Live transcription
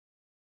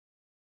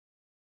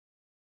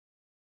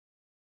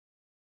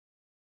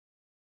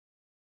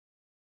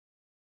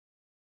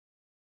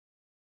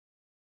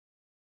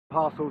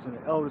apostles and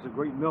the elders a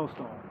great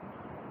millstone.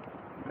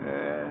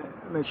 And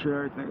make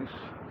sure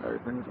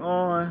everything's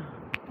on.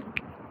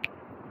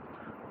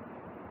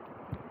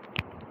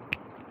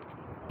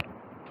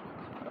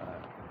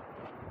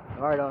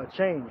 All right,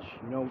 change.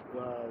 You know,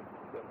 we're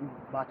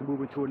about to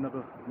move into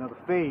another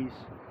phase.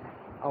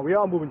 We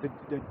are moving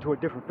to a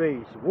different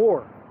phase.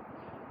 War.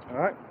 All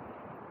right.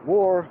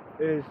 War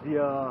is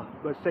the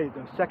let's say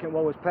the second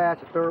war was past,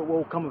 the third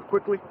war coming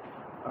quickly.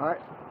 All right.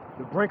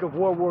 The brink of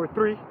World War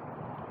III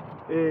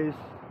is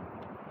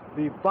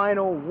the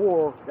final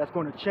war that's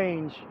going to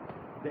change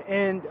the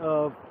end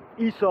of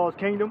Esau's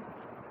kingdom.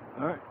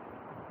 All right.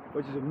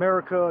 Which is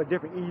America,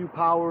 different EU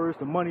powers,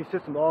 the money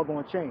system, all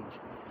going to change.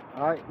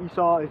 All right,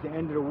 Esau is the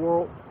end of the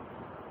world,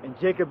 and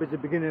Jacob is the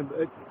beginning of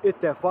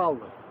it that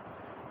follows.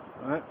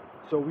 All right,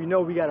 so we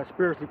know we got to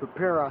spiritually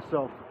prepare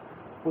ourselves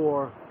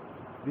for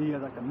the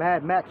like the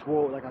Mad Max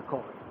world, like I call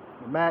it,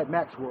 the Mad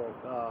Max world.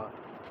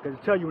 Because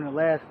I tell you, in the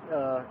last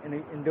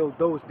in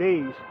those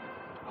days,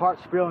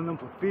 hearts failing them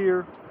for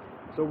fear.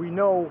 So we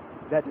know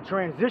that the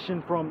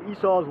transition from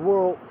Esau's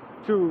world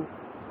to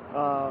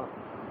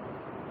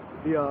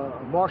the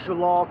martial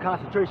law,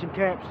 concentration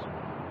camps,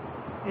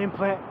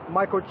 implant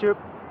microchip,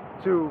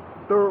 to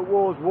Third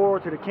World War,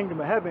 to the kingdom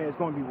of heaven is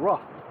going to be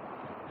rough.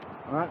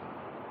 All right,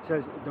 it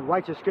says the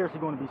righteous scarcely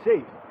going to be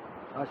saved.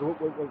 All right, so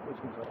what's going to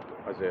say?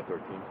 Isaiah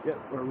 13. Yeah,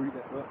 we'll read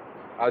that.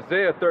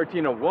 Isaiah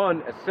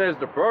 13:1. It says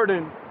the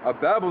burden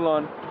of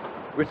Babylon,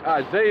 which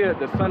Isaiah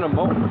the son of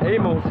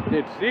Amos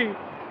did see.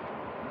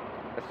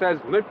 It says,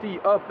 lift ye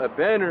up a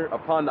banner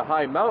upon the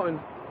high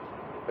mountain,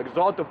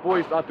 exalt the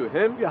voice unto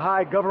him. The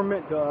high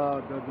government,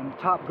 the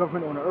top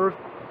government on the earth,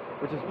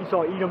 which is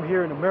Esau Edom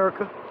here in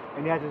America.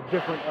 And he has his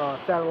different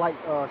satellite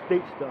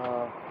states,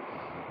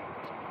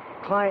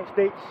 client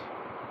states,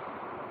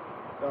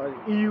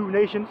 EU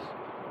nations,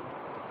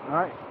 all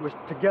right, which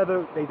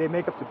together they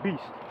make up the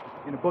beast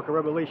in the book of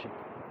Revelation,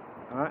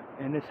 all right,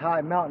 and this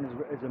high mountain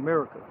is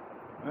America,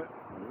 all right?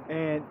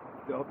 And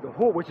the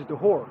whore, which is the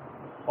whore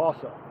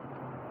also,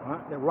 all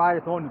right, that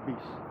rideth on the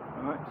beast,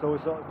 all right, so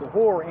it's the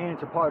whore and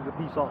it's a part of the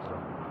beast also,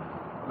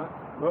 all right?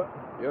 But,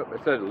 yep,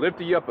 it says lift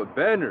ye up a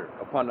banner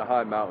upon the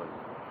high mountain.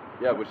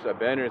 Yeah, which the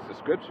banner is the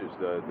scriptures,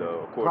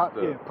 of course,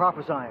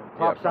 prophesying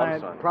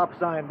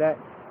that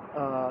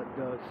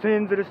the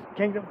sins of this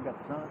kingdom. We got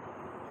the sign.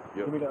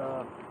 Yep. Give me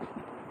the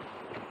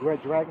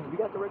red dragon. We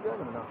got the red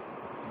dragon or no?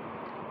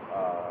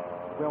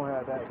 We don't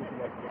have that. We can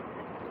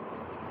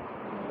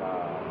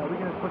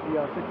just put the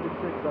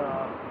 666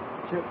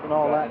 chip and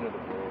all that.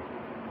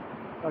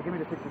 Give me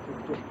the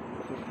 666 chip.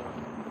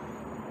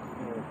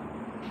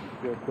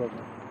 Good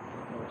equivalent.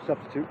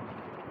 Substitute.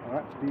 All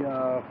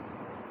right.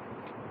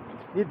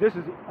 This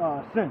is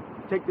sin.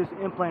 Take this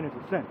implant as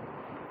a sin.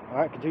 All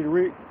right, continue to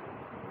read.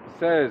 It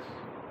says,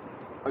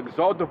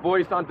 exalt the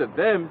voice unto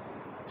them,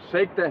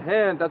 shake the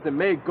hand that they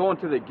may go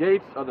into the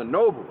gates of the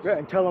nobles. Yeah,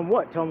 and tell them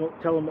what? Tell them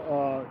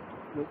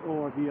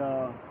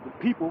the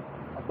people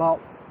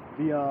about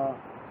the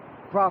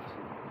prophecy,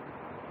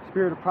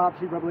 spirit of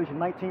prophecy, Revelation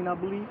 19, I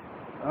believe.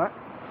 All right,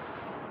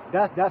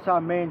 that's our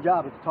main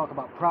job, is to talk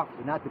about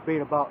prophecy, not debate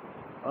about.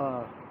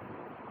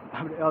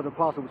 The elder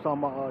apostle was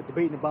talking about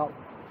debating about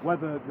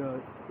whether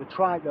the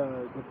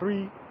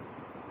three, the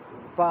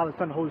Father,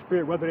 Son, and Holy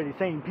Spirit, whether they're the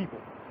same people.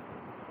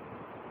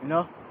 You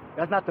know,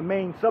 that's not the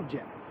main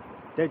subject.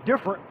 They're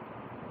different,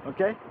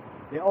 okay?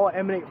 They all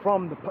emanate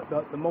from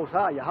the Most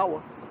High,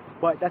 Yahweh,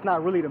 but that's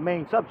not really the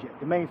main subject.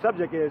 The main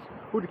subject is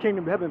who the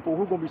kingdom of heaven for,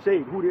 who's going to be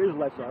saved, who the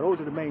Israelites are.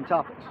 Those are the main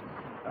topics.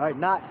 All right,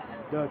 not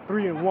the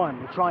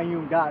 3-in-1, the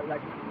triune God.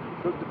 Like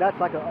that's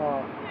like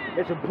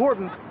it's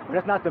important, but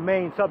that's not the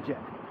main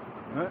subject.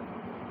 All right,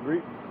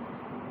 read.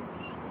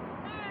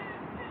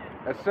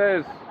 It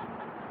says,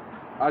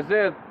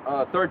 Isaiah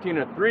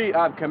 13:3,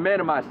 I have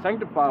commanded my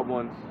sanctified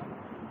ones,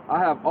 I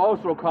have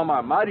also called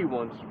my mighty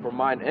ones for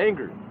mine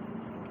anger,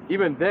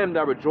 even them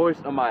that rejoice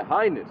in my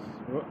highness.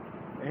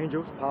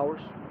 Angels,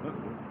 powers.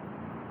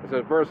 It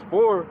says, verse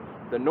 4,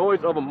 the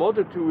noise of a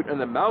multitude in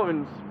the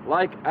mountains,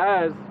 like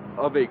as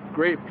of a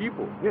great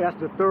people. Yeah, that's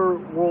the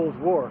Third World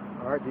War.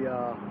 All right, the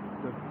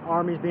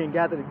armies being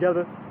gathered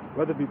together,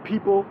 whether it be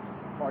people,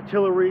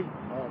 artillery,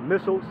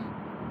 missiles.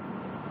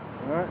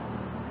 All right.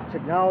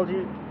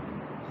 Technology,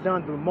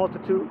 sound of the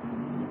multitude.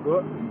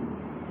 Good.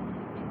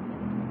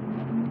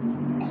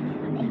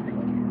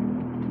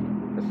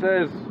 It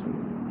says,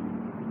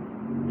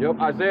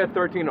 Isaiah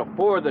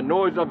 13:4, the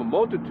noise of a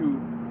multitude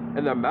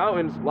in the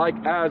mountains, like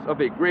as of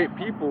a great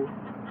people,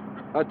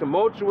 a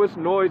tumultuous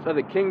noise of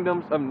the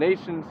kingdoms of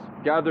nations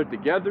gathered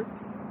together.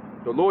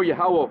 The Lord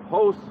Yahweh of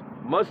hosts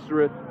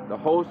mustereth the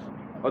hosts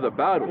of the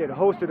battle. Yeah, the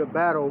host of the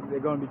battle, they're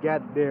going to be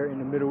gathered there in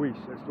the Middle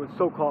East. That's what's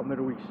so-called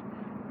Middle East.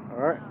 All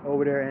right,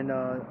 over there in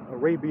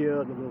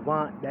Arabia, the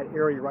Levant, that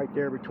area right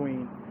there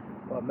between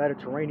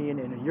Mediterranean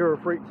and the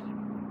Euphrates.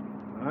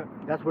 All right,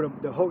 that's where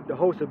the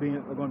hosts are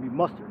going to be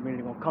mustered, meaning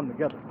they're going to come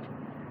together.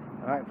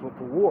 All right,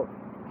 for war.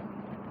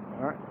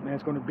 All right, and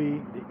it's going to be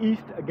the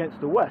East against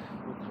the West.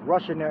 It's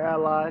Russia and their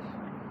allies,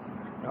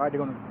 All right, they're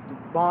going to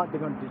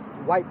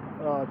wipe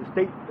the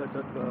state, the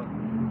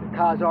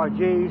Khazar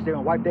Jays. They're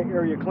going to wipe that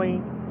area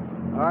clean.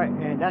 All right,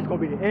 and that's going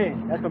to be the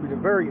end. That's going to be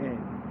the very end.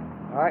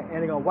 All right, and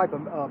they're going to wipe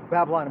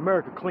Babylon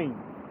America clean.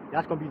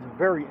 That's going to be the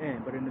very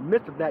end. But in the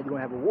midst of that, you're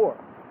going to have a war.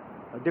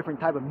 A different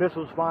type of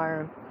missiles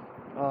firing,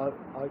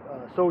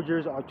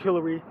 soldiers,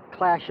 artillery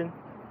clashing,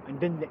 and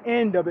then the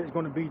end of it is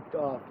going to be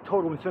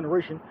total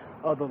incineration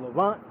of the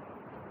Levant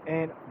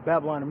and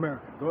Babylon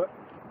America. Go ahead.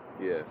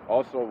 Yeah.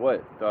 Also,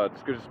 what the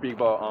scriptures speak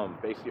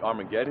about basically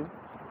Armageddon.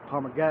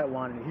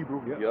 Armageddon in the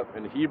Hebrew. Yep. Yep.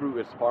 In the Hebrew,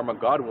 it's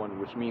Armageddon,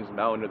 which means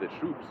mountain of the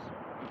troops,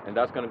 and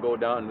that's going to go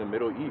down in the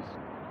Middle East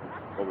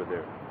over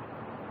there.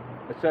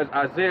 It says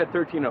Isaiah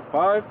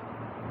 13:5,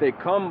 they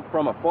come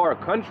from a far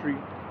country,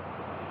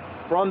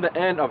 from the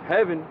end of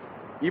heaven,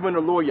 even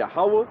the Lord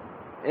Yahweh,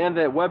 and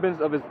the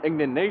weapons of his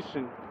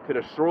indignation to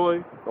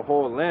destroy the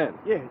whole land.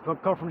 Yeah, it's going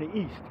to come from the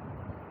east.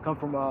 Come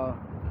from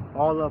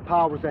all the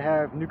powers that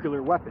have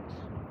nuclear weapons.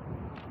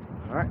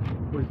 All right,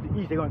 was the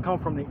east. They're going to come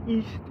from the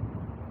east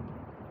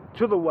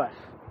to the west.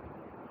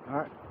 All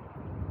right,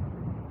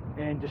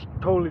 and just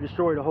totally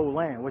destroy the whole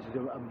land, which is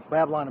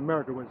Babylon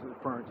America was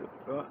referring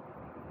to.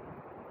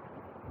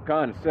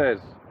 God says,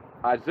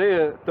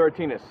 Isaiah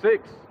 13:6,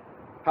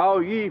 how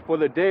ye, for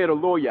the day of the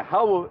Lord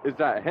Yahweh is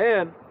at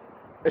hand,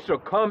 it shall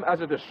come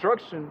as a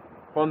destruction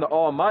from the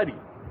Almighty.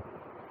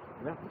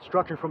 Yeah,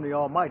 destruction from the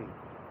Almighty.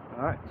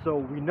 All right, so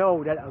we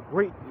know that a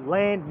great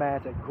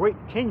landmass, a great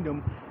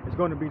kingdom is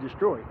going to be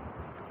destroyed.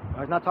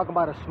 It's not talking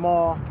about a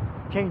small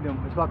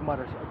kingdom. It's talking about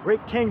a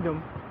great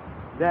kingdom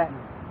that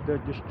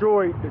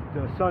destroyed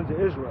the sons of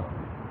Israel.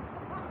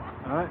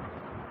 All right,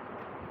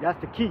 that's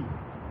the key.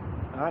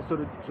 All right, so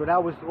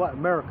that was what?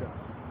 America.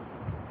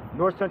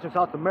 North, Central, and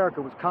South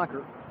America was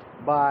conquered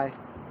by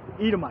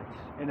the Edomites,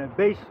 and the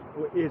base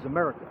is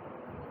America.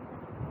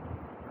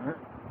 All right.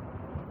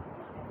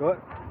 Go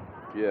ahead.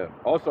 Yeah.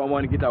 Also, I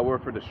want to get that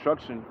word for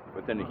destruction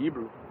within the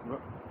Hebrew.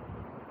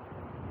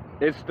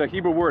 It's the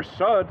Hebrew word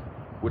shad,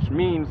 which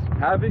means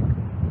havoc,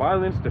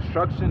 violence,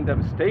 destruction,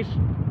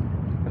 devastation.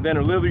 And then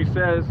it literally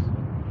says,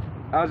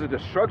 as a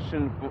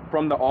destruction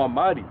from the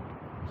Almighty.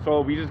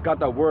 So we just got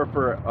that word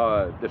for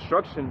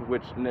destruction,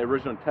 which in the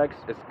original text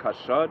is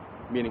kashad,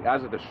 meaning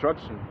as a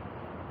destruction.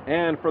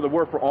 And for the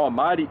word for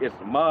Almighty, it's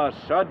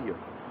ma-shadia,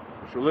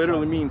 which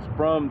literally means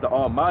from the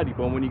Almighty.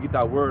 But when you get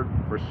that word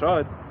for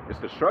shad, it's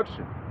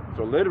destruction.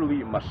 So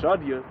literally,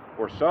 mashadia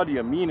or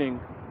shadia, meaning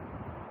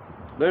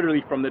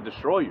literally from the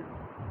destroyer.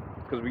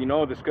 Because we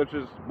know the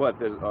scriptures, what,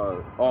 the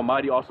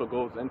Almighty also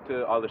goes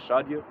into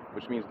al-shadia,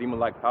 which means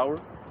demon-like power.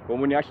 But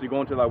when you actually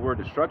go into that word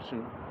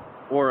destruction,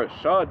 or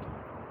shad,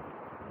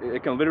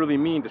 it can literally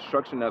mean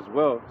destruction as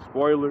well.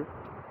 Spoiler.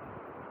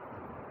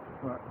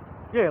 Right.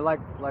 Yeah, like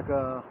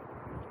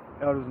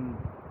elders and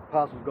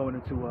apostles going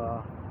into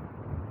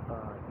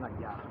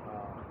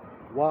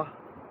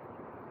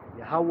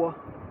Yahweh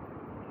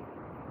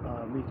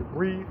means to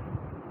breathe.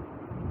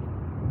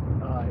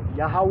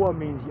 Yahweh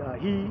means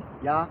he,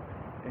 Yah,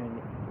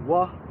 and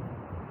Wah.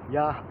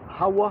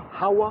 Yahweh,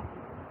 Hawa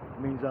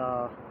means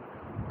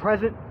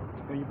present.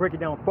 When you break it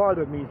down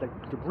farther, it means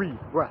like to breathe,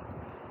 breath.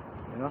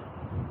 You know.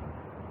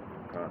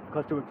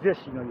 Because to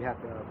exist, you know, you have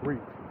to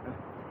breathe.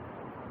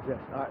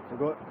 Exist. All right, so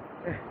go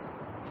ahead.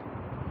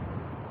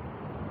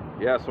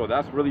 Yeah, so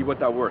that's really what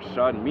that word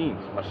shad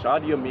means.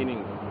 Ashadia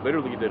meaning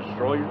literally the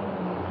destroyer.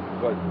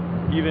 But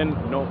even,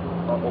 you know,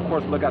 of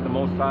course, look at the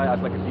Most High as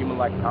like a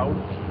demon-like power.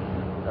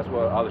 That's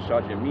what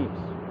al-shadia means.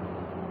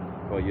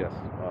 But yes.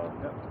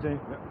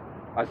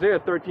 Isaiah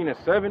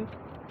 13:7.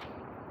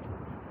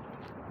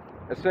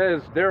 It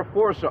says,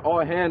 therefore shall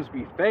all hands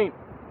be faint,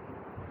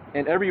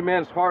 and every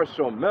man's heart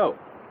shall melt.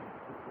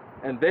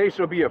 And they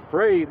shall be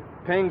afraid,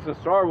 pangs and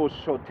sorrows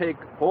shall take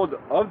hold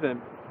of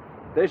them.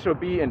 They shall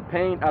be in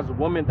pain as a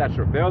woman that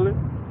travaileth.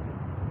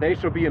 They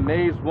shall be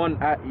amazed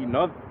one at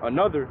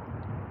another.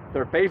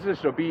 Their faces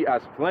shall be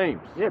as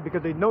flames. Yeah,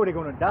 because they know they're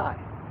going to die.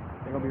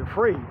 They're going to be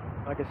afraid,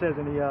 like it says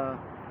in the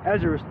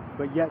Ezra,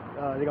 but yet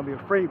they're going to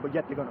be afraid, but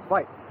yet they're going to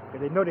fight.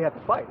 Because they know they have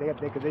to fight.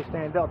 Because they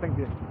stand up. I think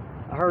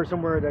I heard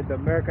somewhere that the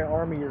American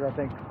army is, I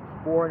think,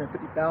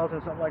 450,000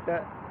 or something like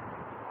that.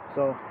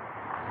 So,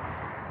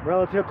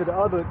 relative to the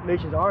other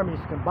nations' armies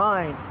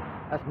combined,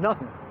 that's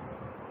nothing.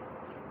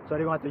 So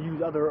they're going to have to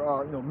use other,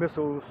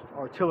 missiles,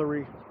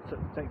 artillery,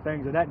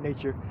 things of that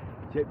nature,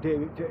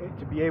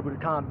 to be able to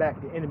combat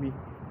the enemy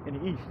in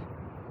the east.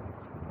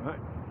 All right.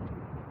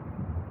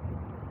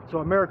 So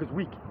America's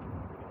weak.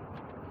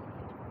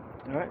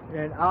 All right,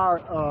 and our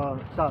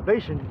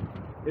salvation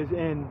is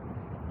in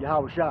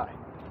Yahweh Shai,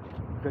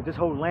 because this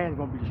whole land is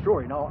going to be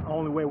destroyed. And the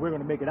only way we're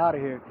going to make it out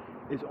of here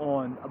is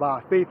by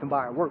our faith and by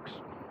our works.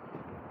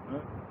 All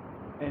right?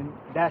 And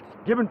that's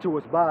given to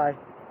us by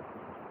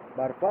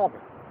the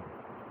Father.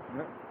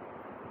 Yeah.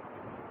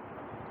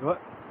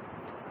 What?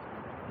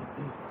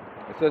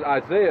 It says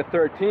Isaiah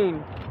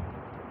 13.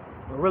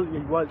 Well, really,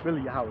 it was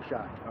really Yahweh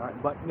Shai. All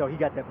right, but he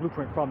got that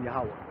blueprint from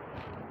Yahweh.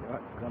 All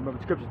right, I remember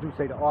the scriptures do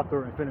say the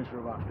author and finisher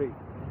of our faith.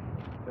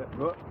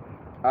 What?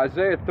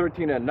 Isaiah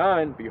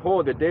 13:9.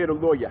 Behold, the day of the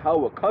Lord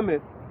Yahweh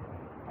cometh,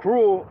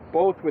 cruel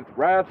both with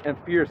wrath and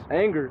fierce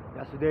anger,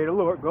 That's the day of the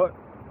Lord. Go ahead.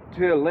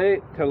 to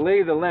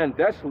lay the land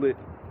desolate,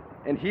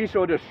 and he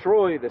shall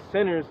destroy the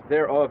sinners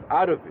thereof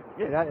out of it.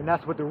 Yeah, and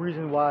that's what the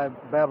reason why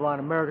Babylon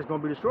America is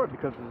going to be destroyed,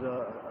 because it's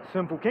a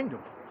sinful kingdom.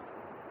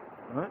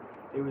 All right?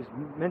 It was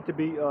meant to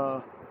be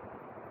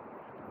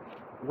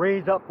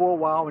raised up for a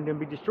while and then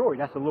be destroyed.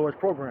 That's the Lord's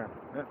program.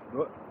 Yeah,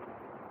 go ahead.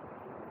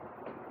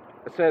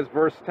 It says,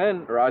 verse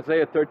 10, or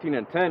Isaiah 13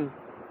 and 10,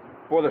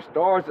 for the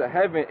stars of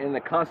heaven and the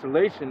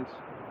constellations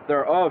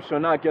thereof shall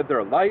not get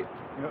their light.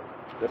 Yep.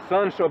 The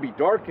sun shall be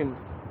darkened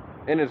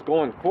in its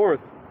going forth,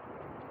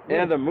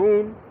 and the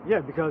moon.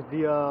 Yeah, because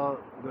the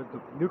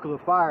nuclear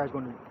fire is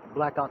going to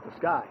black out the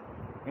sky,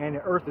 and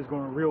the earth is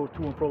going to reel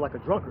to and fro like a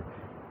drunkard.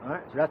 All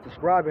right, so that's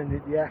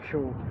describing the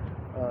actual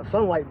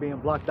sunlight being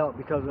blocked out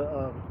because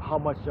of how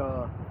much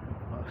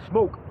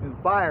smoke and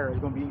fire is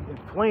going to be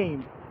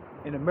inflamed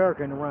in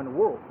America and around the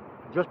world.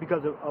 Just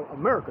because of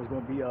America is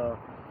going to be,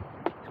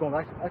 that's going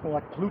to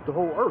like pollute the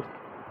whole earth.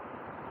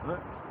 All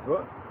right,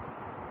 good.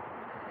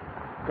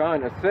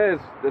 God, it says,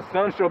 the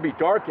sun shall be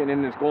darkened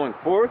in its going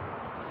forth,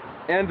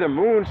 and the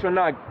moon shall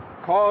not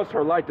cause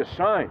her light to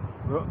shine.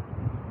 Good.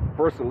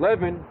 Verse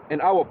 11,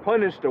 and I will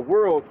punish the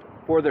world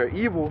for their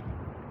evil,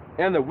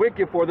 and the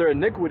wicked for their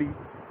iniquity,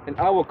 and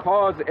I will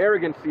cause the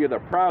arrogancy of the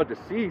proud to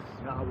cease.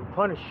 Now I will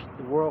punish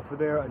the world for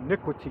their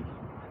iniquity.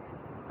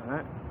 All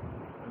right,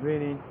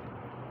 meaning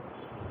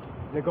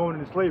they're going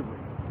into slavery.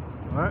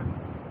 All right,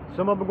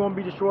 some of them are going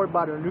to be destroyed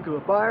by the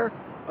nuclear fire,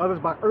 others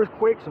by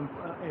earthquakes and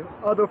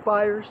other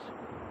fires.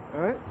 All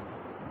right,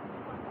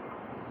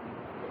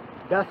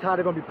 that's how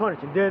they're going to be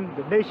punished. And then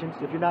the nations,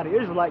 if you're not an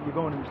Israelite, you're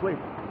going into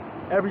slavery.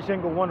 Every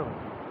single one of them.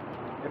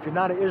 If you're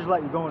not an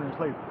Israelite, you're going into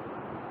slavery.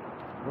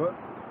 What?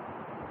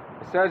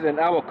 It says, and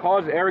I will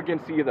cause the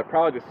arrogancy of the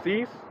proud to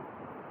cease.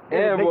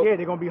 Yeah, And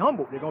they're going to be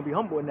humble. They're going to be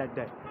humble in that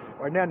day.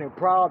 Right now they're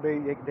proud. They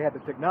have the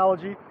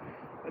technology.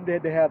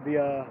 They have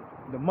the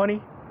money.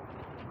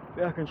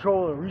 They have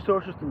control of the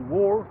resources through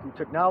war, through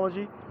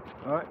technology.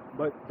 All right.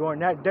 But during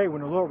that day,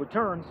 when the Lord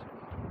returns,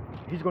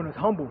 He's going to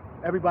humble.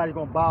 Everybody's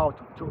going to bow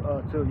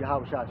to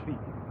Yahweh's feet.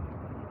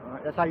 All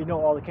right. That's how you know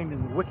all the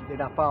kingdoms are wicked. They're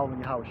not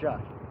following Yahweh.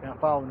 They're not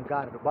following the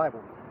God of the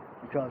Bible.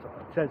 Because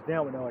it says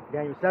down in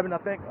Daniel 7, I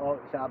think, it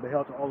said, I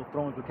beheld till all the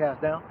thrones were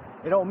cast down.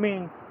 It don't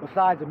mean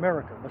besides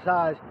America,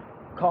 besides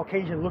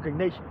Caucasian-looking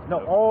nations.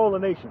 No, all the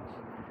nations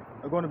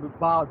are going to be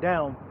bowed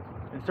down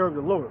and serve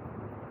the Lord.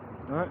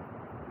 All right?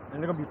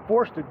 And they're going to be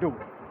forced to do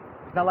it.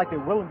 It's not like they're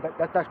willing.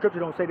 That scripture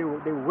don't say they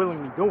were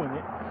willingly doing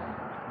it.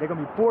 They're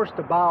going to be forced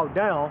to bow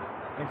down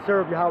and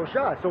serve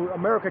Yahweh. So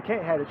America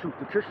can't have the truth.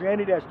 The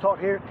Christianity that's taught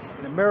here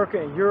in America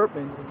and Europe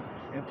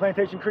and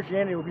plantation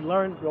Christianity will be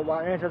learned while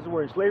our ancestors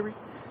were in slavery.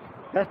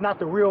 That's not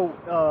the real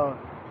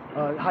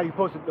how you're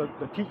supposed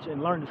to teach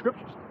and learn the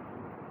scriptures.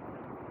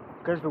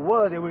 Because if it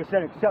was, they would have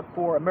said except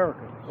for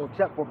America, or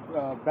except for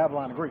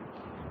Babylon the Great,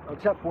 or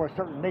except for a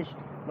certain nation.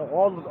 No,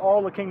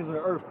 all the kingdoms of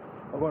the earth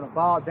are going to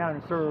bow down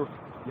and serve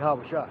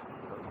Yahweh. All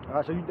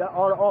right, so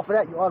off of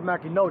that, you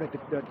automatically know that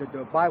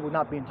the Bible is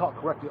not being taught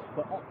correctly,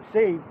 but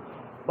saved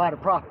by the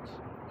prophets.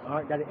 All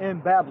right, that are in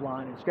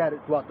Babylon and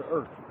scattered throughout the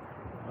earth.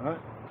 All right,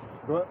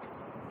 go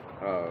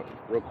ahead.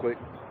 Real quick,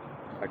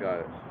 I got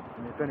it.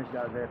 And you finish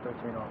that there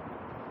 13 on.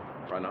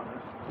 Right now?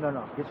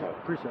 No, get your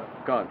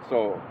precept. Gone.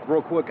 So,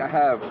 real quick, I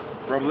have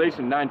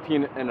Revelation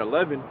 19 and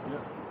 11. Yeah.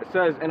 It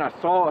says, and I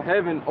saw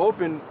heaven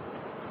open,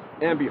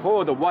 and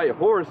behold, a white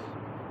horse,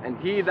 and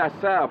he that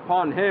sat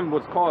upon him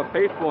was called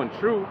Faithful and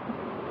True,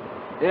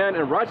 and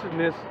in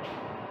righteousness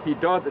he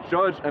doth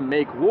judge and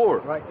make war.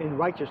 Right, in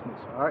righteousness.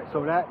 All right,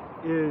 so that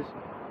is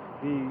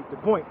the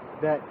point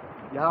that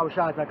Yahweh is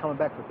not coming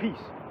back for peace.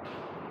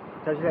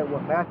 It tells you that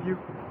what Matthew.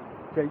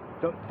 Okay,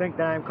 don't think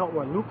that I am come,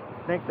 or Luke,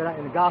 think that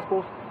in the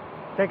Gospels,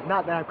 think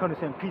not that I am come to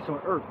send peace on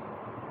earth.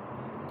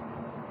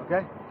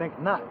 Okay, think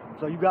not.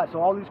 So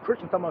all these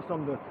Christians talking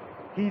about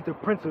he's the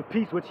Prince of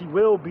Peace, which he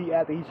will be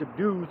after he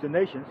subdues the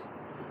nations.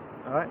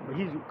 All right, but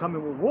he's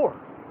coming with war.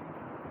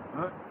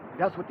 All right,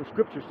 that's what the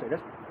scriptures say.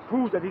 That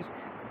proves that these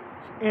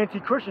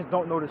anti-Christians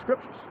don't know the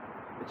scriptures.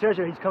 It tells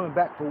you that he's coming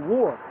back for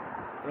war,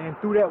 and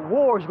through that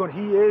war, he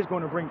is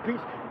going to bring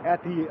peace.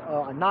 After he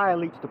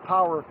annihilates the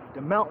power,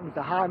 the mountains,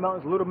 the high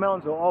mountains, the little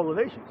mountains of all the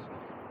nations,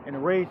 and to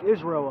raise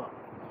Israel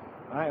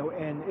up, right?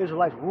 And the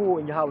Israelites rule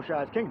in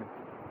Yahweh's kingdom.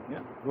 Yeah.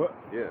 What?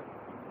 Yeah.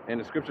 And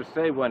the scriptures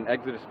say, in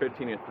Exodus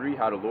 15 and 3,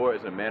 how the Lord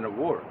is a man of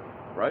war,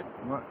 right?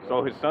 Right.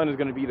 So his son is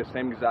going to be the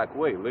same exact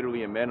way,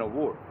 literally a man of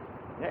war.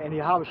 Yeah, and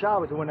Yahweh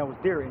was the one that was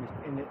there in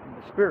the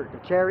spirit,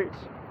 the chariots.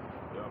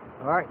 Yeah.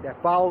 All right,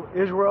 that followed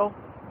Israel.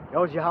 That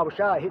was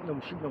Yahweh hitting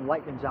them, shooting them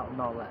lightnings out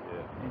and all that,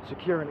 and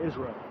securing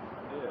Israel.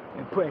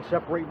 And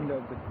separating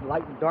the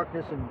light and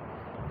darkness, and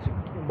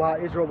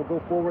while Israel would go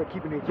forward,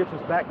 keeping the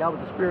Egyptians back. That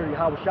was the spirit of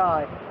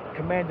Yahweh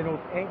commanding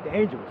the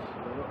angels.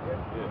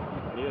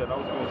 Yeah, and I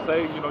was gonna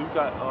say, you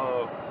got,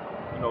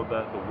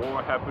 that the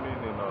war happening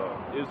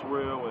in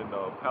Israel and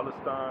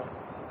Palestine,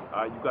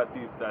 You got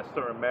that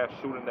certain mass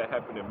shooting that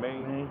happened in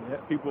Maine.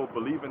 Yep. People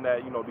believing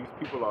that, you know, these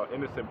people are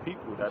innocent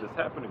people that is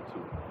happening to.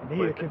 And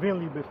he had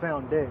conveniently been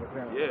found dead,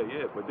 apparently.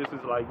 Yeah. But this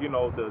is like, you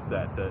know, this is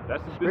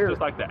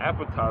just like the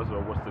appetizer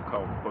of what's to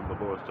come from the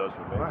Lord's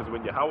judgment, man. Because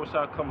when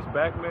Yahushua comes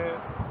back, man,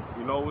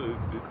 you know,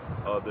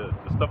 the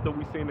stuff that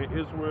we seen in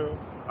Israel,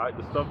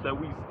 the stuff that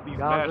these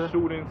Gaza, mass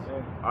shootings,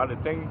 the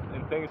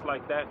things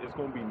like that, it's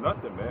gonna be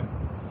nothing, man.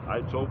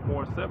 Job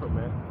 4:7,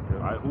 man.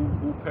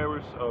 Who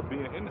perish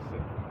being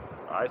innocent.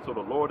 So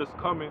the Lord is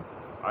coming,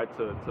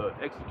 to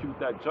execute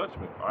that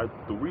judgment.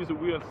 The reason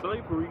we're in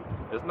slavery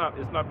is not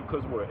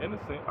because we're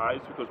innocent.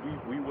 It's because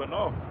we went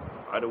off.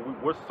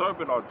 We're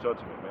serving our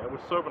judgment, man.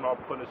 We're serving our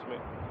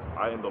punishment.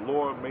 And the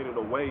Lord made it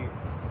a way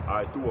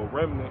through a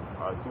remnant,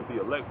 through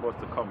the elect, for us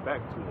to come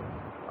back to Him.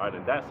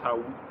 And that's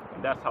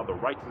how the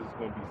righteous is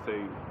going to be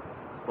saved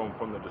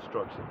from the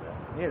destruction, man.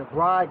 Yeah, the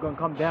bride going to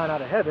come down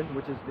out of heaven,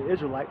 which is the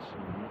Israelites,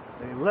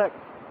 the elect,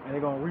 and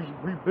they're going to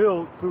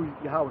rebuild through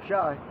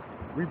Yahushua,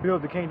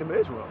 rebuild the kingdom of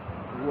Israel,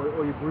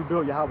 or you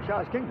rebuild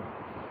Yahushua's kingdom,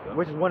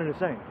 which is one and the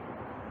same.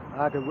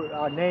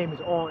 Our name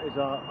is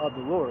of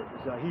the Lord.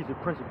 He's the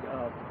Prince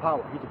of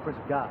power. He's the Prince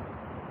of God.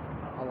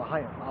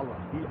 Allah,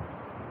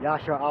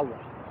 Yashar Allah.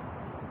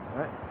 All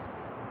right.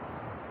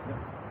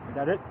 Is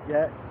that it?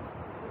 Yeah.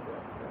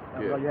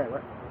 That's all you had,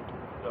 right?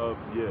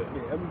 Yeah.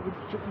 I mean, we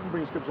can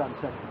bring scriptures out in a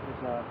second.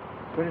 Let's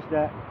finish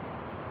that.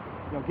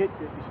 You know, get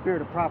the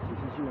spirit of prophecy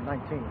since you were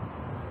 19.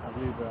 I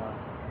believe.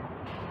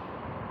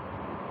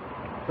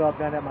 So I've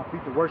down at my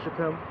feet to worship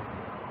Him.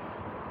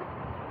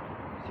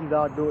 See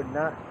thou do it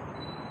not.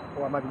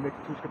 Or I might be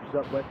mixing two scriptures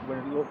up, but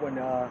when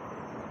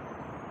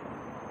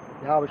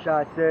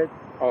Yahushua said,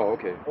 oh,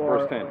 okay. Or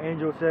Verse 10. Or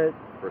angel said,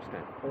 Verse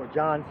 10. or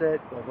John said,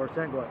 or verse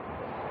 10, go ahead.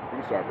 You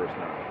can start verse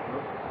 9.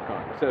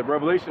 It says,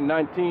 Revelation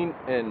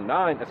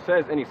 19:9, it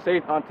says, and he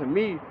saith unto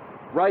me,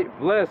 right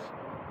blessed,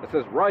 it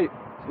says, right,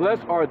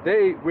 blessed are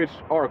they which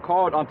are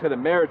called unto the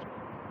marriage,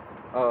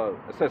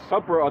 it says,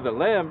 supper of the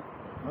Lamb,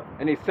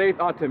 and he saith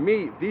unto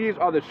me, these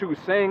are the true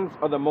sayings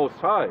of the Most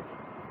High.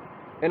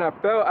 And I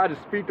fell at his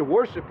feet to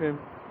worship him.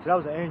 So that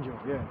was an angel,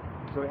 yeah.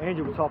 So the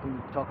angel was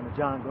talking to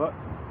John, go up.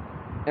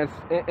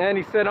 And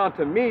he said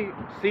unto me,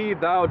 see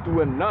thou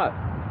do it not.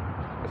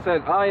 It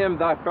says, I am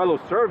thy fellow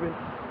servant,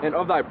 and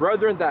of thy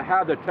brethren that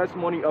have the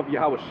testimony of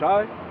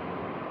Yahushua.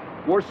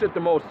 Worship the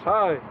Most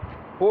High,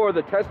 for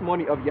the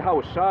testimony of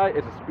Yahushua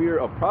is a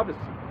spirit of prophecy.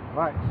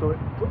 Right, so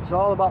it's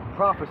all about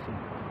prophecy.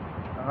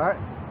 All right,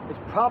 it's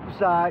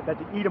prophesied that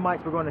the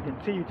Edomites were going to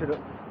continue to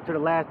the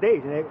last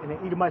days, and the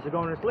Edomites are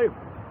going into slavery.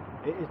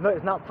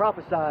 It's not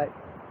prophesied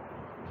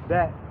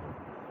that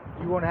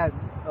you're going to have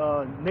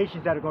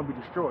nations that are going to be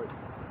destroyed.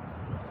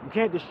 You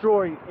can't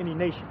destroy any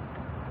nation.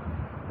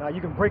 Now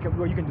you can break them,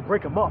 well, you can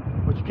break them up,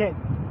 but you can't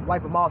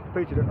wipe them off the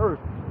face of the earth.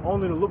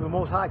 Only the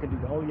Most High can do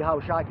that. Only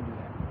Yahushua can do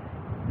that.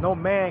 No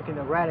man can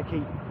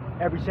eradicate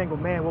every single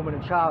man, woman,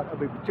 and child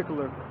of a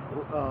particular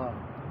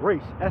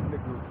race,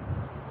 ethnic group.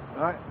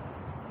 All right,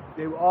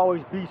 there will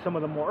always be some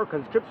of them more,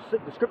 because the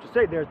scriptures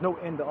say there's no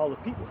end to all the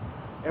people.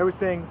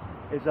 Everything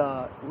is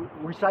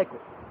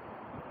recycled.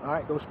 All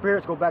right, those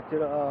spirits go back to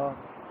the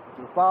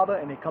Father,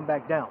 and they come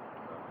back down.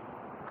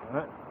 All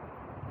right.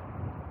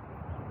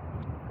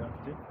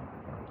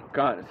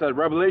 God, it says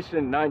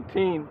Revelation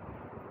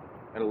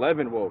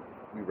 19:11. Well,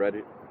 we read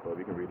it, but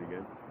we can read it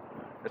again.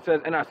 It says,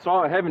 and I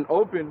saw heaven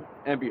open,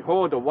 and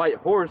behold, a white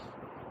horse,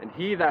 and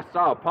he that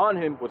sat upon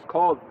him was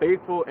called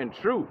Faithful and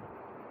True.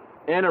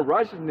 And in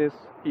righteousness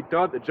he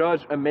doth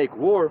judge and make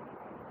war.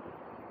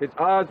 His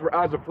eyes were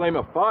as a flame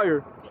of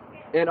fire,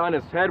 and on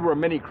his head were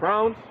many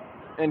crowns,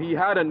 and he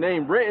had a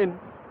name written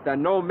that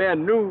no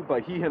man knew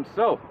but he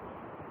himself.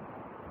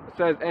 It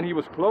says, and he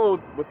was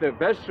clothed with a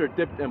vesture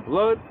dipped in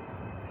blood,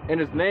 and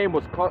his name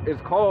is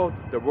called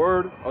the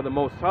Word of the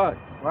Most High.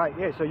 Right,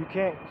 yeah, so you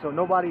can't, so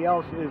nobody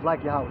else is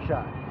like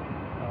Yahushua.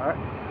 All right?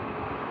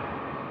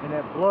 And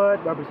that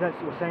blood represents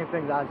the same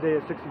thing as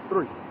Isaiah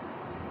 63.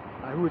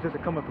 Who is this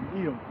coming from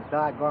Edom, the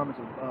dyed garments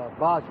of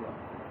Basra.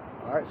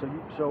 All right,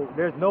 so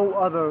there's no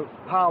other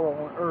power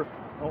on earth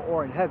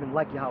or in heaven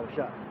like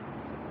Yahushua.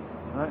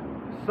 All right?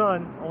 The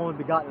Son, only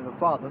begotten of the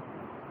Father.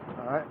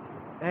 All right?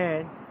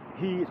 And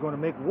he is going to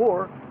make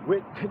war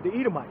with the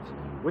Edomites,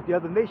 with the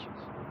other nations.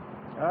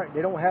 All right,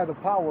 they don't have the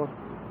power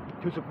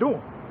to subdue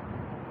them.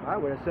 All right,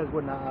 where it says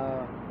when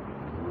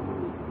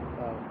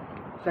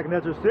 2nd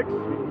Ezra 6,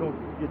 we're going to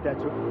get that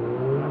too.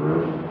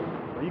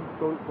 So you can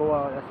go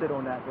that's it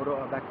on that. Go to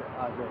back to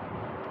Isaiah.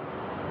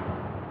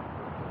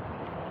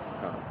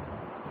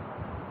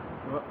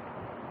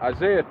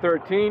 Isaiah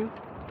 13.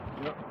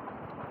 Yep.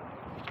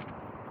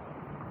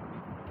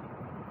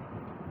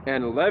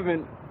 And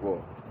 11.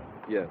 Well,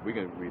 yeah, we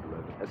can read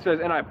 11.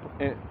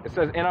 It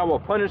says, and I will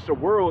punish the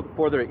world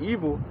for their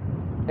evil,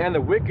 and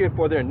the wicked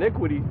for their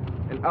iniquity,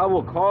 and I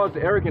will cause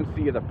the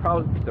arrogancy of the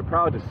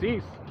proud to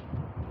cease,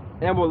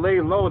 and will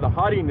lay low the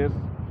haughtiness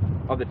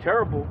of the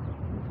terrible.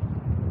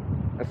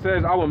 It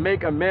says, I will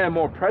make a man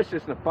more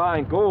precious than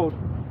fine gold,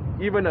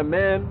 even a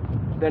man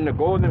than the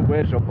golden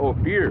wedge of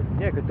Ophir.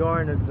 Yeah, because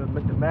during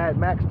the Mad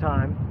Max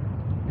time,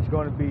 it's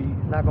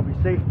not going to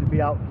be safe to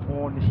be out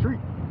on the street.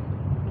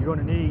 You're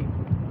going to need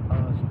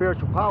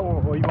spiritual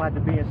power, or you're going to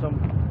have to be in some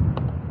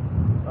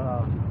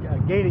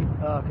gated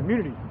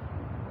community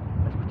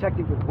that's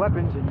protected with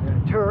weapons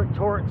and turrets.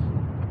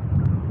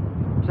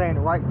 I'm saying it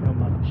right,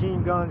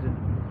 machine guns and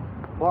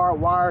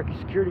barbed wire,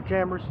 security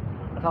cameras.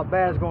 That's how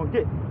bad it's going to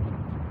get.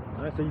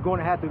 So you're going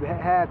to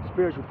have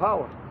spiritual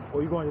power,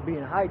 or you're going to be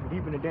in hiding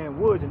deep in the damn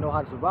woods and know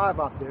how to survive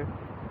out there,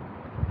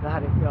 know how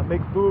to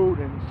make food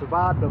and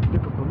survive the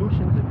different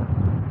pollutions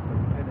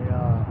and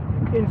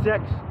the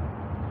insects.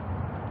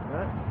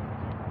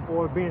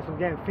 Or be in some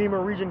damn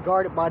FEMA region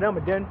guarded by them,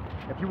 and then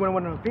if you went in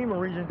one of the FEMA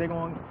regions, they're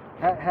going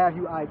to have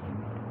you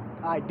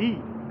ID,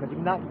 because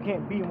you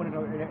can't be in one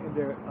of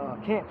their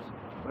camps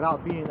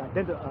without being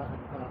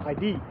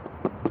ID.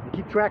 They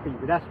keep track of you.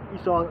 But that's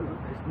Esau's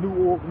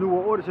new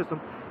order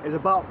system is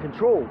about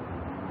control.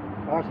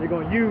 All right, so they're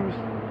going to use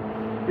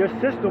your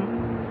system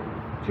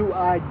to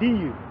ID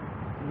you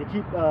and to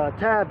keep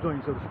tabs on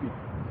you, so to speak.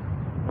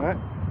 All right.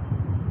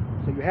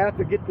 So you have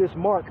to get this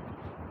mark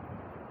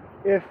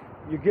if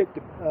you get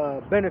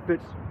the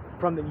benefits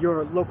from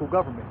your local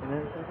government,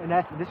 and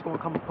this is going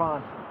to come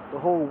upon the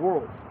whole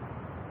world.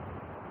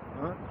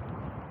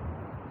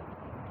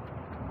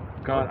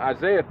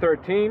 Isaiah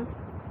 13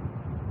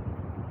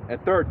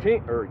 and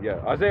 13,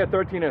 Isaiah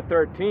 13 and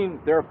 13.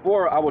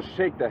 Therefore I will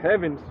shake the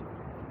heavens,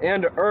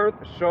 and the earth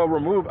shall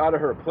remove out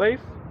of her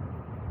place,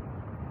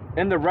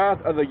 in the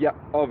wrath of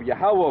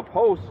Yahweh of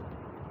hosts,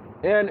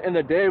 and in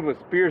the day of his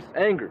fierce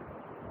anger.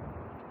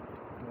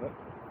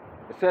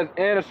 It says,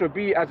 and it shall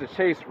be as a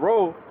chased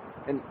roe,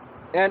 and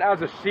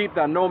as a sheep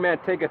that no man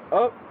taketh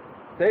up.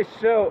 They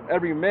shall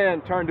every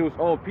man turn to his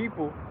own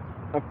people,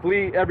 and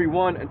flee every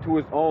one into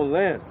his own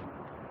land.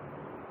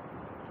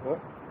 Yep.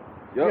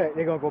 Yeah,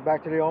 they're going to go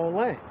back to their own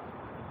land.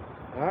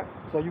 All right.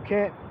 So you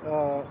can't,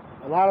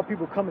 a lot of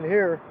people coming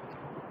here,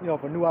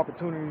 for new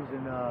opportunities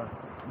and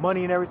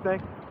money and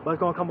everything, but it's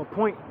going to come a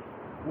point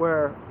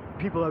where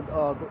people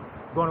are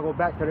going to go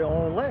back to their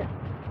own land,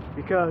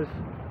 because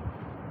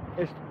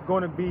it's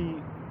going to be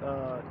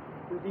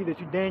either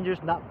too dangerous,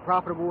 not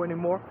profitable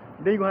anymore.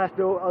 Then you're going to have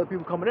still other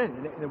people coming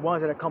in, and the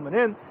ones that are coming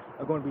in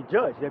are going to be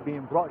judged. They're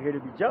being brought here to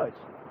be judged.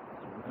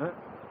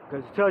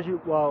 Because it tells you,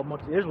 well,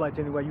 amongst the Israelites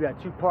anyway, you had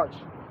two parts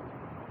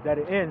that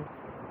are in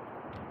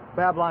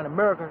Babylon,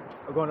 America,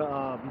 are going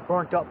to be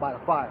burnt up by the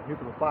fire,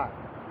 nuclear fire.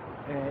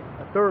 And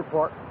a third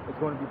part is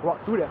going to be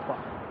brought through that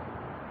fire.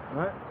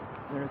 All right?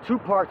 And the two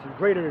parts is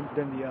greater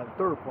than the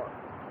third part.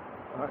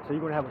 All right? So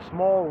you're going to have a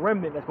small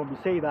remnant that's going to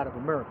be saved out of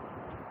America,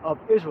 of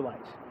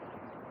Israelites.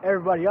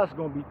 Everybody else is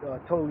going to be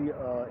totally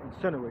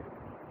incinerated.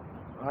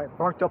 All right?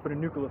 Burnt up in a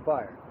nuclear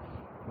fire.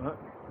 All right?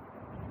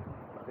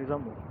 There's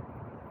something.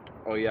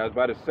 Oh yeah, I was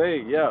about to say,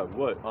 yeah,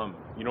 what?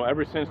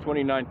 Ever since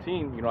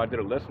 2019, I did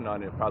a lesson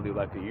on it probably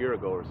like a year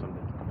ago or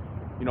something.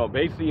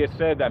 Basically it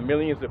said that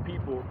millions of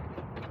people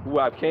who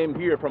have came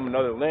here from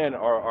another land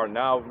are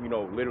now,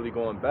 literally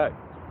going back.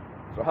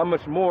 So how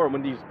much more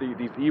when these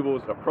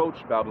evils approach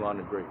Babylon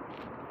the Great,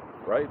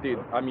 right?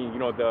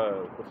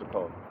 What's it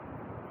called?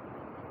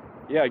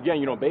 Yeah,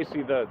 again,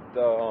 basically the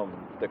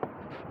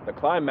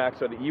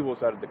climax of the evils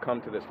that have to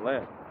come to this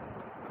land.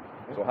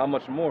 So how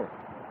much more?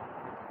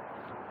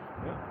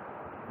 Yeah.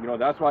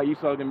 That's why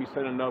Esau's gonna be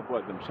setting up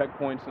them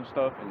checkpoints and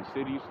stuff in the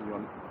cities.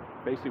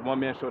 Basically one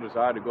man showed a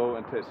desire to go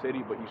into a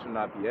city, but you should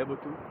not be able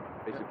to.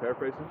 Basically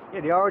paraphrasing.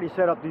 Yeah, they already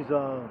set up these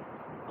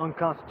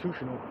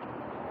unconstitutional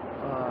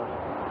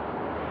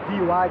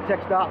DUI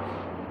tech stops.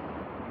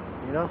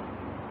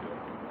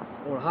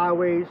 On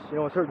highways.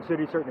 In certain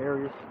cities, certain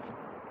areas.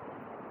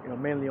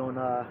 Mainly on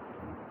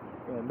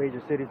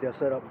major cities, they'll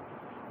set up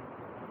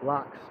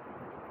blocks,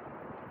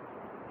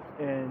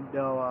 and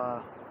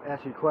they'll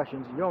ask you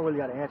questions. You don't really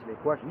got to answer their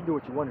questions. You do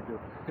what you want to do,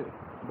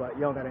 but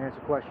you don't got to answer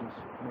questions.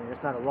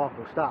 It's not a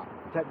lawful stop.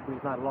 Technically,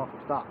 it's not a lawful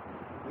stop.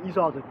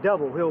 Esau's a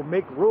devil. He'll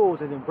make rules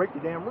and then break the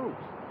damn rules.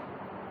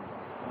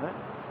 All right?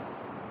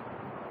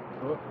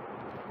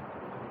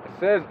 It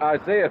says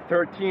Isaiah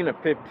 13 and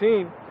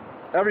 15,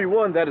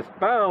 everyone that is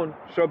found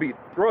shall be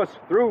thrust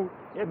through.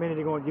 Yeah, meaning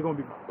you're going to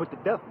be put to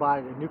death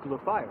by the nuclear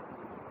fire.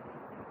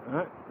 All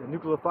right? The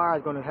nuclear fire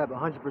is going to have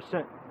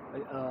 100%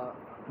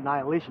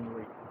 annihilation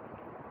rate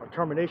or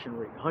termination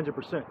rate,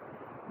 100%.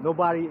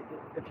 Nobody,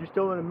 if you're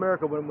still in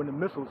America when the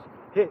missiles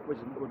hit, which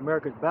is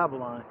America's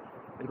Babylon,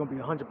 it's going to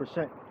be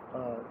 100%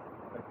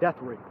 death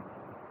rate.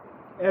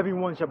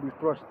 Everyone shall be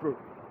thrust through.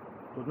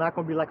 So it's not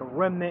going to be like a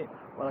remnant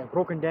or like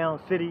broken down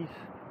cities.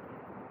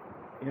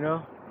 It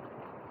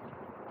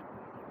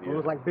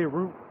looks like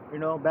Beirut.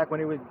 Back when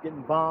they were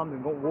getting bombed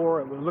and going to war,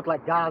 it would look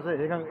like Gaza.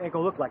 It ain't going to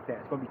look like that.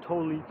 It's going to be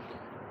totally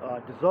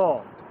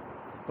dissolved.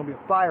 It's going to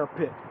be a fire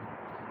pit.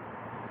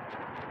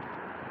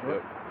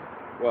 Yep.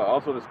 Well,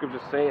 also the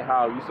scriptures say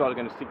how Esau is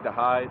going to seek to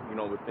hide,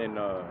 within,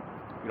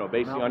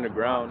 basically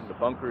underground, the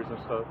bunkers and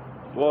stuff.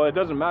 Well, it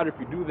doesn't matter if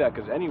you do that,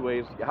 because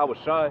anyways, Yahweh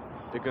Shai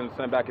is going to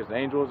send back his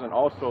angels and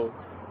also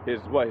his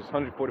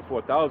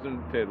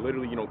 144,000 to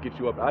literally, get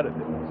you up out of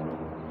there.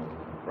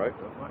 Right?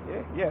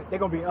 Yeah, they're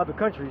going to be in other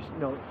countries,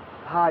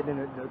 hiding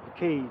in the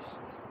caves,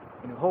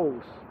 in the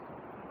holes,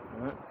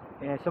 right?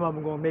 And some of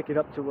them are going to make it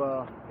up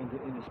to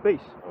into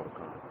space.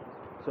 Okay.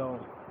 So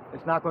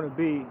it's not going to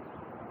be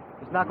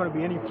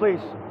any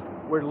place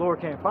where the Lord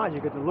can't find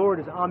you, because the Lord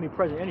is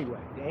omnipresent anyway.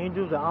 The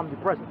angels are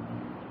omnipresent.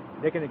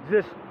 They can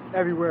exist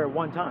everywhere at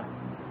one time,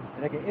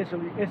 and they can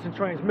instant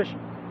transmission,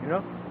 you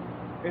know,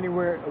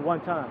 anywhere at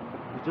one time.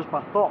 It's just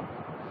by thought.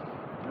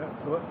 Yeah,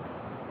 go ahead.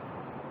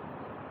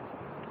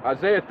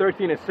 Isaiah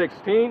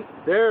 13:16,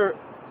 there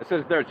it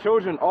says, their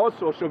children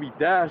also shall be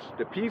dashed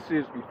to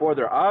pieces before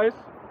their eyes,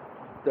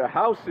 their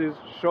houses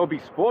shall be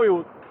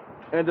spoiled,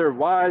 and their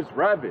wives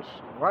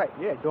ravished. Right,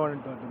 yeah,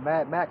 during the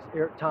Mad Max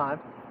time,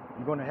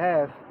 you're going to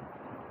have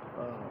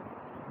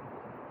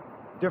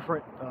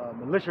different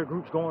militia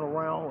groups going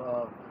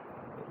around,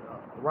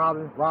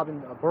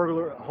 robbing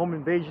burglar, home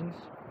invasions,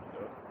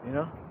 you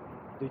know.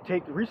 They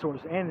take the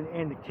resources and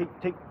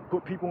they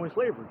put people in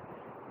slavery,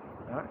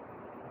 all right?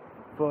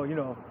 For, you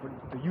know,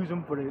 to use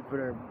them for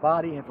their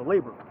body and for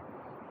labor.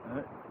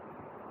 Right?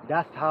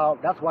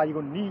 That's why you're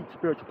going to need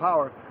spiritual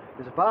power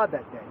to survive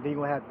that day. Then you're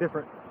going to have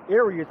different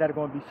areas that are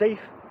going to be safe,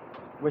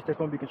 which they're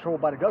going to be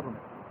controlled by the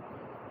government.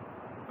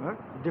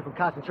 Right? Different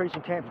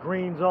concentration camps,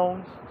 green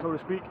zones, so to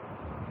speak.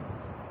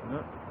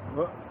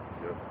 Right?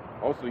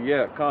 Also,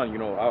 yeah, Khan, you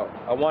know,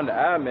 I wanted to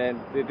add,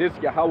 man, this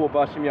Yahweh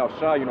Bashim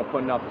Yahushua, you know,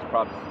 putting out this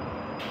prophecy.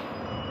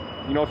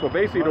 You know, so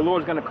basically the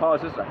Lord's going to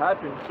cause this to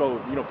happen.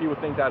 So, you know, people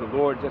think that the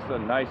Lord just a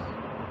nice,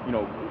 you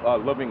know,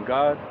 loving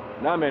God.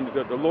 Nah, man,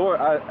 the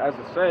Lord, as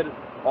I said,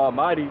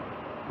 Almighty,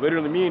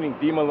 literally meaning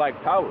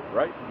demon-like power,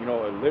 right? You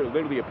know,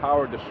 literally a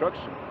power of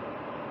destruction.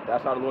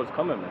 That's how the Lord's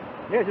coming, man.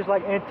 Yeah, just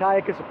like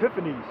Antiochus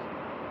Epiphanes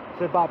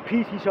said, by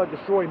peace he shall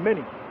destroy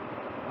many.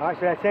 All right,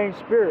 so that same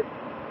spirit,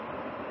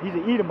 he's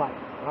an Edomite.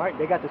 All right,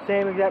 they got the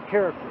same exact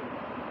character.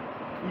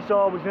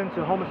 Esau was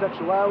into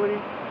homosexuality,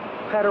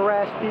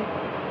 pederasty.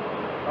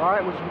 All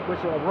right, which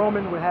a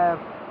Roman would have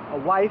a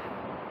wife.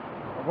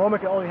 A Roman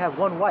can only have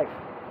one wife,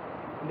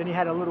 and then he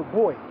had a little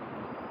boy.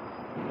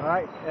 All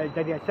right,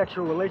 that he had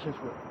sexual relations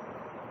with.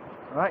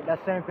 All right, that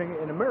same thing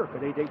in America.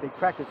 They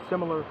practice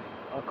similar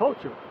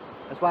culture.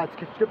 That's why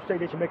Scripture say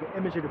they should make an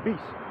image of the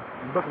beast.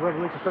 In the book of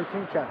Revelation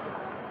 13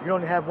 chapter, you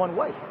only have one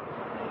wife.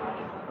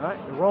 All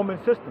right, the Roman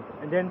system,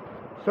 and then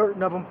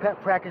certain of them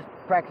practice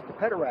the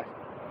pederasty.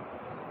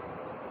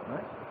 All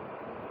right,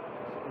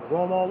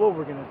 Rome all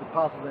over again, as the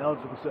apostles and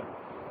elders would say.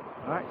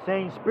 All right,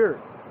 same spirit.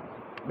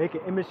 Make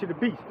an image to the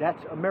beast.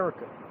 That's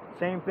America.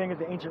 Same thing as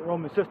the ancient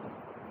Roman system.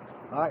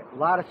 All right, a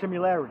lot of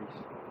similarities.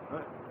 All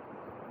right,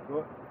 go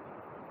ahead.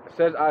 It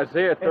says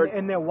Isaiah 13.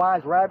 And their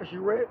wives ravish,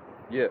 you read?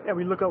 Yeah. Yeah,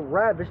 we look up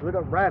ravish. Look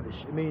up ravish.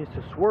 It means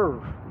to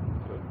swerve.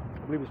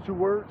 I believe it's 2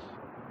 words.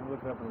 I'll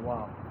look it up in a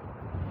while.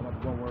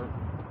 Not 1 word.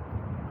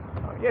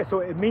 Yeah, so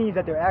it means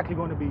that they're actually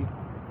going to be,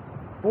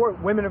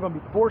 women are going to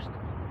be forced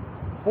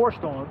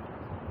on.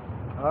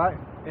 All right,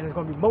 and it's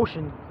going to be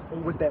motion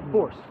with that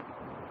force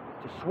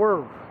to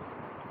swerve.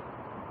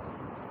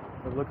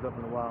 I'll look it up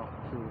in a while.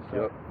 See what it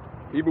says.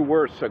 Yep. Hebrew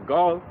word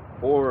shagal,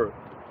 or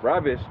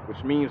ravish,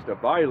 which means to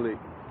violate,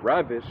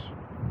 ravish.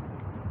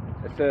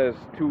 It says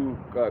to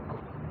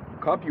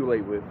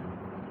copulate with,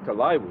 to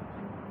lie with.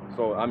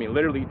 So I mean,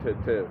 literally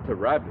to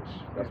ravish.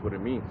 That's what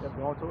it means. Yep,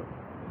 go on to it.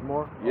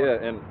 More.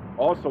 Yeah, and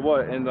also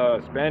what in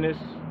the Spanish,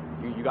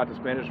 you got the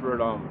Spanish word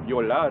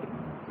violar,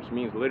 which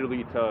means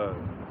literally to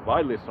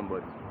violate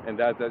somebody, and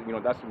that you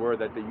know, that's the word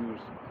that they use,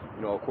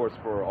 you know, of course,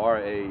 for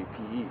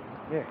R-A-P-E.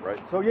 Yeah. Right.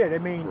 So yeah, they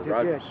mean to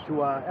sex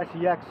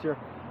or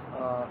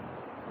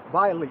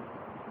violate.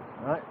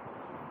 Right.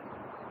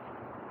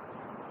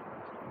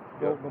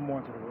 Go more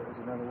into the word.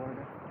 Is another word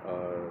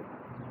there?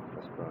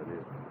 That's probably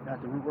it.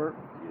 That's the root word.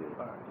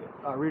 Yeah.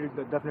 All right. Read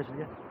the definition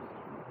again.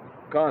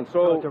 Gone.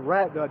 So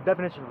the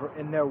definition for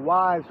 "and their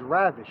wives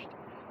ravished."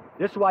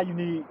 This is why you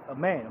need a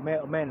man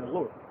in the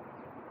Lord.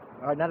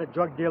 All right, not a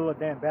drug dealer,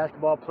 damn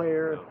basketball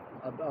player,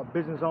 a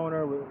business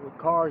owner with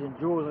cars and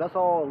jewels. That's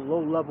all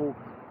low-level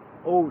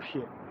old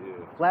shit.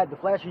 Yeah. The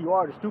flashier you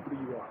are, the stupider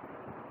you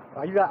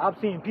are. I've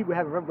seen people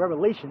having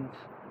revelations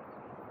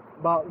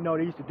about, you know,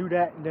 they used to do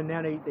that, and then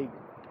now they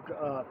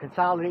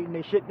consolidating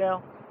their shit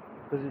now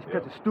because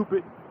it's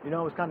stupid. You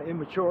know, it's kind of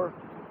immature.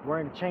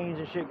 Wearing the chains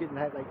and shit, getting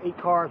like 8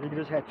 cars, and you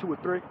just had 2 or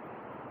 3.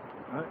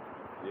 All right?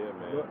 Yeah,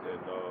 man.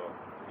 And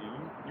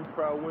you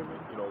proud women,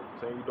 you know,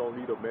 saying you don't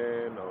need a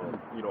man,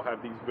 you know,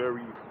 have these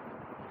very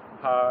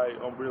high,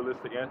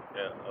 unrealistic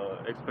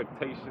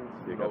expectations.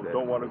 You know,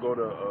 don't want to go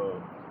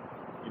to,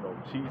 you know,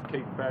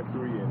 Cheesecake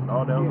Factory and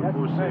all that other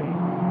bullshit.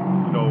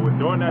 You know, and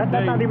during that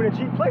day, that's not even a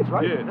cheap place,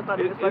 right? Yeah, that's not,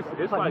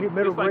 it's like in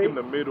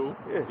the middle.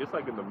 Yeah. It's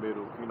like in the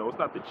middle. You know, it's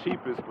not the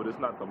cheapest, but it's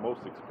not the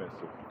most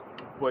expensive.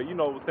 But you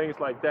know, things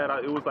like that.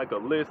 It was like a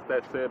list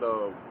that said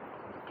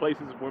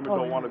places women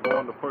don't want to go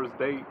on the first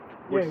date.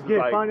 Which is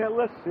like, find that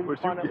list.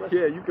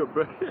 Yeah, you could.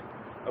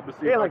 I'm gonna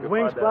see if I like can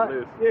Wingspot. find that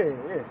list.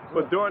 Yeah.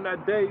 But during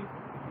that day,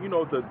 you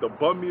know, the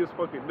bummiest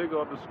fucking nigga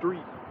on the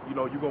street you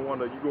know, you're gonna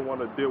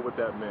wanna deal with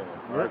that man,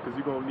 right? Because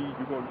you're gonna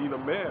need a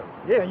man.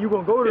 Yeah, you're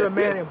gonna go to the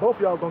man, and both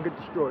of y'all gonna get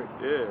destroyed.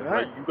 Yeah,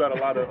 right? Like you got a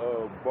lot of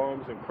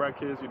bums and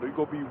crackheads. You know, you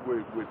gonna be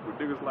with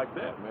niggas like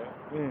that, man.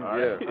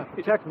 Yeah.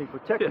 Protect me.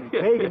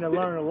 Pagan to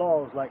learn the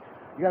laws. Like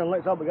you gotta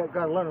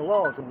learn the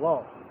laws from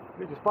law.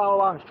 You just follow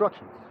our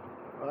instructions.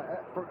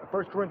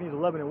 1 Corinthians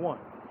 11:1. All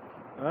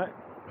right.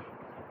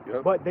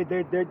 Yep. But they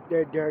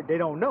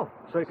don't know,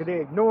 so because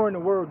they're ignoring the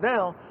word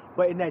now.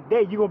 But in that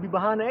day, you're gonna be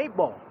behind the 8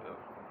 ball.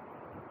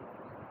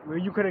 Where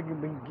you could have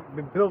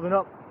been building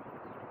up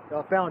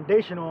a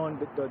foundation on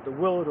the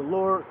will of the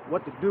Lord,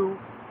 what to do,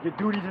 your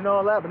duties and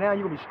all that. But now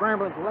you're gonna be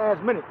scrambling at the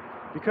last minute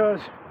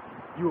because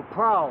you were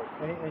proud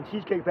and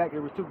Cheesecake Factory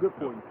was too good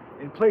for you.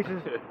 In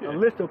places, a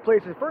list of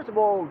places. First of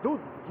all, dude,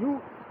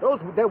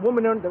 that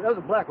woman, that was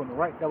a black woman,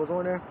 right? That was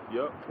on there.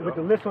 Yep. With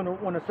the list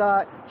on the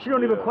side, she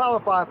don't even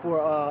qualify for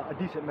a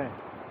decent man.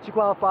 She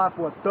qualified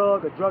for a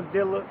thug, a drug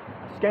dealer,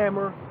 a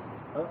scammer,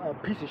 a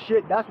piece of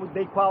shit. That's what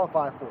they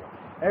qualify for.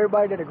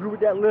 Everybody that agree with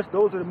that list,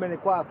 those are the men they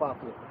qualify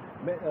for.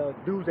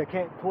 Dudes that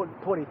can't pull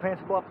their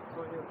pants off,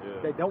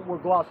 they don't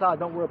go outside,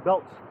 don't wear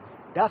belts.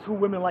 That's who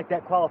women like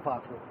that qualify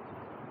for.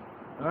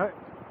 All right.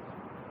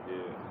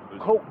 Yeah.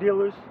 Coke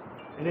dealers,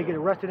 and they get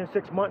arrested in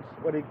 6 months,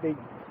 or they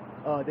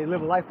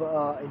live a life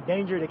in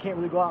danger. They can't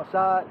really go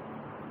outside.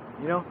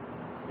 You know,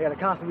 they gotta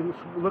constantly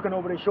looking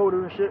over their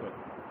shoulder and shit.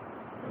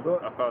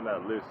 I found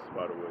that list,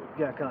 by the way.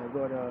 Yeah, kind of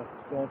go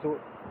on to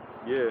it.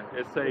 Yeah,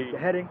 it say the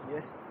heading.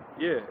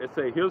 Yeah, it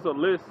say here's a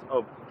list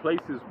of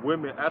places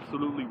women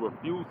absolutely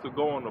refuse to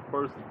go on the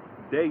first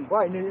date.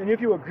 Right, and if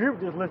you agree with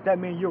this list, that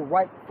means you're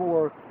ripe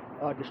for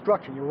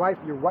destruction. You're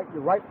ripe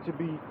to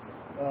be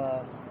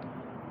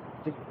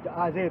the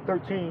Isaiah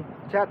 13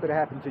 chapter to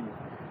happen to you.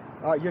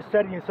 You're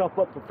setting yourself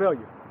up for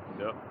failure.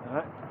 Yep. All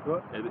right.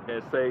 Good.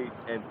 And say,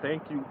 and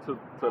thank you to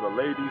the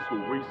ladies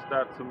who reached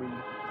out to me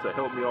to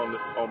help me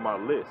on my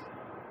list.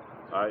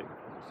 All right.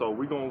 So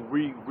we're gonna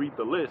read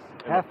the list.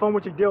 Have fun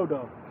with your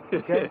dildo.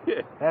 Okay.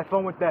 Have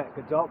fun with that,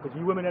 cause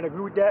you women that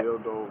agree with that,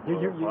 dildo, you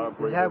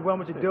have fun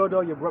with your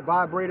dildo, your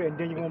vibrator, and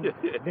then you're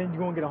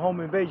gonna get a home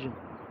invasion.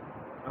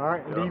 All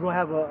right, and then you're gonna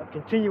have a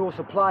continual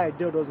supply of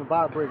dildos and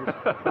vibrators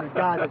for the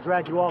guys that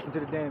drag you off into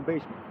the damn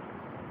basement.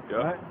 Yeah.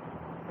 Right?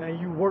 And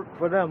you work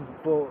for them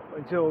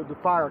until the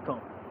fire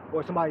comes,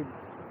 or somebody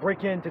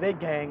break into their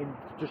gang and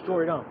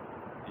destroy them.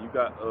 You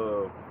got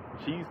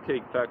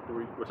Cheesecake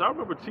Factory, which I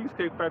remember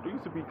Cheesecake Factory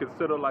used to be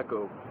considered like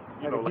a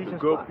good place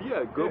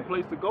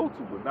to go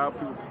to. But now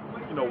people,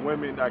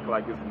 women act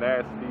like it's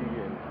nasty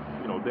and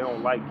they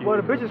don't like it. Well,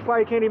 the bitches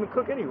probably can't even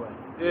cook anyway.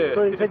 Yeah.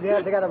 So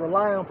they got to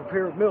rely on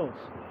prepared meals.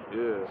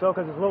 Yeah. So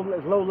because it's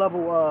low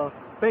level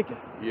thinking.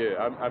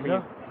 Yeah, I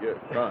mean,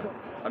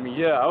 I mean,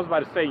 yeah, I was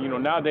about to say,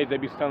 nowadays they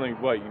be selling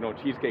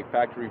Cheesecake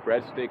Factory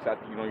breadsticks at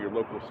your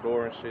local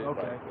store and shit.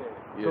 Okay.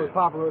 Yeah. So it's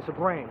popular. It's a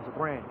brand.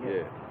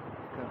 Yeah.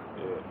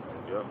 Yeah.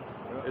 Yep.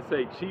 It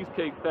say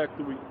Cheesecake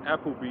Factory,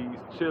 Applebee's,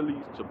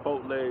 Chili's,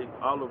 Chipotle,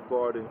 Olive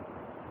Garden,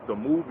 the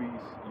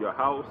movies, your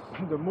house.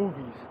 The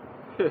movies.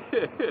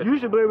 You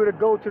should be able to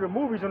go to the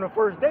movies on the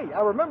first date.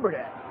 I remember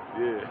that.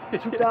 Yeah.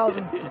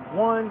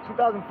 2001,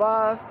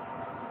 2005.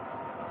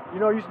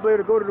 You used to be able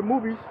to go to the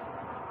movies,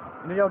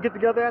 and then y'all get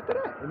together after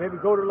that, and maybe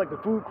go to like the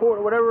food court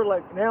or whatever.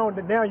 Like now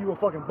you a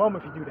fucking bum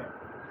if you do that.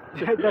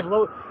 That's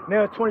low.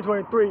 Now it's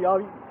 2023.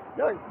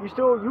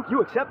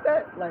 You accept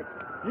that? Like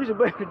you should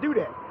be able to do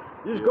that.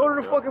 You just go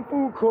to the fucking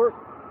food court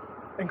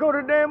and go to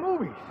the damn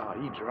movies. Oh,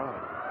 he dry.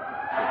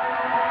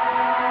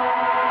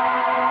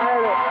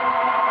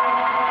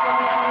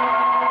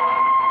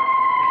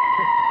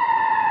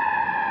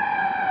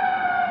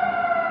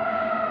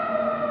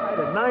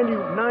 I had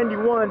a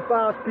 91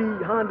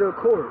 5-speed Honda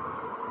Accord.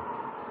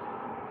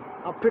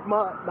 I picked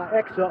my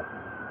ex up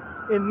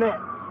in that.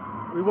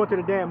 We went to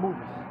the damn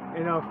movies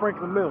in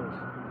Franklin Mills.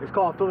 It's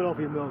called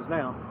Philadelphia Mills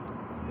now,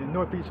 in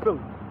Northeast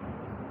Philly.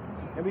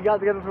 And we got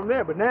together from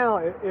there. But now,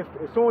 as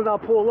soon as I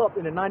pull up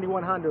in a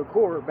 91 Honda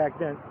Accord back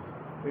then,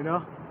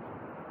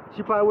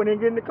 she probably wouldn't even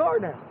get in the car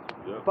now.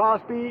 Yeah.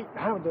 5-speed,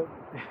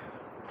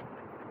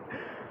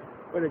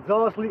 but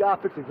exhaust leak, I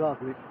fix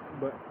exhaust leak.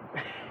 But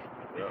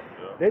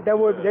they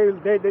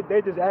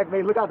just act.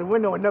 They look out the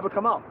window and never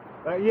come out.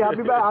 Yeah, I'll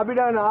be back. I'll be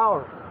there in an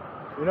hour.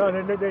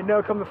 And they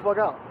never come the fuck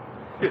out.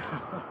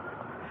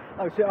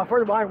 Like I said,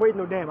 first of all, I ain't waiting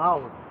no damn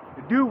hour.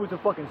 The dude was a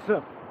fucking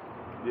simp.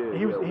 Yeah,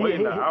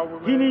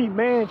 he needs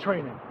man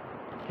training.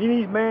 He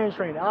needs man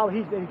training.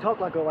 He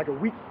talked like a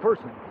weak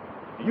person.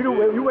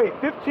 You wait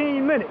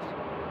 15 minutes,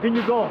 then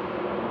you're gone.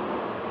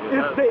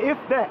 Yeah, if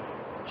that.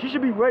 She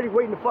should be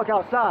waiting the fuck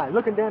outside,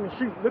 looking down the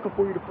street, looking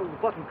for you to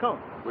fucking come.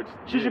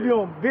 She should be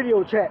on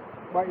video chat,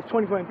 right? It's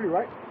 2023,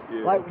 right?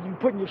 Yeah. Like when you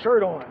putting your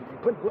shirt on, you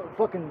put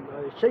fucking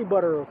shea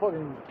butter or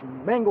fucking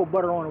mango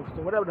butter on, or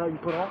whatever the hell you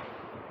put on.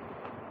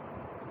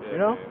 Yeah,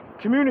 Man.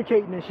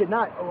 Communicating and shit,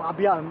 not, I'll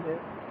be out.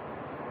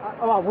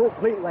 I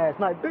worked late last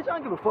night. Bitch, I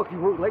don't give a fuck if you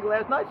worked late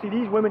last night. See,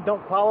 these women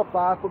don't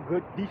qualify for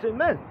good, decent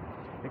men.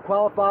 They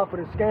qualify for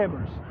the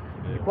scammers.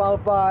 Yeah.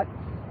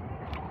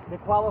 They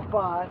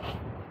qualify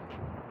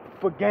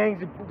for gangs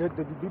to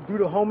do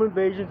the home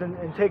invasions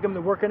and take them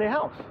to work in their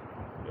house.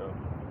 Yeah.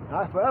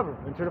 Not forever,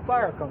 until the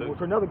fire comes,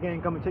 or another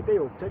gang come and take them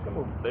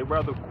over. They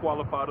rather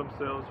qualify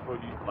themselves for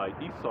like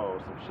Esau or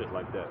some shit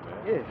like that, man.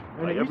 Yeah,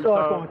 and like the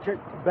Esau's going to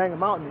bang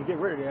them out and get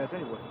rid of their ass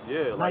anyway.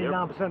 Yeah, like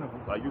 99% of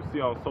them. Like you see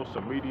on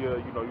social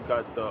media, you know, you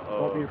got the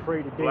Don't be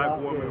afraid to black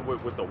woman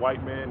with the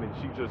white man, and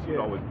she just you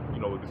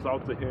know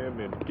exalted him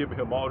and giving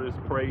him all this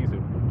praise,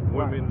 and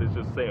women is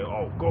just saying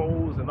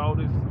goals and all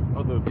this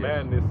other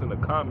madness in the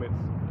comments.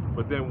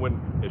 But then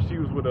if she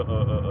was with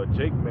a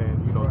Jake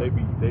man, you know, they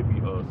be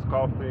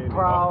scoffing,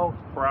 proud,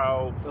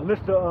 a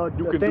list of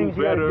you the can things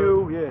do better,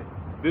 you gotta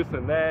do, this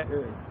and that.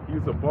 Yeah.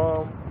 He's a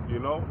bum, you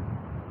know.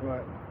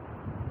 Right.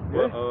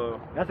 But,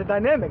 that's a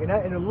dynamic,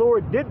 and the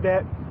Lord did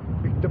that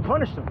to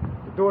punish them.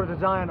 The daughters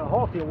of Zion are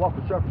haughty and walk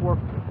with stretch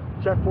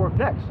forth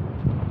necks.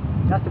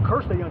 That's the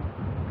curse they under.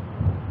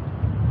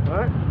 All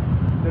right.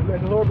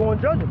 And the Lord going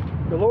to judge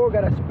them. The Lord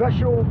got a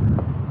special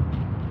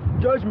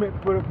judgment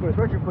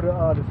especially for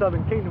the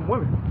Southern Kingdom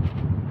women.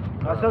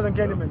 Southern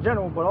Kingdom in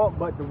general,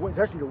 but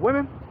especially the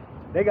women,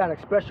 they got a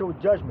special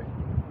judgment.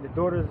 The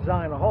daughters of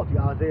Zion are haughty,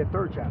 Isaiah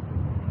 3rd chapter.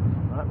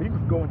 You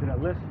can go into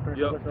that list.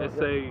 Yep, it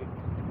say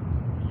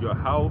your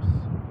house,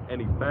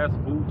 any fast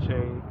food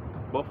chain,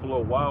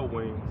 Buffalo Wild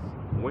Wings,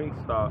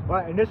 Wingstop.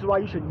 Right, and this is why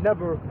you should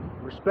never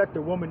respect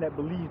a woman that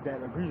believes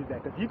that, agrees with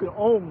that. Because you could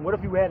own, what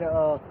if you had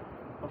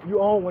if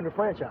you own one of the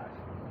franchise?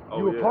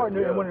 You were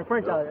partner in one of the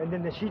franchise, and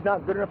then she's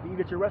not good enough to eat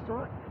at your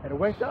restaurant, at a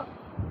Wingstop?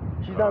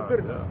 She's not good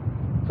enough.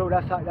 So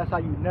that's how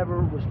you never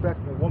respect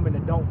a woman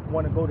that don't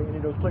want to go to any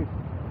of those places.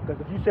 Because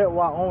if you said,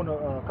 well, I own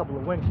a couple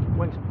of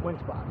wing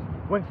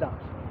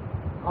stops.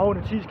 I own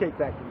a Cheesecake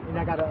Factory, and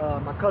I got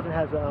my cousin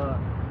has a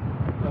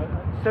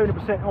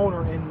 70%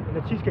 owner in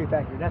the Cheesecake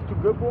Factory. That's too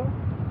good for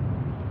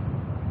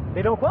them?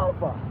 They don't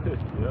qualify.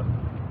 Yeah.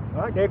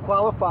 All right, they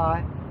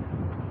qualify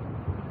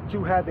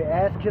to have their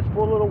ass kissed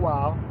for a little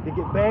while, to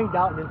get banged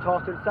out and then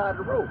tossed to the side of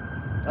the road.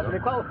 That's what they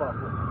qualify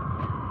for.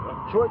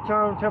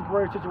 Short-term,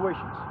 temporary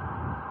situations.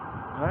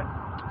 All right?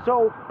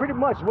 So pretty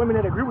much, women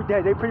that agree with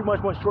that, they pretty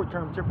much want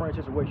short-term, temporary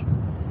situations.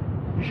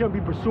 You shouldn't be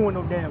pursuing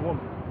no damn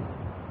woman.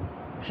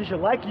 She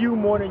should like you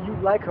more than you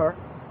like her.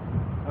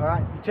 All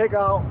right? You take her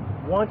out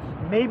once,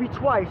 maybe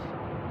twice,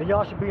 then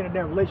y'all should be in a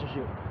damn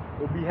relationship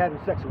or be having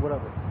sex or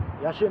whatever.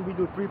 Y'all shouldn't be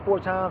doing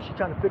 3-4 times. She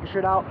trying to figure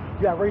shit out.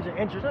 You gotta raise her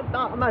interest.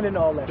 I'm not into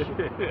all that shit.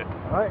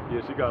 All right?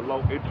 Yeah, she got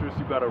low interest.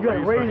 You gotta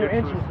raise her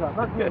interest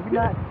up.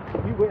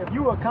 If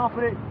you a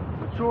confident,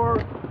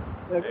 mature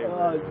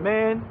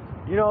man,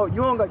 you know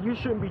you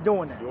shouldn't be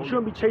doing that. You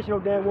shouldn't be chasing no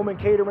damn woman,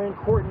 catering,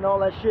 courting, all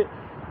that shit.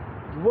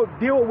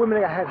 Deal with women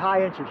that have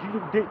high interest.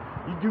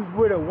 You do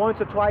with her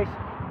once or twice,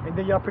 and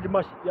then y'all pretty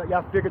much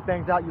y'all figure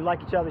things out. You like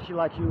each other, she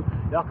likes you.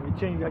 Y'all can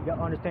continue.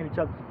 Y'all understand each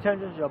other's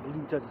intentions. Y'all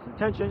believe each other's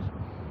intentions.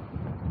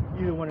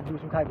 You either want to do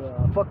some type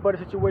of fuck buddy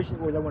situation,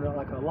 or y'all want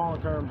like a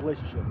long-term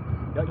relationship.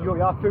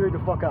 Y'all figure the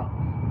fuck out,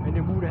 and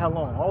then move the hell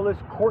on. All this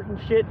courting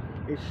shit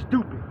is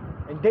stupid,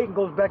 and dating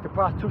goes back to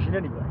prostitution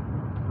anyway.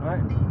 All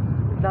right?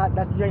 It's not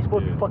that you ain't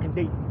supposed to be fucking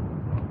dating.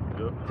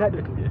 Yep.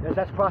 Technically,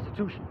 that's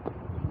prostitution.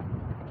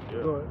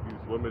 Yeah, these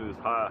women is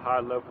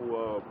high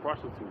level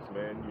prostitutes,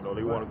 man. You know,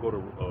 they want to go to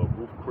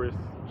Roof Chris,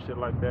 shit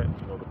like that.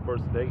 You know, the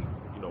first date.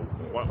 You know,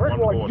 first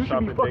of all, you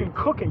should be fucking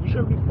cooking. You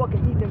shouldn't be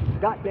fucking eating in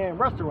goddamn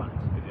restaurants.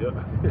 Yeah.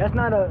 That's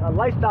not a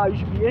lifestyle you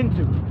should be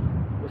into.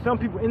 But some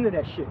people into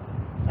that shit.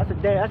 That's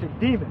a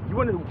demon. You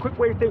want a quick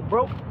way to stay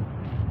broke?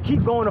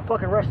 Keep going to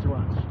fucking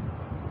restaurants.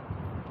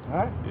 All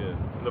right? Yeah.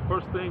 And the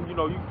first thing, you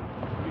know,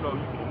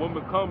 a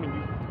woman come and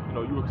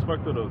you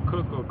expect her to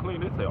cook or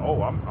clean. They say,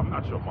 "Oh, I'm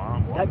not your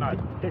mom." Or,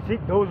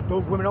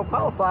 those women don't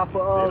qualify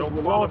for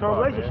long-term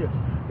relationships.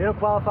 Man. They don't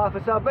qualify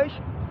for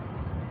salvation.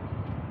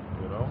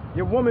 You know,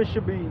 your woman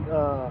should be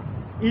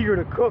eager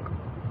to cook,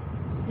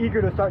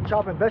 eager to start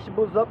chopping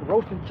vegetables up,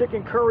 roasting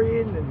chicken,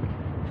 currying, and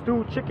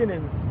stewed chicken,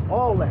 and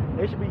all that.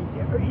 They should be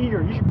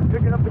eager. You should be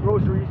picking up the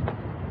groceries.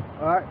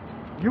 All right,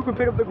 you can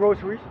pick up the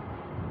groceries,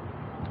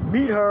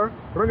 meet her,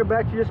 bring her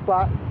back to your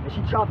spot, and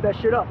she chop that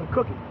shit up and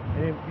cook it,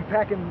 and then be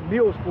packing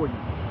meals for you.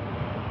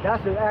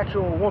 That's an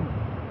actual woman.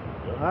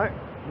 Yeah. All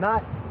right,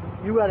 not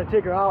you got to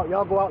take her out.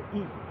 Y'all go out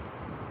and eat.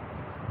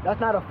 That's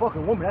not a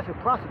fucking woman. That's a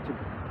prostitute.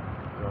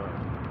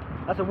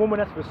 That's a woman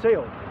that's for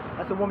sale.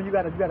 That's a woman you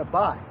gotta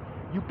buy.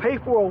 You pay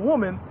for a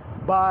woman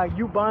by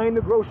you buying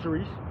the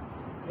groceries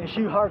and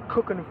her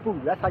cooking the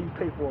food. That's how you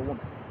pay for a woman.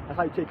 That's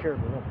how you take care of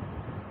a woman.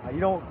 You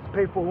don't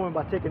pay for a woman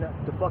by taking the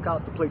fuck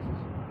out to places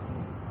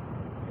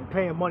and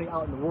paying money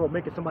out in the world,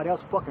 making somebody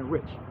else fucking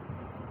rich.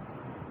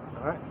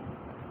 Alright?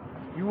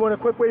 You want a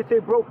quick way to stay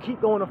broke?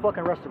 Keep going to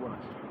fucking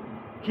restaurants.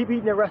 Keep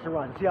eating at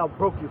restaurants and see how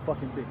broke you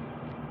fucking be.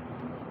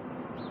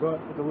 Go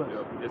with the list.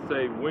 Yeah. It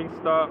say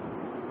Wingstop,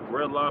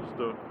 Red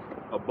Lobster,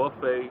 a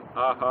buffet,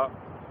 IHOP,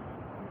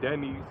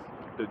 Denny's,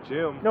 the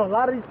gym. No, a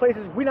lot of these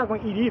places we're not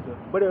going to eat either,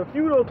 but there are a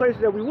few of those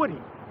places that we would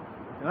eat.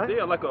 Right?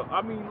 Yeah,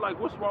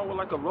 what's wrong with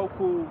like a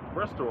local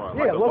restaurant?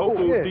 Yeah, like a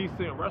local yeah.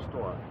 decent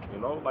restaurant, you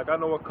know? Like I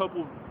know a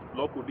couple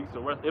local decent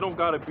restaurants. It don't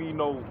gotta be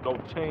no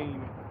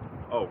chain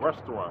a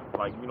restaurant,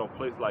 like, you know,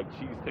 place like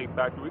Cheesecake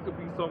Factory. It could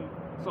be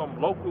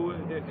some local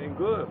and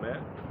good,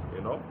 man.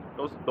 You know,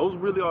 those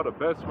really are the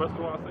best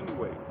restaurants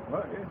anyway.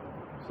 Right, yeah.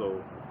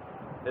 So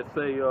it's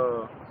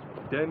a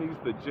Denny's,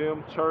 the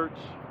gym, church,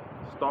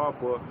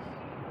 Starbucks,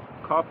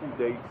 coffee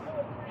dates,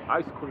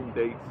 ice cream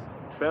dates,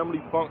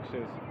 family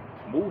functions,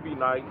 movie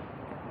night,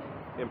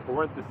 in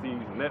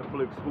parentheses,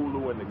 Netflix,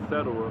 Hulu, and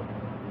etc.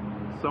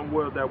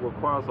 Somewhere that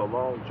requires a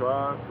long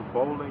drive,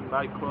 bowling,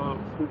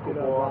 nightclubs, hookah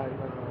bar,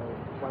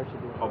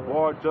 a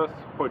bar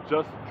for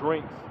just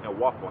drinks, and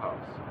Waffle House.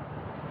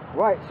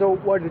 Right. So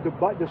what did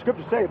the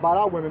scriptures say about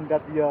our women,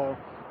 that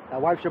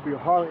that wife shall be a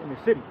harlot in the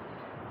city?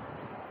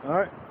 All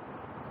right.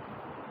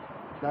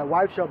 That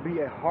wife shall be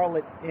a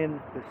harlot in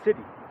the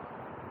city.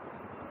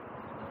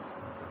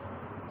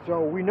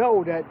 So we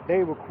know that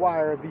they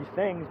require these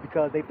things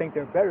because they think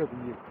they're better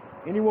than you.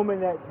 Any woman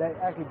that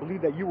actually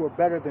believes that you were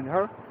better than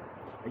her,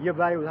 and your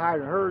value was higher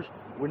than hers,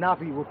 would not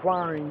be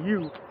requiring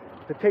you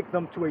to take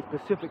them to a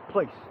specific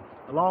place.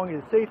 As long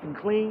as it's safe and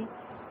clean,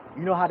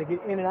 you know how to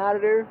get in and out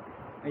of there,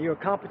 and you're a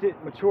competent,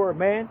 mature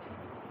man,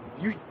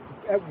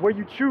 where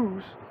you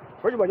choose,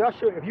 first of all, y'all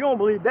should, if you don't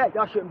believe that,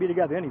 y'all shouldn't be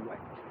together anyway.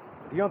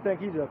 If you don't think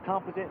he's a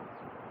competent,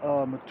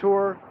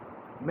 mature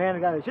man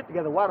that got his shit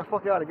together, why the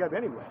fuck y'all together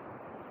anyway?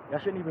 Y'all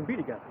shouldn't even be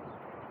together.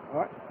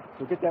 All right?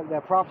 So get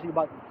that prophecy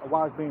about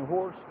wives being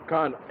whores.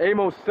 Con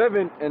Amos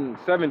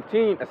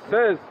 7:17, it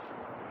says,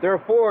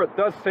 therefore,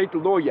 thus saith the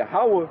Lord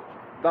Yahweh,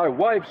 thy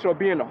wife shall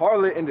be an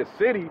harlot in the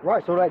city.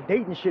 Right, so that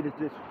dating shit is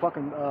just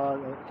fucking,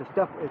 it's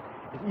stuff, it's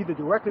either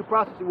directly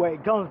prostitution, where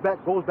it goes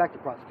back to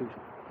prostitution.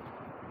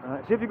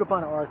 See if you can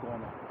find an article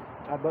on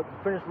that. But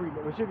finish reading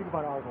it. See if you can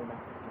find an article on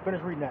that.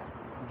 Finish reading that.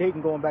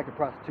 Dating going back to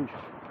prostitution.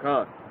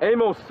 Con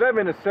Amos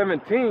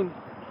 7:17,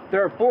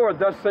 therefore,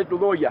 thus saith the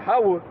Lord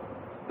Yahweh,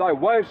 thy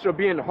wife shall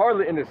be an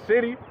harlot in the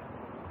city,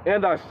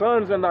 and thy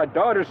sons and thy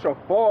daughters shall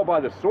fall by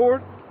the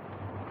sword,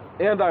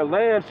 and thy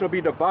land shall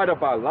be divided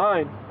by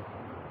line,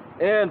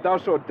 and thou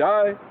shalt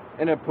die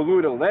in a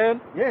polluted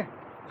land. Yeah.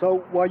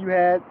 So while you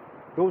had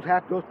those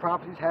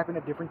prophecies happen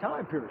at different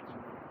time periods.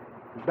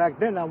 Back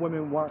then, now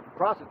women weren't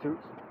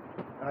prostitutes.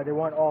 They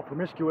weren't all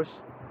promiscuous.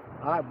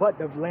 But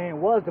the land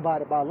was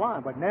divided by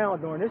line. But now,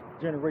 during this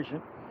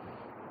generation,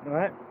 all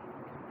right,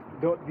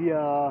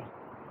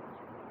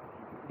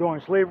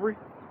 during slavery,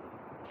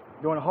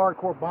 during the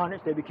hardcore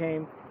bondage, they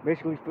became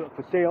basically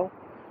for sale,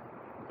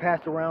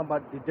 passed around by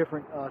the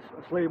different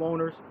slave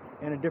owners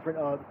and the different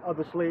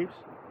other slaves.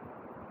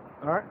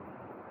 All right,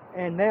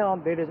 and now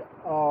they just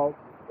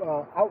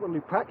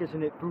outwardly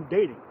practicing it through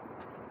dating,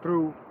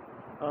 through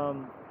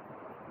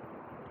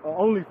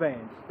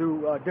OnlyFans,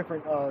 through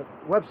different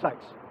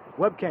websites,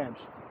 webcams.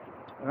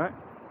 All right,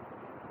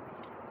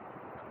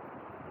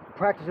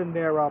 practicing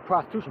their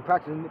prostitution,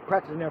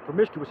 practicing their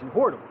promiscuous and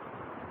whoredom.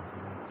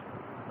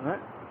 All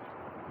right.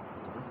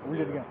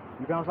 Read it again.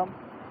 You found something?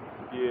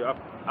 Yeah,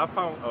 I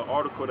found an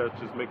article that's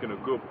just making a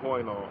good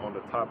point on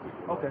the topic.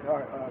 You know? Okay, all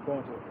right, go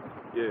into it.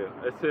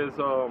 Yeah, it says,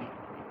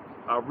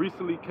 I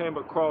recently came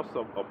across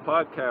a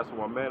podcast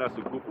where a man asked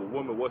a group of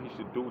women what he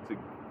should do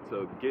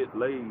to get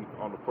laid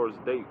on the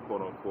first date,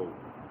 quote unquote.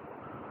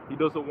 He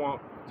doesn't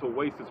want to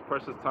waste his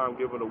precious time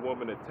giving a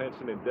woman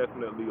attention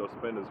indefinitely or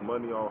spend his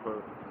money on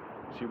her.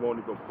 She won't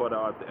even put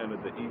out at the end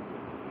of the evening.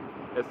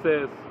 It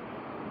says,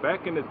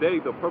 back in the day,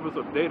 the purpose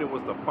of dating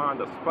was to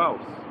find a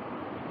spouse.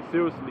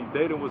 Seriously,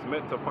 dating was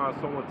meant to find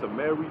someone to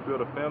marry,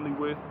 build a family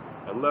with,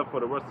 and love for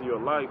the rest of your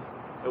life.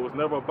 It was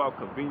never about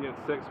convenient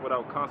sex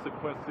without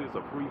consequences,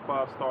 a free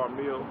 5-star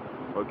meal,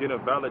 or getting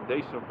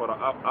validation for the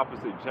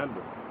opposite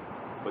gender.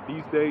 But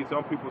these days,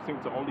 young people seem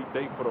to only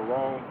date for the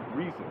wrong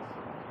reasons.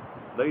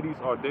 Ladies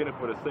are dating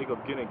for the sake of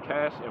getting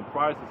cash and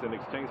prizes in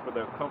exchange for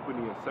their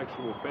company and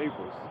sexual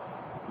favors.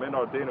 Men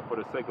are dating for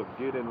the sake of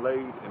getting laid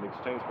in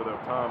exchange for their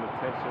time,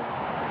 attention,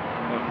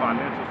 and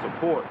financial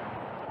support.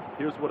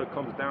 Here's what it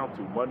comes down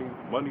to: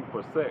 money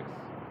for sex.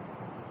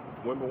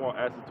 Women want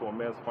access to a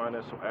man's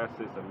financial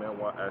assets, and men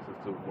want access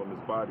to a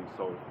woman's body.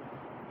 So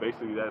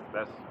basically,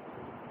 that's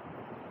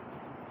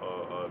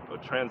a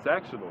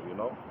transactional, you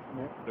know.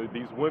 Yeah.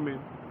 These women,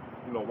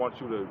 you know, want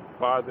you to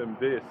buy them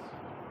this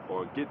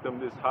or get them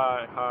this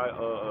high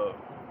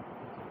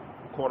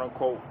quote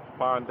unquote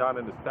fine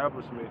dining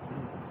establishment.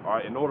 All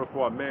right, in order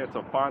for a man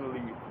to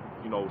finally,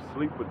 you know,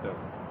 sleep with them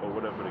or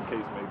whatever the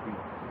case may be,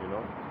 you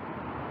know.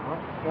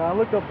 Now I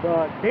looked up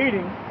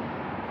dating.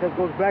 It says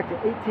goes back to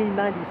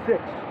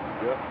 1896.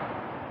 Yep.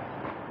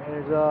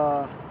 And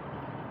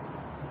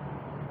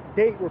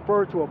date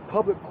referred to a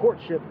public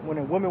courtship when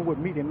a woman would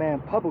meet a man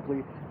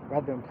publicly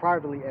rather than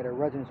privately at a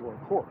residence or a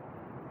court.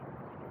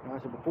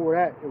 So before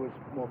that, it was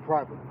more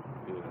private.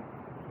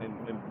 Yeah.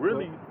 And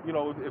really, you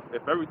know,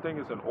 if everything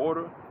is in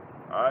order,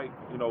 all right,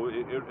 you know,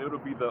 it'll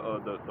be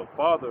the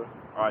father,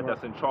 all right,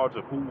 that's in charge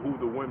of who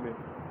the women,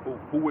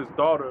 who his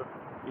daughter,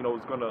 you know,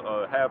 is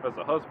gonna have as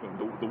a husband.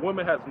 The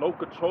woman has no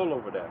control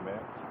over that, man.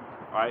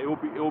 All right, it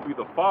will be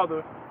the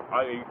father. All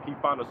right, he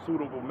found a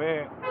suitable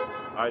man,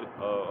 all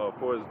right,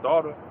 for his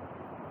daughter,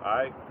 all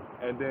right,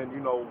 and then, you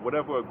know,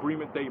 whatever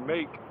agreement they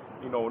make,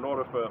 you know, in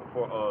order for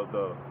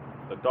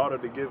the daughter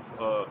to give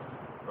or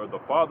the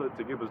father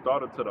to give his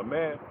daughter to the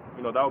man,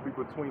 you know, that would be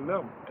between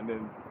them, and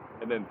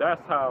then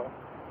that's how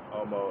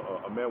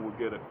a man will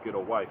get a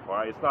wife. All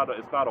right, it's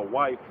not a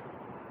wife,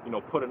 you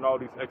know, putting all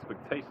these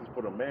expectations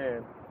for the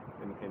man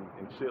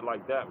and shit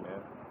like that,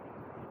 man.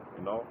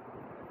 You know,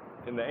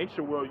 in the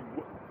ancient world,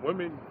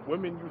 women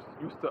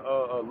used to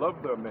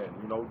love their men.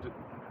 You know,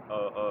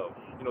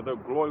 you know, their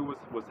glory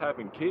was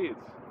having kids.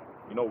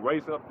 You know,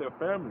 raising up their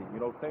family. You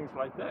know, things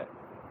like that.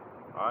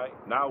 All right.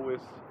 Now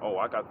it's, oh,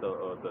 I got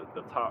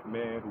the top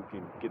man who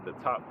can get the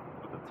top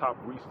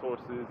resources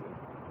and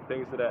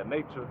things of that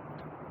nature.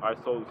 All right.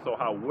 So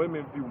how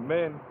women view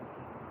men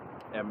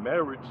and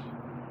marriage,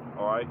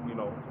 all right, you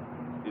know,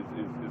 is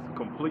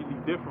completely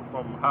different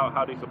from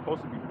how they're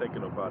supposed to be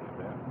thinking about it,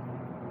 man.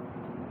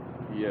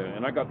 Yeah,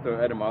 and I got the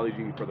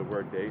etymology for the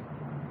word date.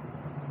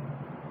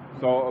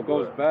 So it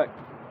goes back.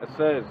 It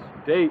says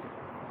date,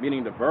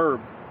 meaning the verb.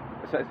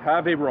 It says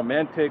have a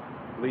romantic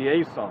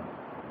liaison.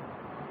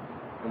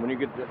 And when you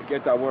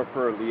get that word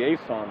for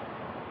liaison,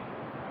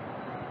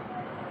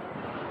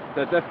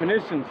 the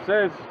definition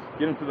says,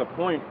 getting to the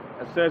point,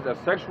 it says a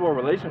sexual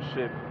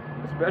relationship,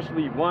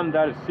 especially one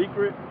that is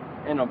secret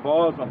and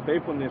involves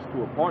unfaithfulness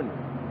to a partner.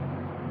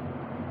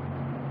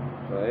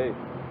 So hey,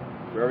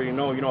 we already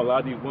know, you know, a lot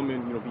of these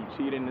women, you know, be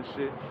cheating and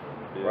shit,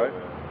 Yeah, right?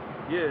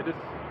 man. Yeah, this,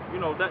 you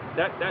know,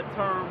 that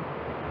term.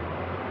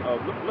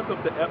 Look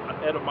up the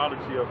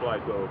etymology of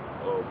like a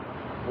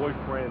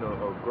boyfriend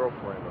or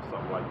girlfriend or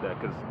something like that,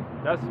 because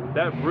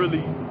that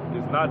really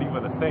is not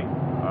even a thing.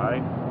 All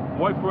right,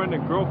 boyfriend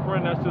and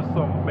girlfriend, that's just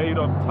some made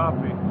up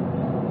topic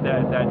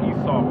that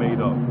Esau made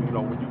up. You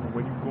know, when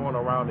you going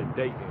around and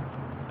dating,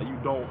 and you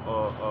don't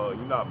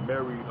you're not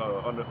married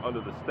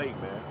under the state,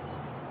 man.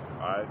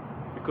 All right,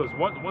 because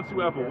once you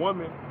have a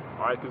woman,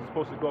 all right, because it's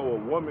supposed to go a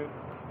woman,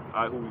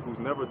 all right, who's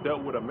never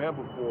dealt with a man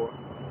before.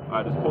 All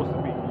right, it's supposed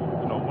to be,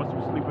 you know, once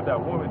you sleep with that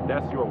woman,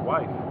 that's your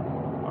wife.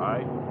 All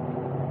right,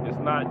 it's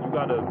not you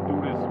gotta do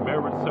this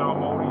marriage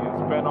ceremony and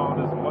spend all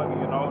this money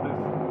and all this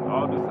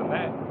and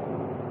that.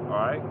 All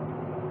right.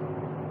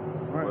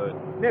 Right. But,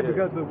 yeah,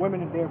 because the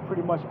women, they're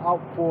pretty much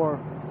out for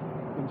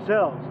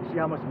themselves to see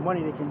how much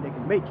money they can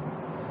make.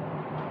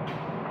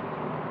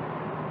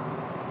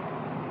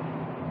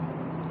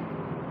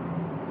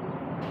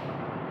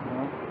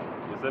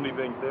 Is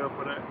anything there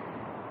for that?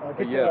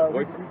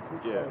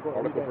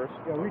 Article first.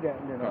 Yeah, read that.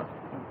 And then,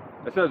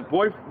 It says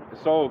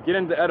so get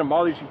into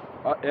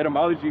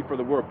etymology for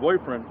the word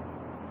boyfriend.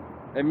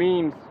 It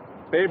means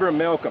favorite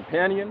male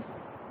companion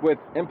with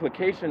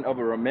implication of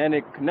a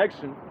romantic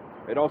connection.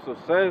 It also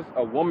says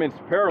a woman's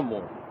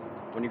paramour.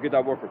 When you get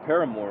that word for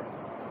paramour,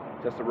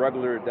 just a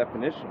regular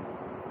definition.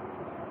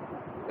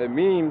 It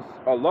means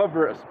a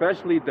lover,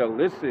 especially the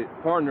illicit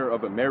partner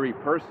of a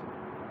married person.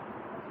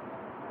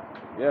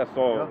 Yeah,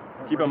 so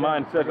keep in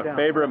mind it says a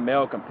favorite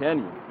male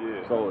companion.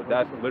 Yeah. So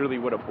that's literally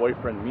what a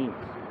boyfriend means.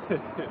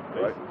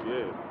 Right?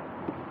 Yeah.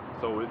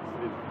 So it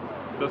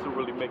doesn't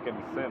really make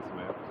any sense,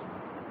 man.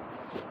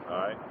 All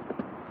right.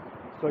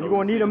 So you're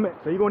gonna need a man.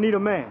 So you're gonna need a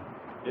man.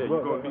 Yeah,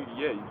 you're gonna need.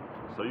 Yeah.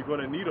 So you're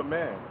gonna need a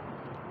man.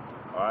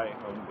 All right.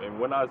 And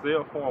when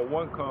Isaiah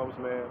 4:1 comes,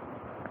 man,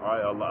 all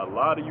right, a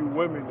lot of you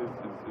women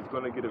is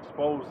gonna get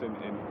exposed in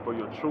for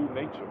your true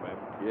nature, man.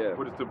 Yeah.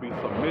 Which is to be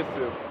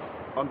submissive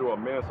under a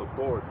man's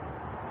authority.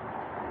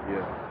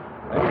 Yeah.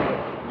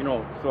 Anyway, you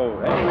know, so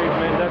anyways,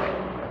 man,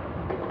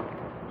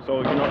 that's, so,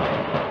 you know,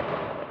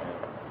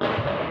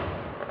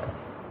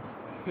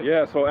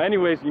 yeah, so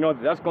anyways, you know,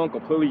 that's going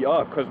completely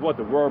up, because what,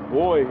 the word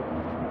boy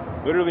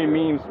literally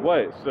means what?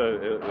 It's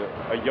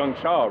a young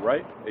child,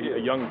 right? A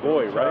young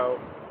boy, right?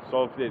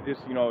 So if this,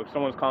 you know, if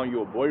someone's calling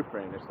you a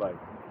boyfriend, it's like,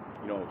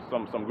 you know,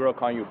 some girl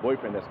calling you a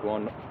boyfriend, that's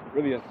going,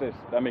 really,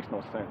 that makes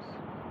no sense.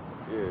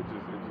 Yeah, it's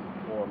just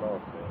going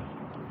off, man.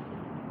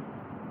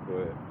 Go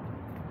ahead.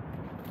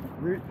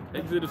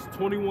 Exodus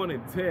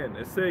 21:10.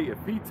 It say, if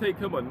he take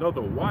him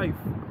another wife,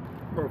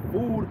 her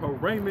food, her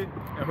raiment,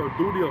 and her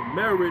duty of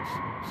marriage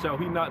shall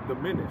he not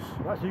diminish.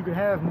 Right, so you can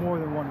have more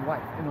than one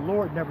wife, and the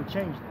Lord never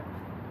changed that.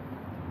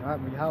 All right,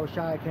 when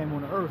Yahweh came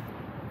on the earth,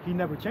 he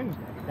never changed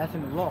that. That's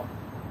in the law,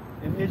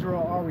 and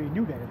Israel already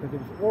knew that because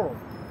it was oral.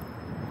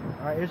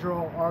 All right,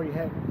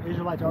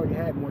 Israelites already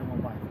had more than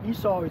one wife.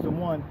 Esau is the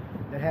one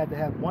that had to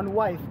have one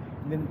wife,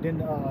 and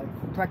then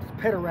practice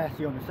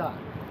pederasty on the side.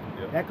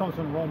 Yep. That comes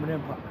from the Roman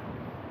Empire.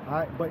 All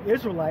right, but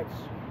Israelites,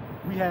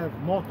 we have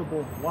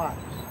multiple wives.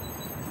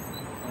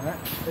 All right,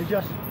 it's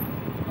just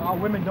our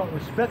women don't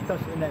respect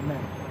us in that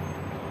manner,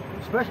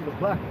 especially the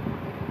black women.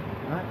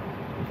 All right,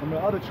 some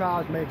of the other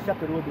tribes may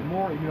accept it a little bit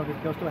more, you know,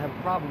 they'll still have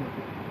a problem with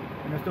it,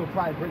 and they'll still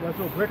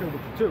break it with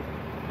it too.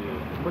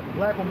 Yeah. But the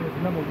black woman is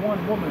the number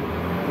one woman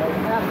that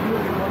will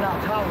absolutely will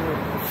not tolerate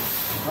it.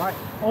 All right,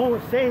 only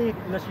save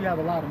unless you have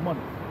a lot of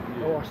money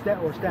or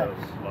status. A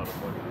lot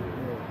of money.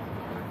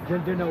 Yeah.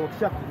 Then they'll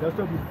accept it. They'll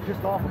still be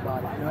pissed off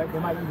about it. You know, they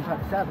might even try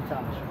to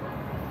sabotage.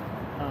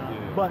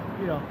 But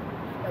you know,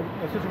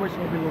 a situation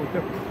will be a little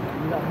different.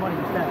 You got money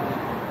and status.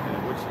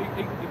 which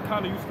it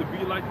kind of used to be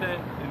like that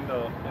in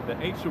the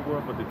ancient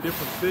world, but the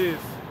difference is,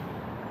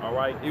 all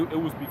right, it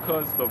was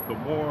because of the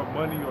more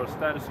money or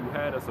status you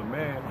had as a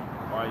man,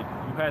 right,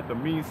 you had the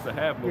means to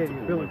have multiple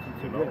the ability women,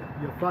 to, you know?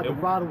 Yeah. Your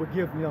father would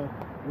give, you know,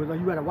 well,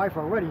 you had a wife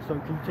already, so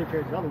can you take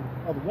care of this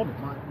other woman,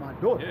 my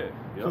daughter?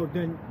 Yeah. So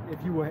then, if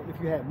you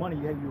had money,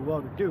 you were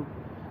well to do,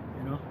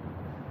 you know,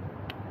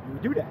 you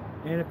would do that.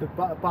 And if the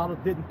father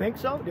didn't think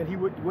so, then he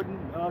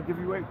wouldn't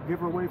give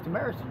her away to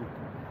marriage to you.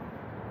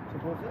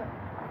 Simple as that.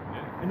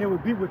 Yeah. And it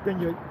would be within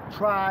your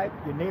tribe,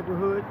 your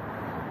neighborhood,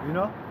 you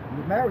know.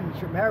 You marry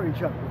each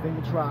other within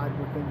your tribe,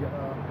 within your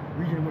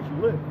region in which you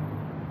live.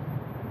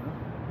 You know?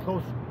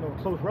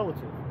 Close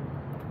relative,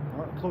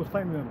 all right? Close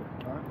family member.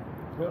 All right.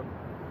 Yep.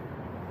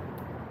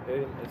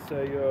 And it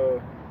say,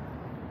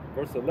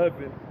 verse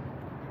 11,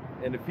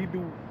 and if he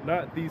do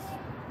not these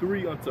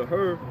three unto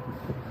her,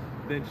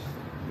 then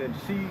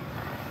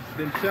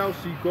shall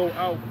she go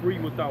out free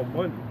without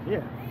money.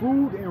 Yeah,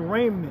 food and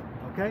raiment.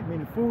 Okay,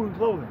 meaning food and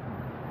clothing.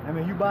 I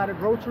mean, you buy the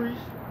groceries,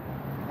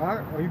 all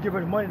right, or you give her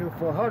the money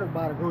for her to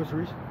buy the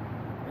groceries,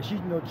 and she,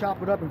 you know, chop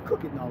it up and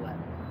cook it and all that.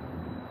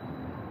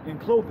 And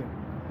clothing,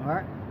 all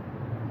right,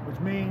 which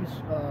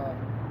means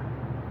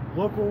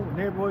local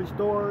neighborhood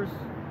stores,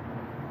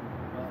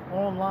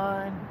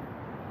 online,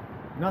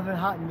 nothing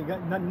hot,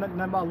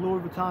 nothing about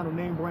Louis Vuitton or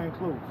name brand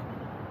clothes.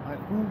 All right,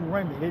 food and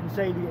raiment. It didn't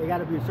say it got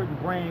to be a certain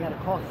brand, it got to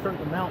cost a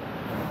certain amount.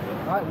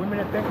 All right, women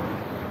that think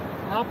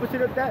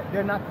opposite of that,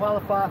 they're not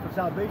qualified for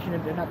salvation,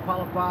 and they're not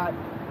qualified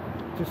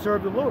to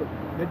serve the Lord.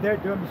 They're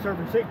going to be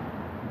serving Satan.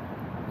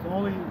 So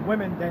only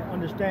women that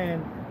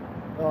understand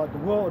the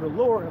will of the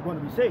Lord are going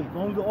to be saved.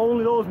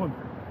 Only those women.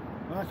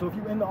 All right, so if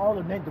you're into all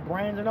the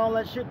brands and all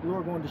that shit, the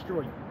Lord is going to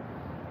destroy you.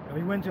 If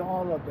you went to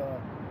all of the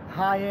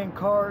high-end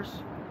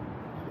cars,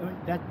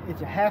 that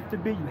it's a have to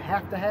be. You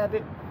have to have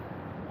it.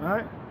 All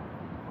right,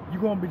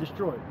 you're going to be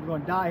destroyed. You're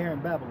going to die here in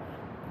Babylon.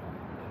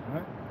 All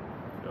right.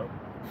 Yep.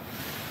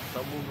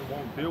 Some women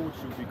won't deal with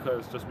you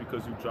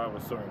because you drive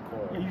a certain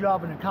car. Yeah, you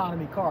drive an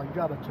economy car. You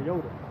drive a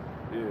Toyota.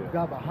 Yeah. You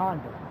drive a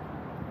Honda.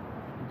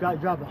 You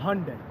drive a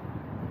Hyundai.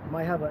 You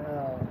might have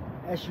a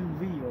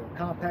SUV or a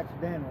compact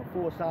sedan or a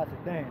full-size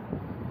sedan.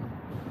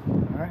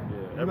 All right.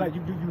 Yeah,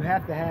 you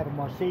have to have a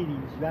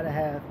Mercedes. You got to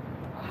have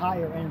a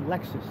higher-end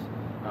Lexus.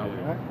 Yeah. All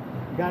right.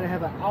 You got to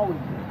have an Audi.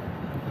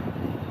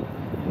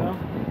 You know.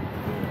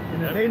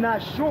 And if they're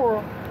not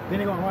sure, then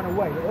they're gonna run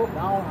away. Oh,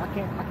 I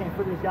can't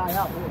figure this guy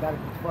out. Oh, I gotta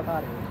get the fuck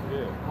out of here.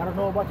 Yeah. I don't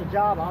know about your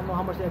job. I don't know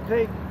how much they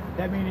pay.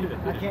 That means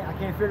I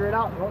can't figure it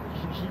out. Oh,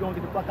 she gonna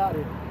get the fuck out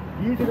of here.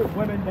 These are the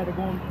women that are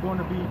going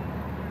to be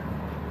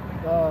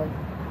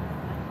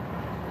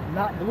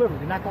not delivered.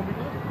 They're not gonna be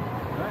delivered.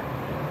 Right?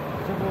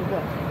 Simple as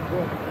that.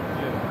 Good.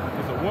 Yeah.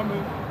 Because a woman,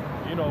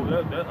 you know,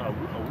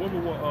 a woman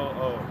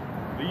will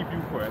leave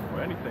you for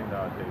anything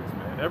nowadays,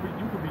 man.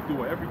 You could be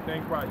doing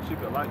everything right. She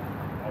could like,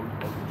 you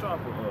drive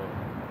a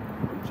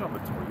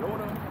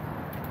Toyota,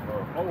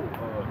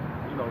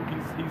 you know,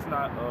 he's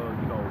not,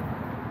 you know,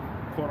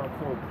 quote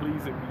unquote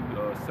pleasing me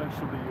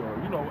sexually, or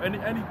you know,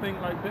 anything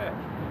like that.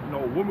 You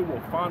know, a woman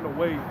will find a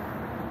way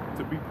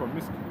to be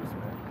promiscuous,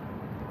 man.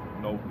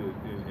 You know,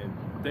 and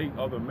date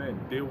other men,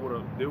 deal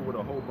with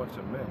a whole bunch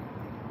of men.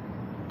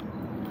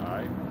 All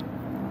right.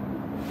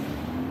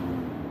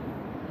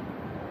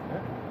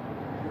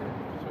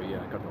 So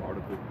yeah, I got the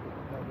article.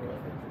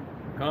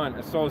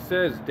 And so it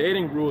says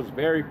dating rules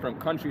vary from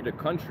country to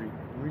country.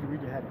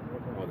 Read the header.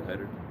 Oh, the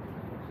header.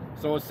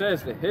 So it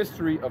says the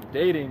history of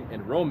dating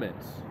and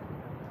romance.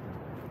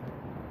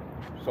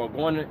 So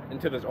going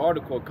into this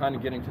article, kind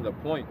of getting to the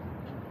point,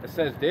 it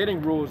says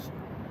dating rules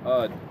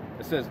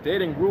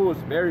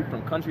vary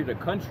from country to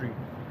country.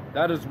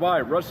 That is why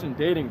Russian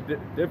dating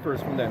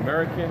differs from the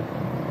American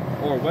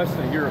or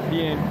Western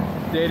European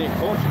dating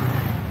culture.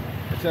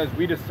 It says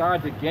we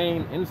decide to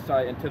gain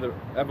insight into the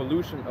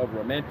evolution of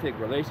romantic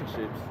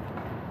relationships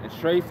and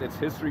trace its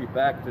history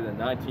back to the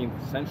 19th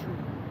century.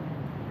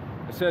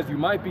 It says you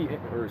must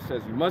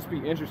be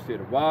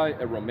interested why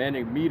a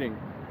romantic meeting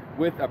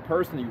with a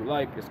person you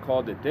like is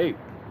called a date.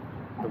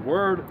 The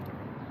word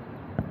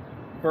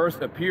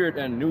first appeared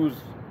in a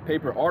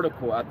newspaper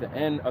article at the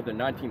end of the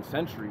 19th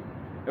century.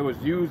 It was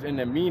used in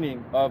the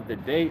meaning of the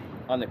date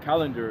on the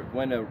calendar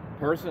when a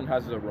person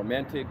has a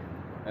romantic,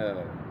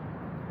 how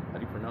do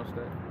you pronounce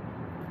that?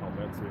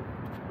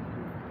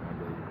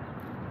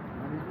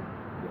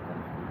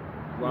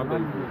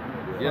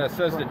 Romantic. Yeah, it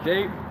says the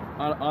date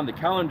on the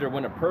calendar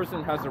when a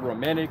person has a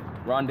romantic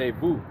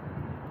rendezvous.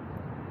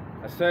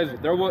 It says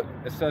there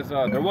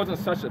wasn't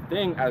such a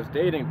thing as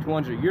dating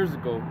 200 years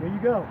ago. There you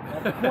go.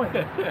 That's the point.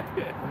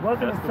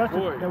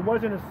 There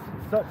wasn't a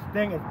such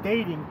thing as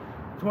dating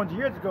 200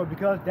 years ago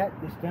because it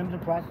stems from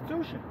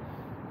prostitution.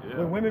 Yeah.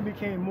 When women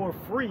became more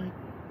free,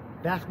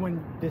 that's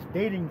when this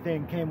dating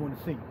thing came on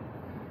the scene.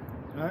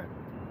 All right?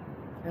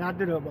 And I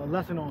did a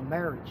lesson on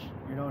marriage,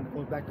 you know, and it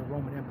goes back to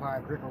Roman Empire,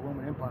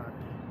 Greco-Roman Empire.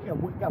 You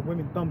got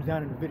women thumbs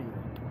down in the video.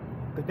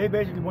 Because they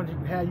basically wanted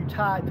to have you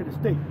tied to the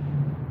state.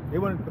 They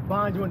wanted to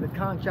bind you under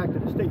contract to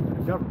the state, to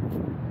the government.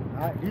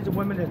 All right? These are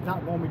women that's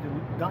not going to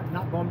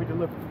be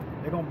delivered.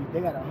 they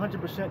got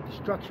 100%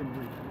 destruction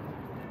rate.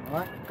 All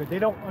right, because they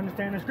don't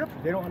understand the scripture.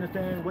 They don't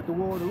understand what the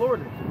will of the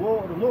Lord is. The will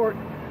of the Lord,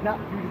 not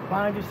for you to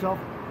bind yourself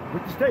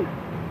with the state,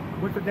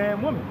 with the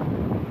damn woman.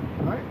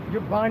 All right,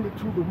 you're binded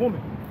to the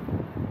woman.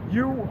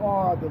 You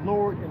are the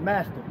Lord and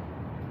Master.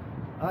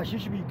 She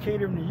should be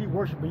catering to you,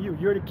 worshiping you.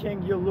 You're the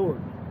King, you're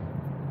Lord.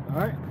 All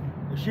right.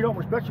 If she don't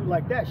respect you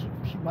like that,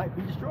 she might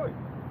be destroyed.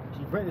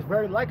 It's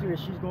very likely that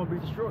she's going to be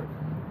destroyed.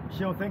 She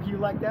don't think you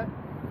like that,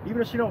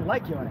 even if she don't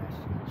like your ass.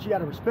 She got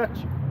to respect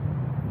you.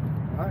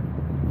 All right.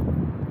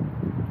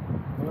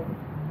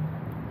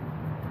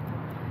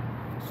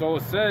 So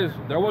it says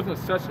there wasn't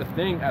such a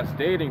thing as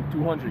dating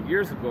 200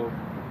 years ago,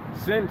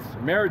 since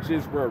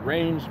marriages were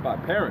arranged by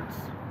parents.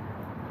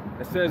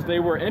 It says they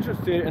were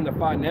interested in the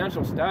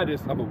financial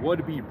status of a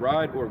would-be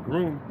bride or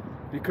groom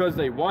because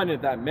they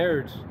wanted that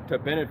marriage to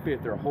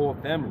benefit their whole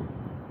family.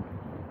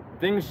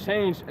 Things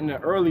changed in the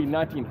early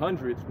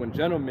 1900s when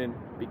gentlemen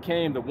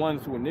became the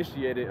ones who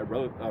initiated a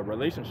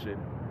relationship.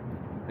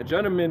 A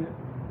gentleman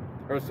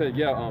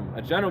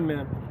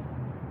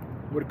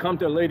would come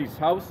to a lady's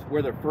house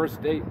where their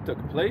first date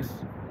took place.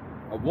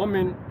 A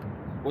woman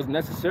was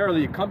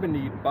necessarily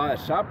accompanied by a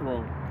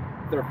chaperone.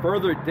 Their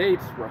further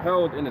dates were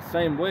held in the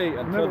same way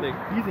until these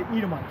are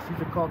Edomites.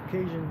 These are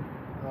Caucasian,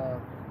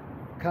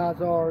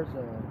 Khazars,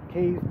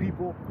 cave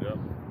people. Yeah.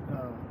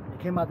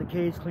 They came out the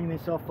caves, clean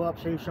themselves up,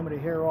 shave some of their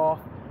hair off,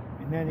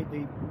 and then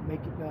they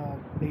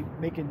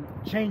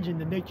changing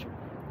the nature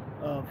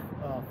of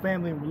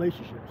family and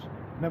relationships.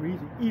 Remember,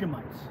 these are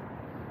Edomites.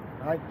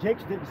 All right,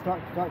 Jakes didn't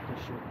start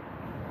this shit.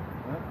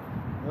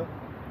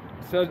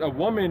 It says a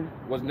woman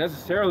was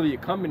necessarily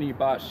accompanied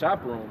by a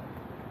chaperone.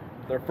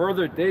 Their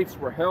further dates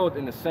were held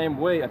in the same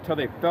way until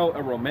they felt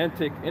a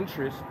romantic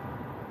interest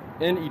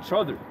in each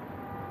other.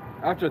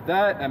 After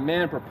that, a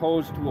man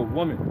proposed to a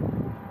woman.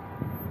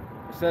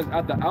 It says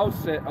at the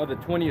outset of the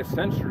 20th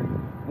century,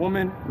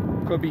 women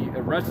could be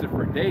arrested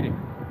for dating.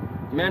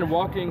 Men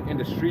walking in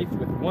the streets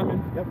with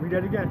women. Yep, read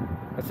that again.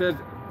 It says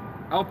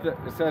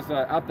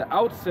at the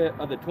outset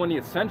of the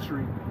 20th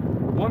century,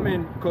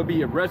 women could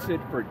be arrested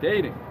for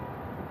dating.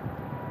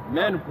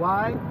 Men.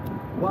 Why?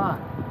 Why?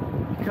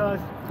 Because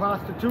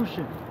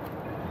prostitution.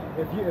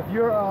 If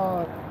your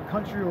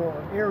country or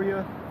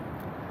area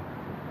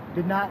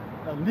did not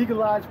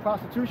legalize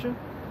prostitution,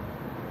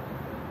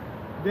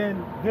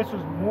 then this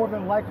was more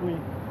than likely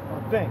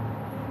a thing.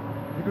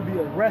 You could be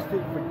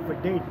arrested for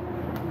dating.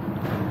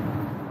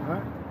 All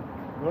right?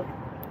 Look.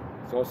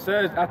 So it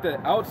says at the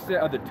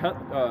outset of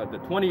the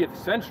 20th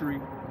century,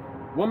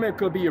 women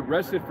could be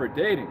arrested for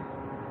dating.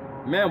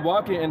 Men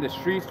walking in the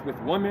streets with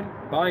women,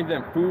 buying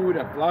them food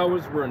and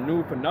flowers were a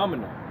new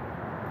phenomenon.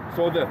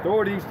 So the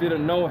authorities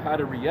didn't know how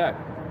to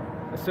react.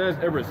 It says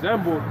it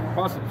resembled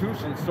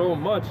prostitution so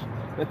much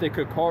that they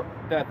could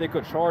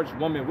charge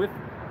women with it.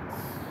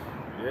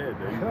 Yeah,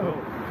 there you go.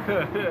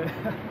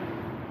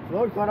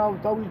 So you thought I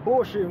was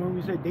bullshit when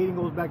we said dating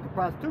goes back to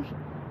prostitution.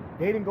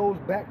 Dating goes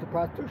back to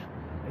prostitution.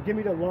 And give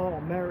me the law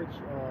on marriage.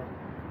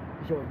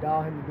 He shall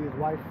endow him to be his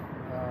wife.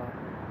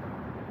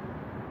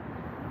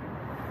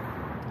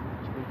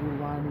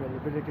 Deuteronomy or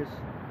Leviticus.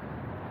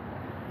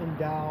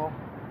 Endow.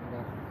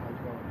 How you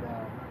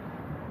gonna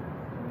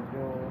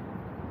endow?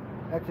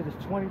 Exodus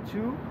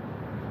 22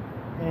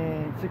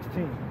 and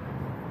 16.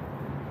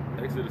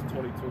 Exodus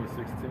 22 and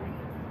 16.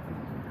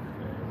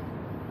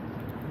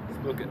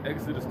 Let's look at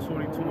Exodus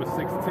 22 and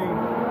 16.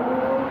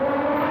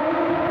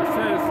 It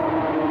says,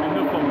 and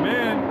if a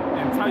man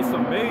entice a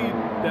maid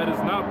that is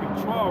not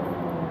betrothed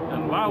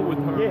and lie with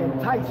her. Yeah,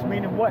 entice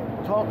meaning what?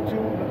 Talk to,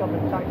 look up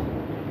entice.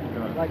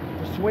 Okay. Like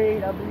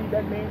persuade, I believe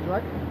that means,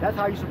 right? That's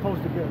how you're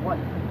supposed to get a wife.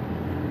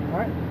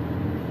 Alright?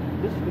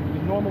 This is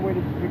the normal way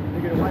to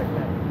get a wife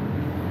now.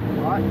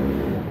 Alright?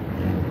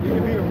 You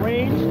can be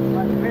arranged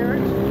by the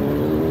parents,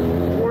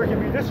 or it can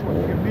be this way.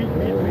 You can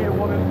meet a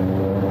woman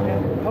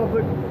in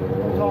public,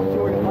 talk to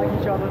her, and like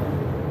each other,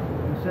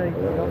 and say,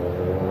 you know,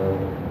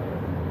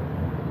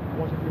 I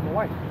want you to be my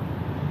wife.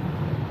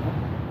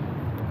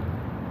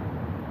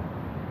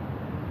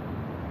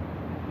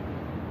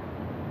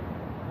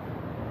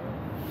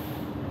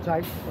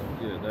 Entice.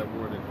 Yeah, that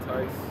word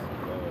entice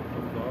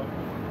comes off.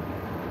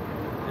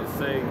 It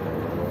say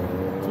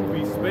to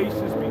be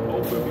spacious, be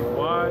open, be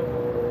wide.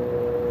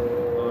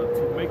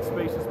 To make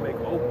spacious, make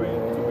open.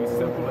 To be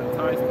simple,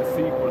 entice,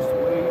 deceive,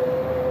 persuade.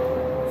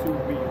 To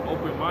be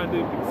open-minded,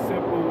 be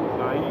simple,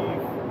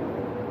 naive,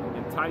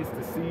 entice,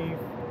 deceive.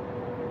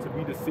 To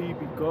be deceived,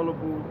 be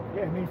gullible.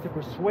 Yeah, it means to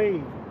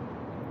persuade.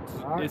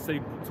 Right? It say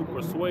to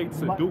persuade,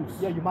 seduce.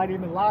 Yeah, you might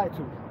even lie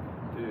to.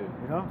 Yeah.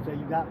 You know, say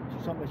you got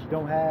something that you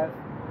don't have.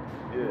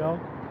 Yeah. You know,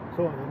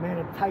 so the man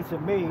entice a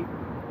maid.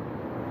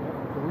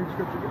 So read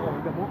scripture. Oh,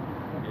 you got more?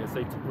 Yeah,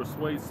 say to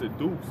persuade,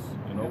 seduce.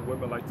 You know,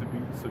 women like to be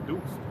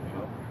seduced. You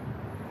know,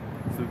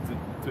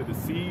 to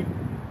deceive.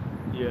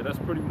 Yeah, that's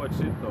pretty much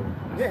it, though.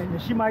 Yeah,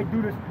 and she might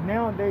do this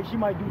nowadays. She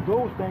might do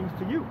those things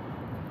to you.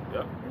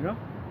 Yeah. You know,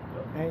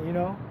 and you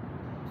know,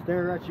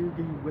 stare at you,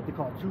 give you what they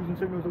call choosing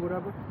signals or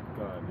whatever.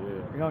 God,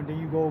 yeah. You know, then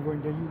you go over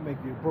and then you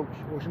make the approach,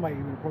 or she might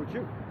even approach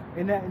you.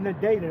 In the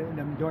day,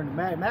 during the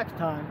Mad Max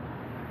time,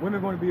 women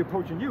are going to be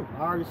approaching you.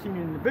 I already seen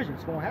it in the vision.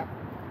 It's going to happen.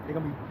 They're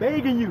going to be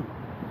begging you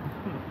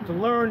to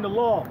learn the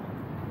law.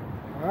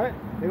 All right?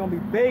 They're going to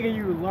be begging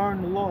you to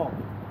learn the law.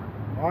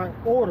 All right?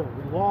 Order.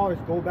 The law is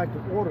go back to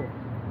order.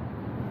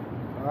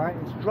 All right?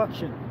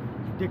 Instruction.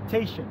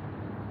 Dictation.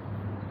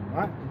 All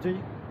right?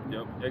 Continue.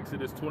 Yep.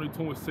 Exodus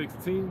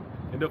 22:16.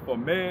 And if a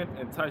man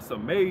entice a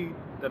maid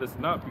that is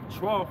not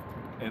betrothed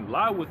and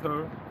lie with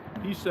her,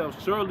 he shall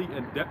surely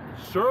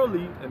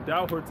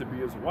endow her to be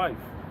his wife.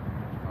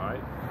 All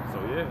right. So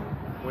yeah,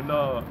 when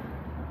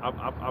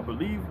I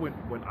believe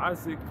when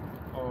Isaac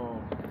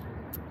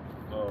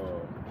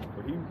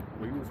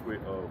when he was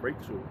with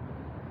Rachel,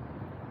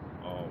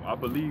 I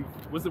believe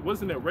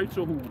wasn't it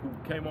Rachel who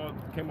came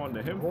on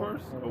to him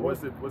first, or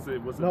was it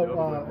no? The other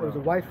way It was a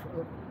wife.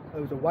 It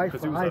was a wife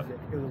for Isaac.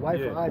 It was a wife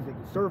yeah. for Isaac.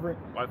 The servant.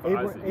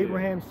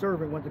 Abraham's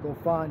servant went to go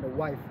find a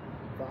wife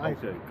for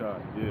Isaac. Okay,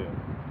 God,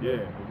 yeah.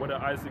 And what did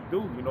Isaac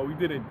do? You know, he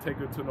didn't take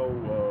her to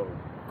no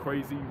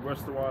crazy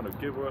restaurant or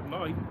give her up.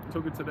 No, he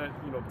took her to that,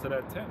 to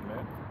that tent,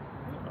 man.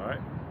 All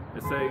right.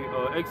 It say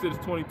Exodus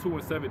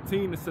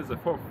 22:17. It says,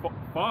 if her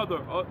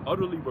father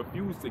utterly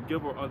refused to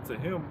give her unto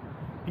him,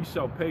 he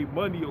shall pay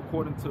money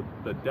according to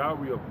the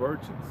dowry of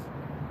virgins.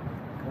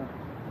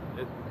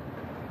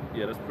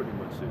 Yeah, that's pretty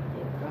much it,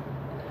 though. Okay.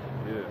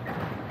 Yeah.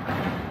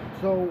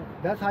 So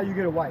that's how you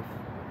get a wife.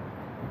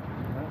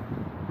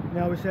 Right?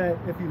 Now we said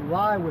if you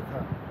lie with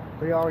her,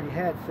 they already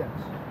had sex.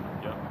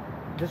 Yeah.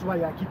 This is why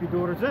you gotta keep your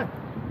daughters in.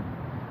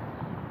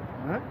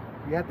 All right?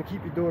 You have to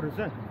keep your daughters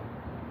in.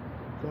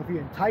 So if you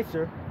entice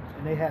her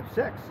and they have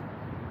sex,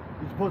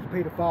 you're supposed to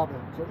pay the father.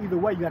 So either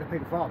way, you gotta pay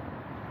the father.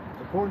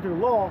 According to the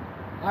law,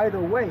 either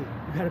way,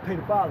 you gotta pay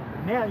the father.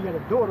 But now you got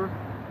a daughter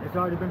that's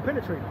already been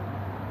penetrated.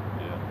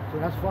 Yeah. So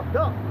that's fucked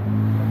up.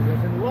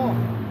 That's in the law.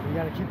 So you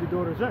gotta keep your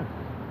daughters in.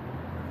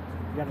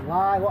 You gotta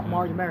lie, what? I'm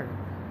already married.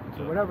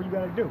 So whatever you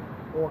gotta do,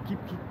 or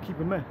keep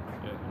them in.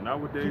 Yeah.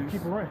 Nowadays,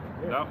 keep her in.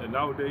 Yeah. And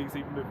nowadays,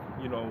 even if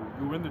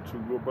you're in the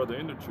truth, you're a brother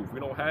in the truth, we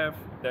don't have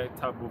that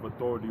type of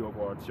authority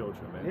over our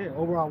children, man. Yeah,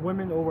 over our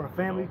women, over our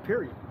family,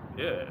 period.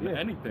 Yeah, Yeah.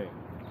 anything.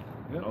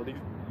 Yeah.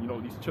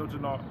 These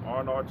children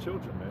aren't our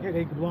children, man. Yeah,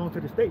 they belong to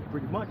the state,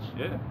 pretty much.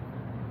 Yeah.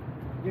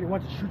 Yeah, they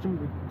want to shoot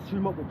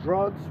them up with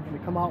drugs when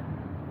they come out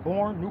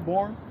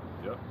newborn.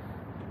 Yeah.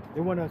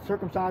 They want to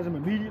circumcise them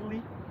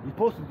immediately. You're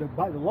supposed to,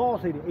 by the law,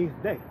 say the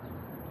 8th day.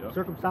 Yeah.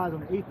 Circumcise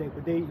on the 8th day,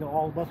 but they,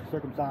 all of us are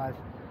circumcised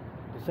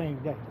the same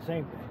day.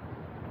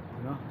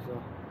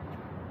 So.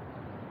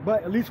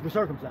 But at least we're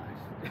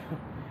circumcised.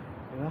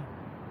 Yeah.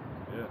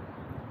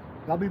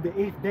 I believe the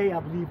 8th day. I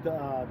believe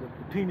the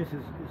penis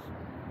is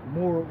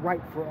more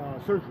ripe for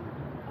surgery.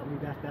 I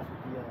believe that's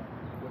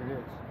what it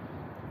is.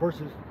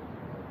 Versus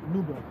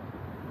newborn.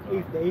 The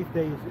 8th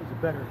day is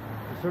better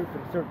for the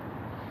surgery.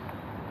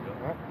 Yeah.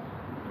 All right.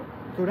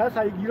 So that's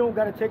how you don't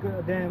got to take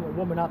a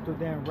woman out to a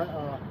damn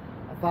a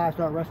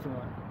 5-star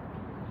restaurant.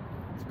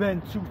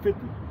 Spend $250,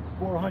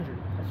 $400.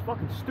 That's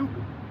fucking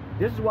stupid.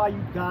 This is why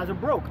you guys are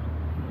broke.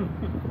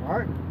 All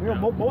right.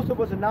 Most of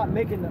us are not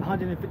making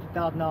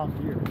 $150,000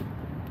 a year.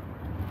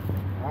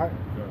 All right.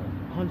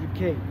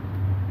 100K,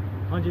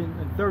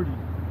 130,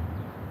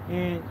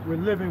 and we're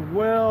living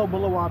well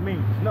below our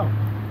means. No,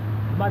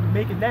 we might be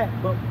making that,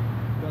 but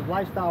the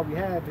lifestyle we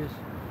have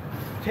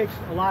takes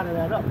a lot of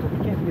that up, so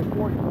we can't be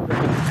affording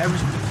every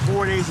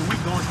 4 days a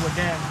week going to a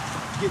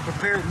get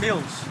prepared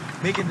meals,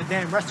 making the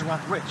damn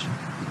restaurant rich.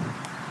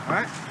 All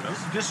right?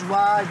 This is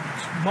why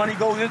money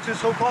goes into the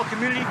so-called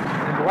community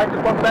and go right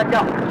the fuck back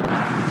out. All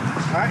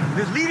right?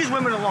 Just leave these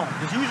women alone.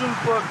 Just use them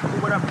for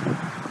whatever.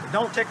 But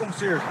don't take them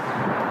seriously.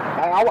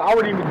 I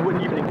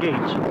wouldn't even engage.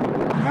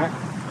 All right?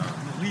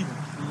 Just leave them.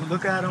 You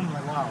look at them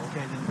like, wow,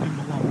 okay, then leave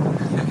them alone.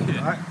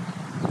 All right?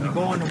 You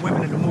go on the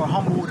women and the more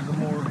humble and the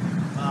more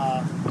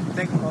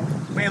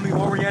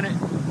family-oriented,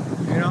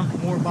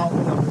 more about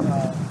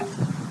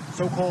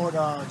so-called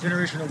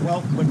generational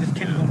wealth, but this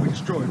kingdom will be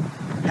destroyed.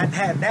 Had to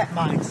have that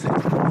mindset,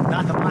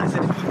 not the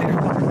mindset of eating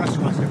at fucking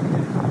restaurants every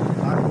day.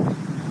 All right?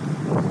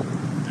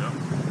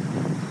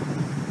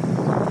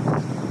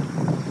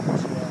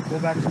 So go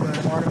back to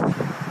the article.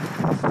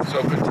 So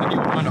continue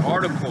on the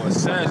article. It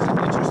says,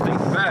 interesting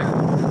fact,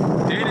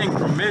 dating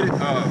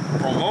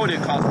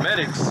promoted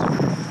cosmetics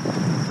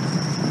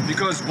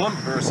because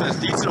it says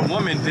decent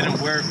women didn't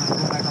wear. Go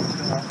back up to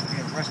the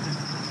arrested.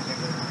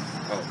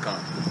 Oh, come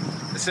on.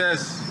 It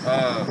says,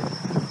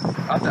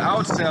 at the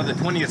outset of the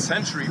 20th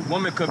century,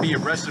 women could be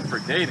arrested for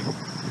dating.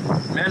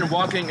 Men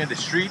walking in the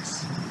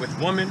streets with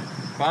women,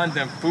 buying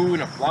them food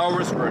and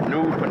flowers were a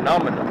new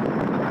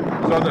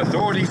phenomenon. So the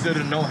authorities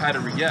didn't know how to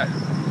react.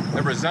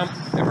 It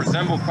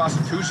resembled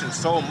prostitution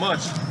so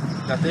much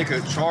that they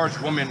could charge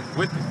women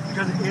with it.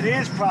 Because it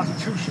is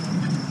prostitution.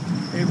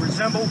 It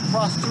resembled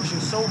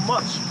prostitution so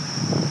much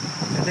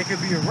that they could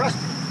be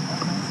arrested.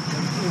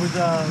 It was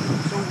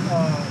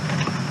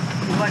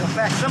like a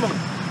facsimile.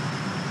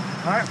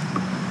 All right?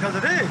 Because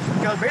it is.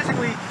 Because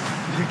basically,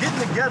 You're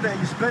getting together and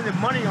you're spending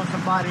money on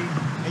somebody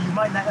and you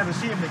might not ever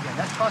see him again.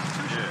 That's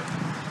prostitution.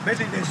 Yeah.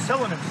 Basically, they're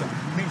selling themselves.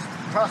 It means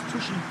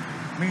prostitution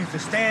means to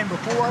stand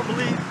before, I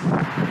believe.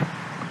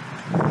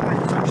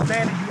 Right? So you're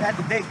standing, you at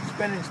the date,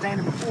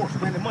 standing before,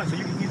 spending money. So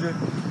you can either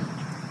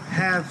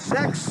have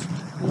sex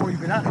or you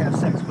cannot have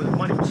sex, but the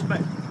money was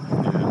spent.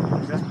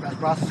 Yeah. That's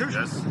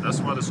prostitution. That's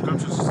why the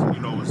scriptures, is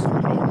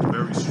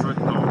very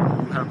strict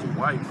on you have a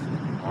wife.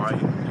 All right,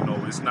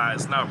 it's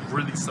not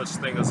really such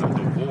thing as a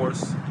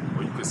divorce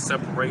where you could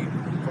separate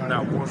from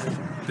that woman.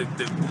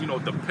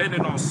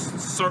 Depending on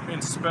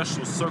certain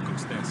special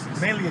circumstances.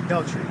 Mainly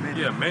adultery.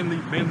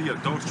 Mainly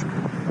adultery,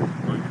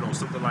 or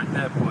something like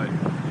that. But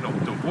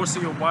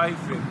divorcing your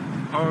wife and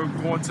her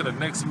going to the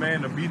next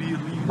man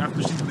immediately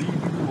after she leaves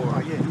you,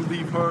 or you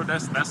leave her,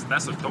 that's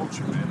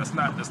adultery, man. That's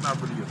not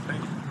really a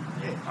thing.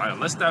 Yeah. All right,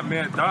 unless that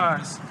man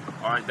dies,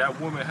 all right, that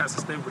woman has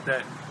to stay with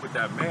that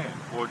man,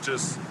 or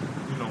just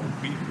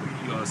be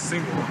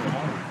single on her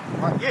own.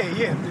 Right,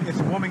 yeah. If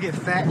a woman gets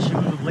fat, she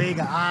loses a leg,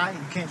 an eye,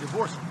 you can't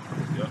divorce her.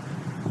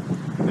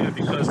 Yeah,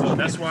 because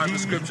that's why the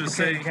scriptures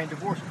say. You can't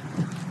divorce her.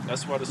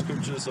 That's why the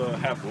scriptures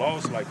have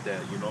laws like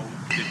that. If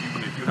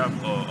you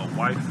have a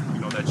wife,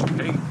 that you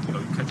hate, you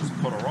can't just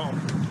put her off.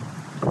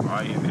 All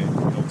right, and then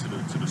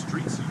to the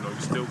streets, you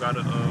still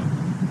gotta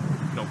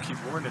keep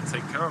her in and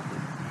take care of her,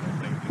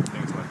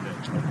 things like that.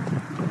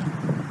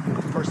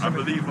 I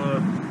believe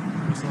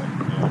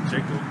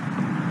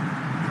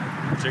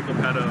Jacob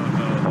had a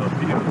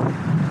Leah,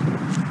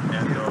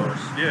 and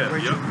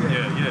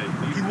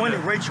he wanted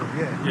Rachel,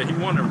 yeah, he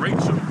wanted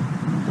Rachel.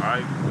 All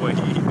right, but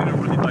he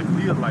didn't really like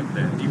Leah like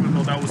that, even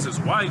though that was his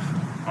wife.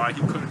 All right,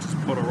 he couldn't just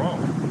put her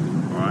off.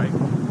 All right,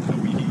 so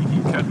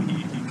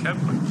he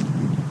kept her.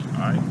 All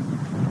right.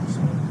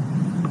 So.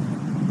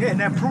 Yeah, and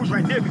that proves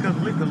right there because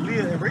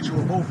Leah and Rachel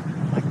were both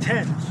like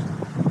 10s,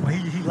 but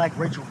he liked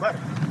Rachel better.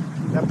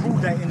 That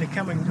proves that in the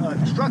coming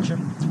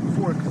destruction,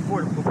 before the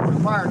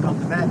fire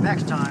comes, the Mad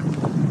Max time,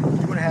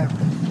 you're going to have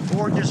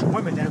gorgeous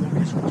women that are going to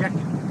be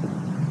rejected.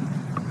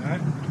 All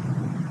right?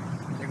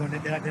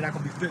 They're not going to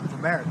be fit for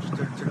marriage to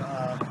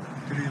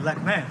the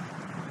elect man.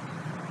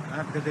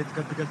 Right?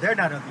 Because they're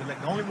not of the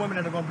elect. The only women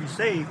that are going to be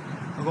saved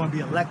are going to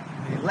be the elect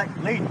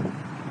lady.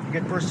 You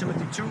get 1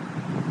 Timothy 2.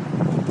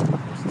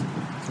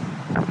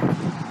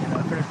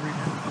 Finish reading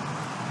it.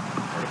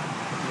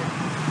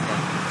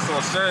 So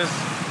it says,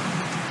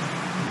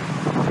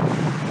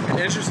 an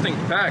interesting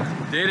fact,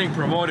 dating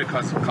promoted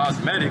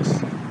cosmetics.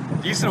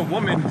 Decent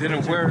women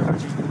didn't wear...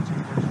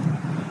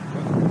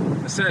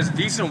 It says,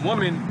 decent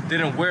women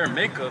didn't wear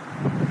makeup.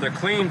 Their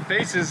clean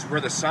faces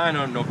were the sign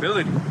of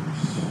nobility.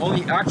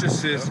 Only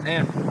actresses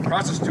and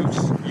prostitutes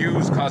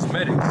use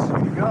cosmetics.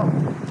 There you go.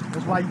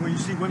 That's why when you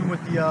see women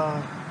with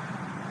the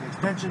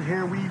extension,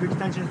 hair weave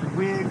extensions, the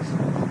wigs,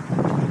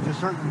 the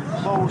certain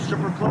clothes,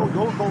 stripper clothes,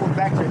 those go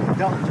back to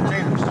adult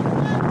entertainers.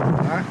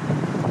 Alright?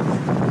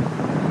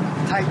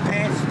 Tight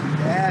pants,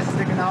 the ass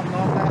sticking out and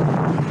all that. The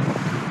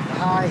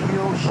high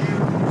heel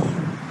shoes.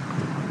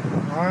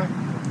 Alright?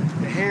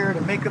 The hair,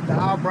 the makeup, the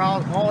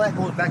eyebrows, all that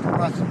goes back to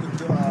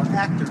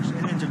actors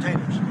and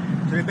entertainers.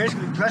 So they're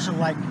basically dressing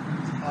like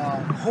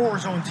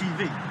whores on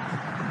TV.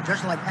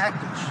 Dressing like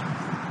actors.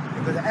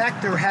 Because the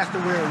actor has to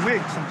wear a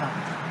wig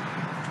sometimes.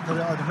 Because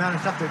the amount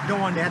of stuff they're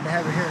doing, they have to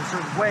have their hair a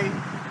certain way.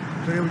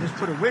 So they would just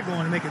put a wig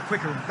on to make it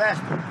quicker and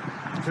faster.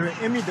 So they're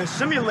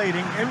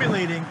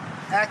emulating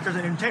actors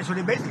and entertainers. So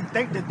they basically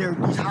think that they're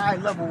these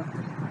high-level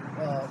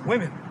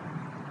women,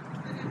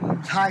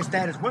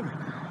 high-status women.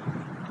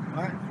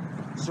 All right?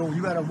 So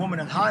you got a woman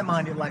that's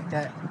high-minded like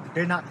that,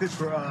 they're not fit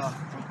for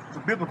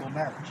biblical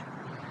marriage.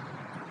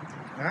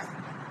 All right?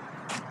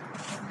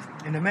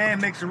 And the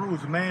man makes the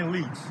rules, the man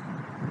leads.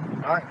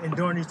 All right? And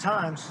during these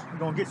times, you're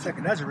going to get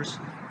second Ezra's,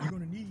 you're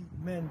going to need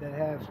men that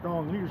have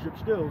strong leadership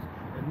skills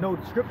and know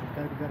the scriptures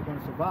that are going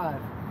to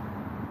survive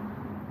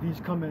these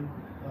coming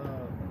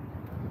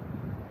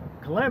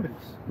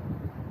calamities.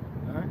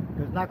 All right?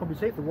 Because it's not going to be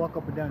safe to walk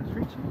up and down the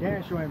streets. You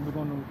damn sure ain't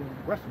going to the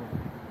restaurant.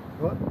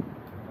 What?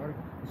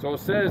 So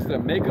it says the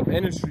makeup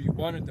industry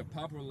wanted to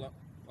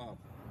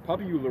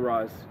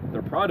popularize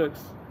their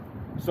products,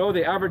 so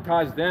they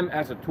advertised them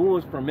as a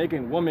tools for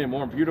making women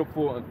more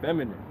beautiful and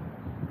feminine.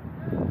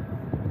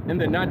 In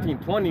the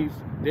 1920s,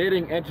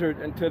 dating entered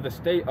into the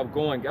state of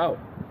going out.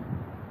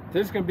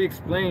 This can be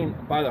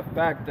explained by the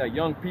fact that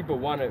young people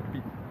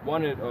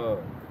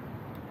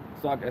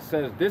it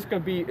says this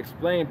can be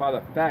explained by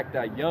the fact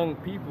that young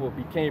people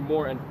became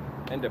more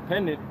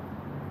independent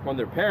from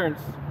their parents.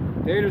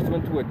 Daters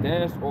went to a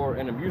dance or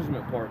an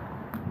amusement park.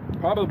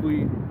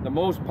 Probably the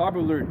most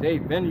popular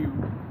date venue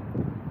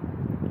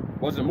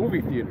was a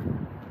movie theater.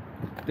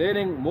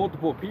 Dating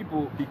multiple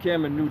people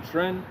became a new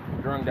trend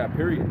during that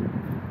period.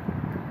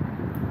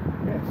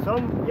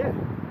 Yeah,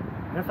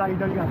 that's how you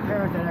know you got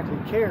parents that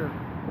actually care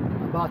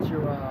about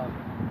your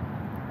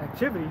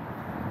activity.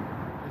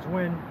 Is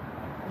when,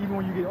 even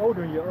when you get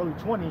older in your early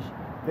 20s,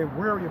 they're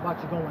worried about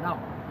you going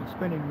out and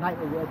spending the night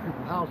over other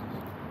people's houses.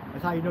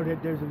 That's how you know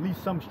that there's at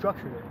least some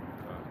structure there.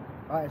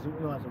 All right, as a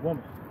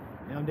woman.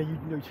 And then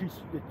you teach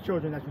the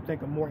children that you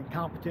think are more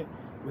incompetent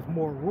with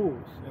more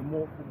rules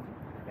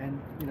and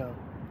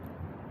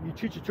you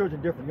teach your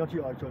children different. You don't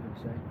teach all your children the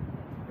same.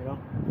 You know,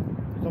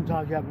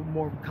 sometimes you have a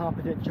more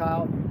competent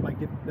child, you might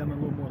give them a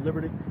little more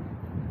liberty.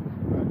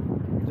 Right.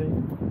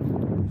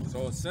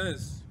 So it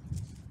says,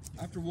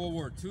 after World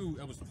War II,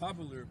 it was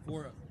popular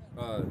for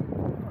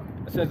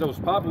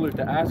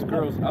to ask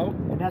girls out.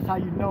 And that's how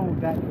you know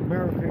that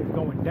America is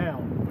going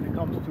down when it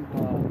comes to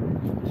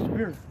the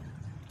spirit.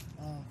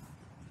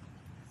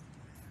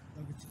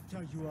 It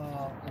tells you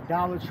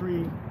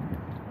idolatry,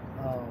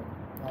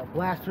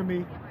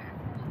 blasphemy,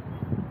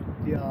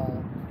 the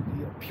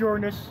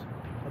pureness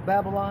of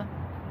Babylon.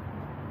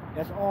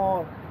 That's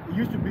all. It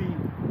used to be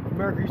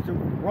America used to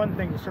run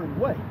things a certain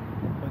way,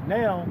 but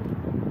now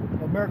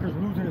America's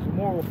losing its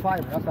moral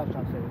fiber. That's what I'm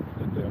trying to say.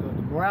 The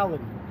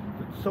morality,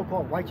 the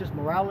so-called righteous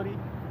morality.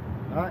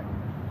 All right,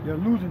 they're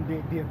losing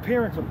the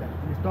appearance of that.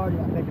 And it started,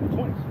 I think, in the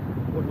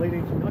 20s or the late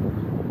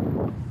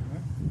 1800s.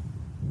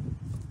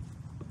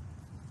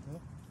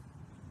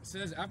 It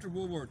says after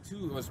World War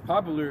II, it was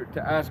popular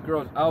to ask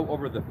girls out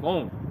over the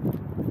phone.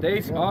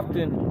 Dates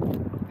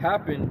often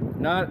happen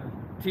not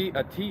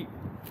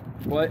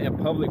but in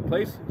public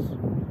places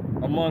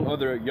among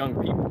other young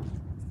people.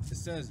 It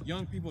says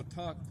young people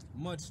talk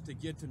much to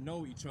get to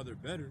know each other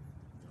better.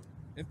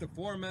 If the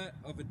format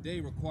of a day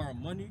required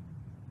money,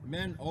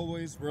 men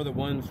always were the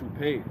ones who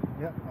paid.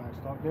 Yep, all right,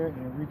 stop there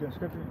and read the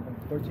scripture,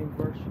 13th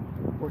verse,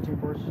 14th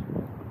verse.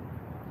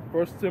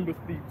 1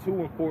 Timothy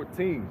 2 and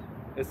 14.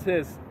 It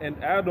says,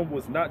 and Adam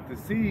was not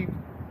deceived,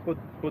 but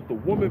the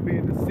woman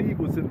being deceived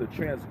was in the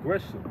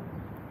transgression.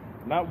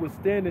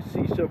 Notwithstanding,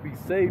 she shall be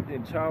saved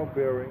in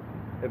childbearing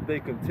if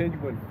they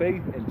continue in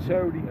faith and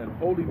charity and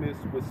holiness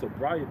with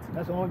sobriety.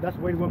 That's the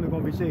way the women are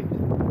going to be saved.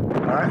 All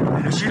right?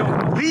 And if she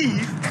don't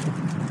believe,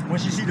 when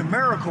she see the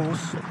miracles,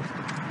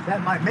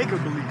 that might make her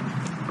believe.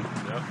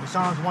 Yeah.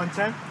 Psalms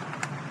 110.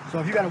 So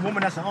if you got a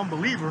woman that's an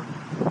unbeliever,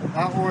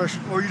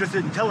 or you just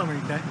didn't tell her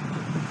anything,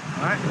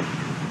 all right?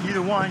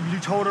 Either one, you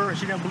told her and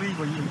she didn't believe,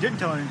 or you didn't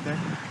tell her anything,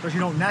 so she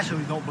don't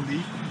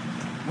believe.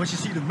 When she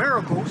see the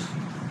miracles,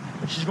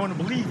 she's going to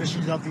believe that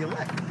she's of the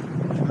elect.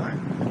 All right?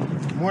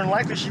 More than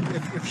likely, if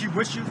she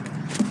with you,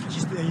 and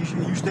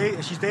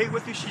she stayed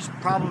with you, she's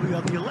probably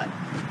of the elect.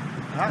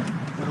 All right?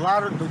 But a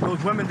lot of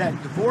those women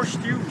that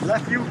divorced you,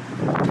 left you,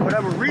 for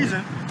whatever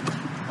reason,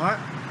 all right,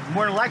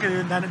 more than likely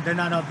they're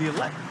not of the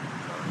elect.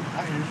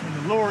 Right? And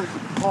the Lord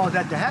caused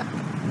that to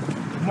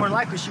happen. More than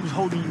likely, she was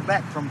holding you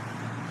back from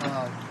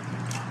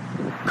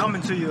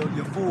coming to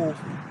your full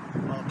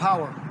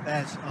power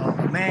as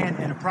a man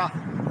and a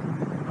prophet.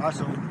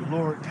 Also, the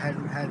Lord had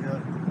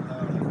to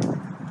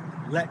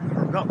let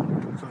her go,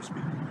 so to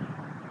speak.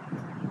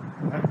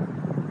 All right.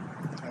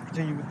 I'll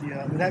continue with the.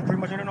 Is that pretty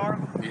much in order?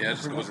 Yeah, it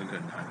just goes into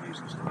time use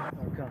and stuff.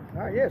 Okay.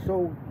 All right. Yeah.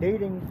 So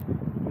dating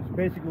is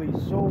basically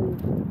so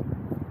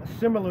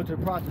similar to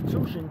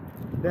prostitution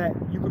that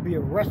you could be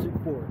arrested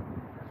for it.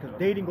 Because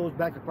dating goes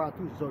back to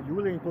prostitution. So you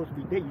really ain't supposed to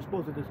be dating. You're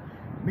supposed to just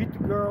meet the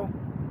girl,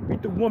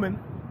 meet the woman,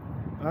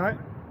 all right?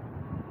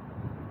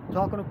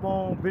 Talk on the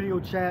phone, video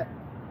chat,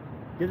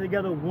 get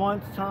together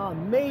once,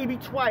 time, maybe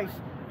twice,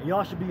 and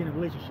y'all should be in a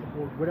relationship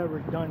or whatever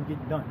is done, get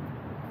done.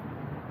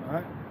 All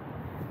right?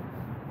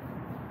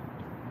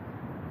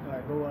 All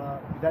right, go,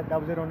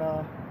 that was it on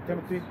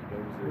Timothy? That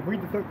was it.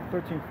 Read the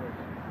 13th verse.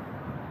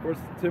 1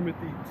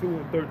 Timothy 2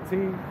 and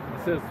 13,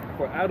 it says,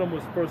 for Adam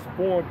was first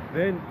formed,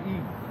 then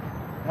Eve.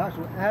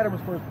 So Adam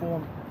was first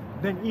formed,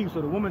 then Eve,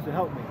 so the woman's the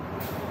helpmate.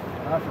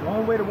 So the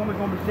only way the woman's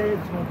going to be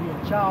saved is going to be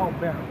in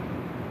childbearing,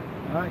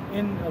 all right,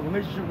 in a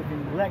relationship with the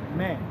elect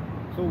man.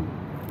 So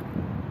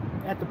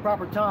at the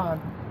proper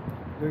time,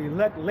 the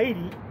elect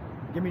lady,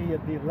 give me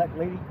the elect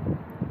lady,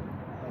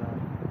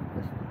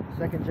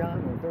 2nd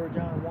John or 3rd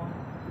John 1,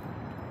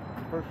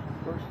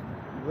 first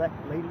elect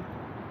lady.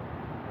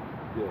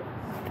 Yeah,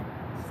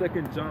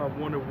 2nd John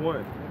 1 and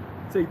 1.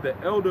 Take the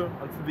elder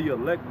unto the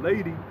elect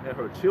lady and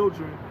her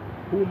children,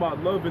 whom I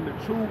love in the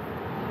truth,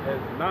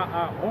 and not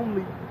I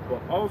only,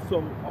 but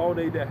also all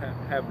they that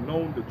have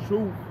known the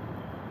truth,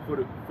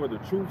 for the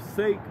truth's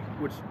sake,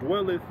 which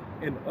dwelleth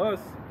in us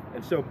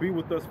and shall be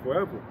with us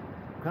forever.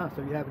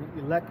 So you have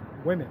elect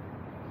women,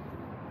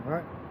 all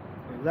right?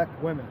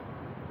 Elect women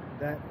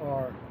that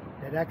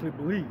actually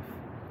believe.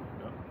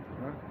 Yeah.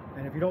 All right?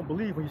 And if you don't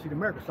believe when you see the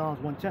miracle, Psalms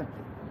 110.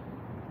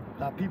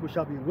 Thy people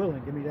shall be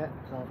willing. Give me that,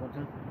 Psalms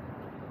 110.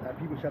 Thy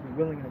people shall be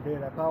willing in the day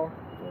of that power.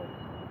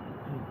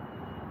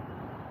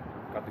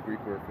 Got the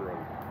Greek word for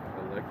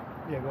elect.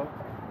 Yeah, go.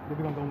 Then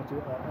we're going to go into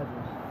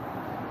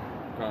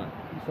Ezra.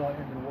 You saw it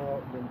in the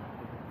world, the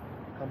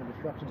coming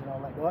destructions and all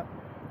that. What?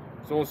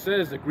 So it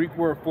says the Greek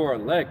word for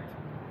elect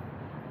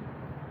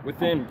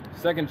within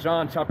 2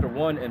 John chapter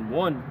 1 and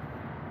 1.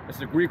 It's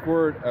the Greek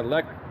word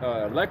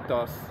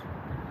electos,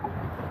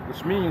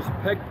 which means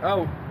picked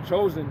out,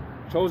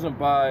 chosen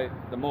by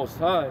the Most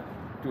High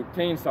to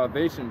obtain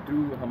salvation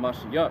through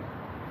Hamashiach.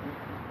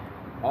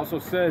 Also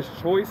says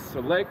choice,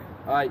 select,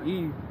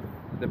 i.e.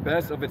 the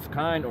best of its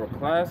kind or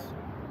class,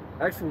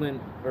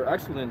 excellence,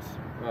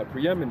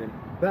 preeminent,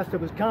 best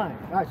of his kind.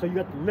 All right, so you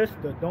got the list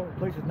of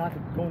places not to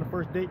go on the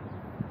first date.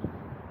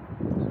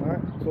 All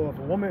right, so if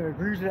a woman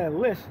agrees to that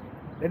list,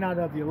 they're not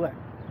of the elect.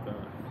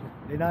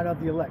 They're not of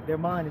the elect. Their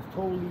mind is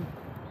totally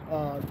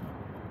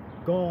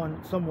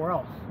gone somewhere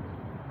else.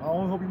 The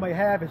only hope you might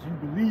have is you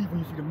believe when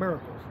you see the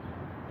miracles.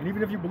 And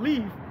even if you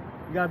believe,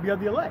 you gotta be of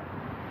the elect.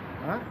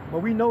 All right?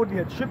 But we know the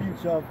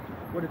attributes of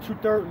what a true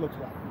third looks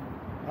like.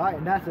 All right,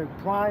 and that's a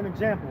prime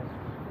example,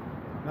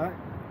 all right,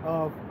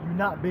 of you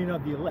not being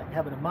of the elect,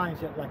 having a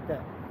mindset like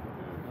that.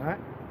 All right.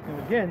 And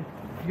again,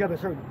 if you have a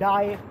certain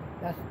diet,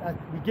 that's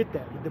we get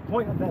that. But the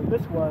point of that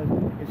list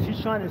is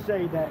she's trying to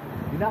say that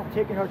you're not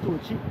taking her to a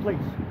cheap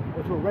place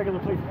or to a regular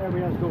place where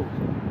everybody else goes.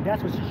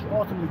 That's what she's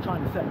ultimately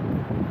trying to say.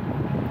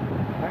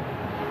 All right.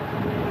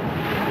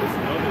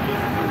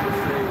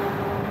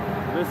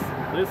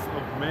 List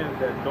of men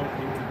that don't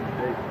need to be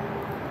dated.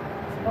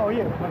 Oh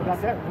yeah, I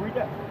got that. Read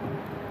that.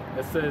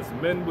 It says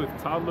men with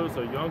toddlers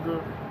or younger,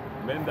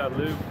 men that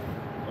live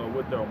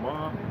with their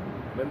mom,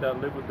 men that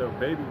live with their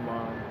baby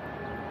mom,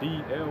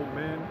 DL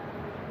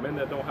men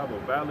that don't have a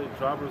valid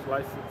driver's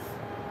license,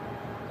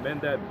 men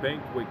that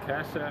bank with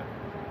Cash App,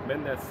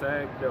 men that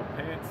sag their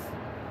pants,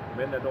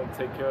 men that don't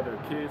take care of their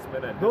kids,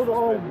 men that those are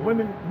all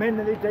men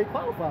that they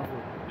qualify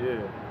for.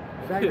 Yeah.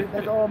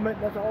 That's all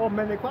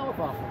men they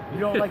qualify for. You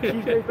don't like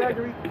Cheesecake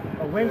Factory,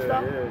 or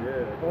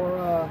Wingstop, or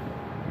a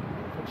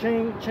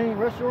chain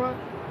restaurant.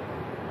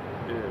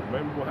 Yeah,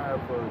 men will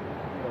have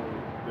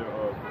their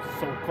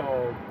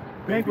so-called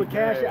bank with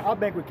Cash App. I'll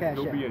bank with Cash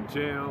App. They'll be in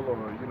jail or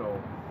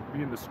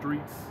be in the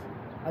streets.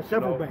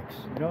 Several banks,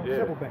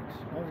 several banks.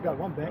 I only got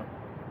one bank.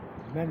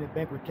 Men that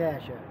bank with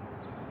Cash App.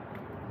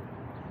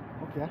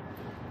 Okay.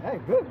 Hey,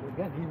 good.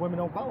 Again, these women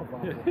don't qualify.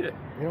 They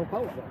don't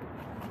qualify.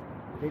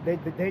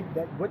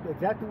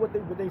 Exactly what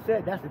they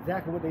said. That's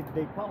exactly what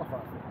they qualify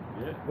for.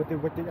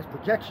 Yeah. That's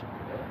projection.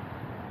 Yeah.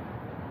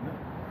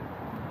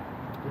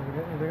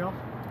 Anything else?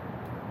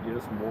 Yeah,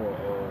 it's more.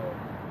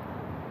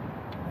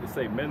 They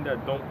say men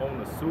that don't own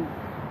a suit,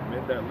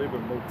 men that live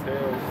in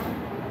motels,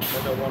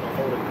 men that want to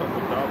hold a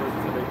couple dollars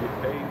until they get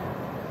paid.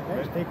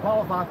 Yes, they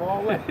qualify for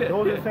all that.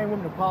 Those are the same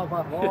women that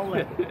qualify for all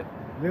that.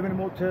 Live in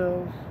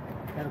motels.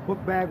 Got a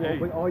book bag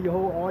with all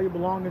your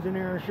belongings in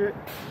there and shit.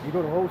 You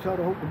go to hotel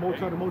to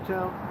motel to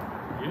motel.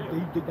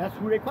 Yeah. That's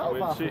who they qualify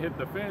for. When shit hit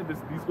the fan,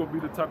 these gonna be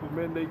the type of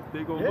men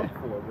they gonna look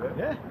for,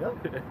 man.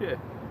 Yeah.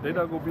 They're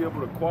not gonna be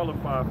able to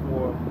qualify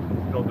for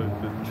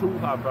the true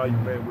high value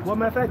man. Well,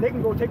 matter of fact, they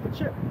can go take the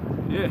chip.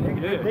 They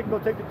can go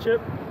take the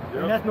chip,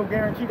 and that's no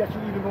guarantee that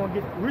you're even gonna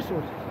get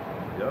resources.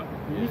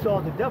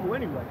 Esau's the devil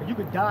anyway. You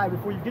could die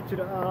before you get to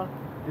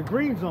the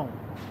green zone,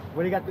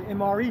 where they got the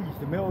MREs,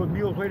 the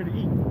meals ready to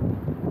eat.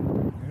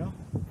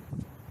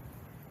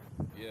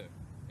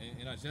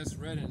 And I just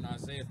read it in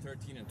Isaiah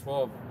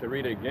 13:12 to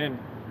read it again.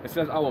 It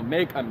says, I will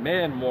make a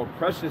man more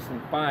precious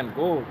than fine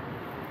gold,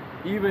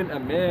 even a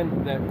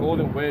man that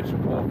golden wedge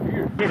of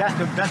Ophir. Yeah,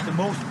 that's the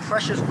most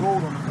precious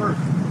gold on the earth.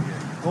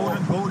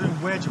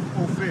 Golden wedge of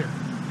Ophir.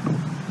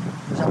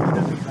 Is that what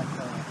that means? Like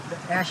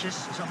the ashes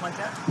or something like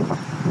that?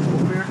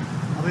 Ophir? I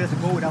believe that's a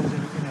gold that was in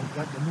the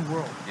New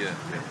World. Yeah.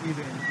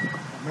 Either in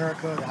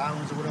America, the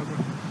islands or whatever.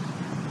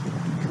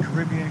 The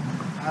Caribbean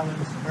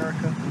islands,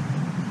 America.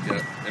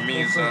 Yeah, it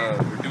means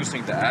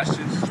reducing the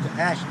ashes. The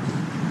ashes.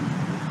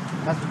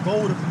 That's the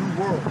gold of the New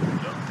World.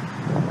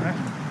 Right?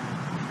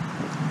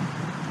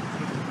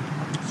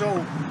 So,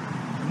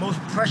 the most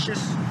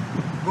precious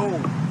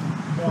gold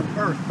on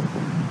earth.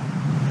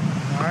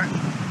 Alright?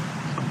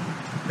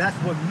 That's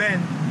what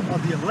men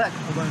of the elect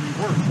are going to be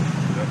worth.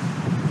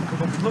 They're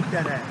going to be looked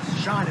at as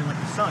shining like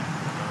the sun.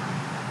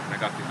 I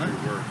got the Hebrew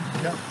word.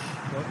 Yep.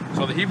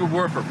 So the Hebrew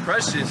word for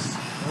precious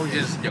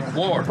is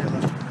yakor,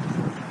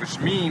 which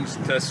means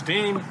to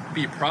esteem,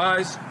 be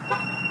prized,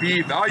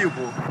 be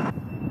valuable,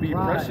 be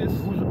precious.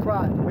 Who's a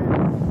prize?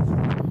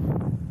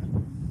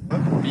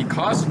 Be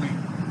costly,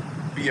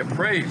 be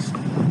appraised. Be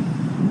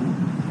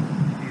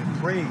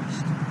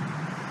appraised.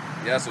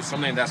 Yeah, so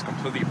something that's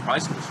completely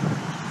priceless.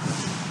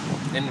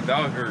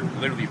 Invaluable, or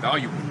literally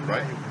valuable,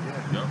 right?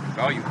 Yeah.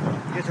 Valuable.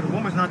 Yeah, so the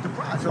woman's not the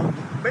prize. So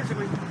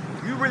basically,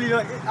 you really,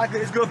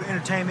 it's good for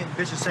entertainment.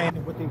 Bitches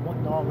saying what they want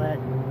and all that.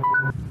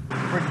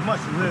 Pretty much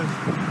to live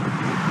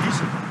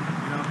decent,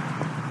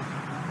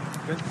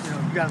 But,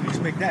 you gotta at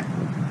least make that.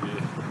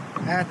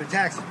 Yeah. Half the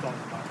taxes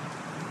talking about.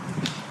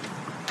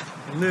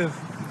 And live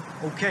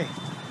okay.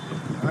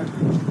 All right?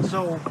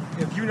 So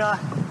if you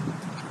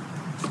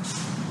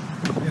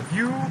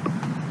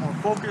are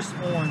focused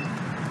on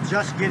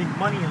just getting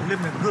money and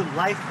living a good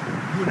life,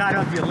 you're not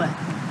of the elect.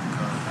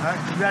 All right?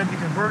 You gotta be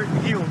converted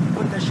and healed and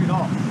put that shit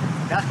off.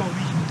 That's gonna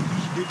lead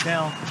you get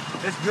down.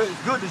 It's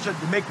good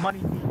to make money,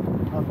 be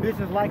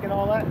business-like and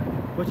all that.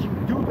 But you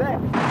do that,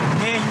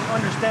 and you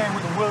understand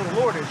what the will of the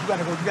Lord is. You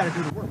gotta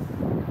do the work.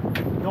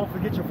 Don't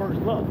forget your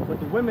first love. But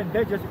the women,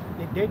 they're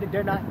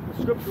not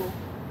scriptural.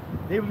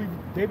 They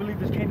believe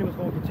this kingdom is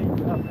going to continue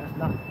forever.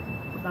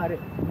 That's not it.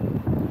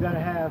 You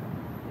gotta have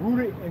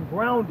rooted and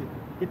grounded.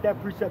 Get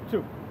that precept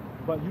too.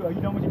 But you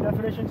know what your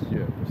definitions?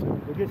 Yeah.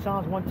 So get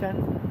Psalms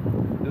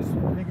 110. This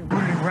one. Make it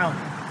rooted and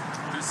grounded.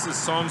 This is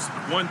Psalms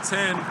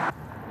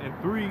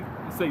 110:3.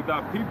 It say, thy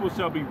people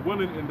shall be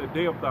willing in the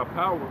day of thy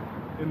power,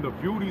 in the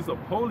beauties of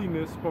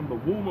holiness from the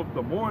womb of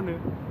the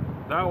morning.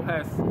 Thou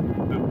hast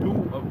the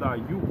dew of thy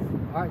youth.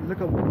 All right,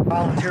 look up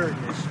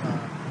voluntariness.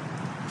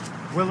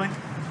 Willing.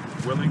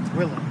 So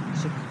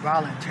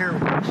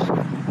voluntariness.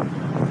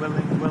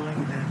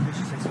 Willing, then we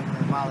should say something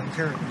like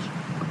voluntariness.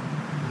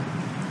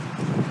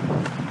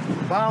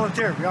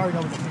 Voluntary, we already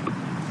know what that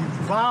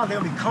means.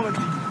 They'll be coming to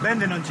you,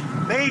 bending unto you,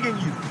 begging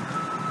you.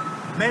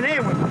 Men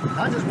and women,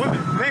 not just women.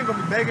 Men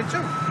gonna be begging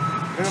too.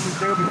 They're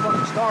gonna be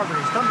fucking starving.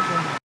 Their stomach's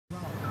gonna be.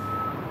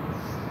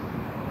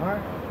 All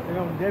right,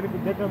 they're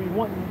gonna be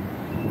wanting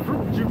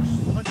fruit juice,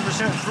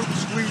 100% fruit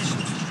squeezed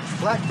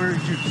blackberry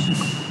juice,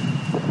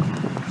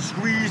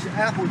 squeezed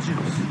apple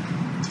juice.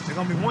 They're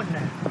gonna be wanting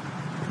that.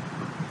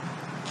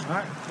 All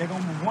right, they're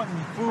gonna be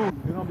wanting food.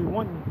 They're gonna be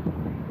wanting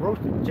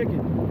roasted chicken.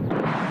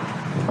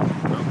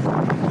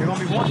 They're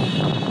gonna be wanting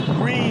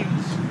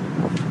greens,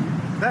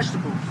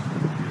 vegetables,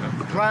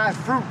 dried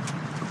fruit,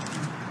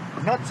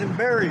 nuts and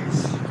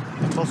berries,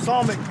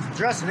 balsamic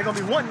dressing. They're gonna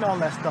be wanting all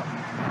that stuff.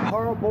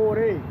 Hard-boiled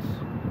eggs,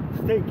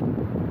 steak.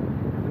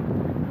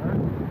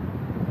 Right?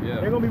 Yeah.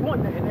 They're gonna be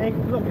wanting that.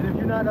 And look, and if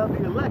you're not of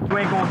the elect, you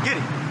ain't gonna get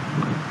it.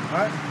 All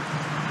right?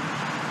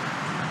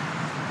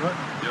 What?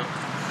 Yep.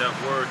 That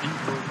word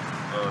Hebrew,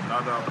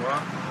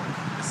 nadavah,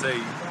 it say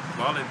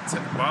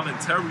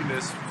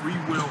voluntariness, free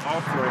will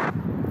offering.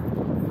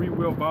 Free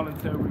will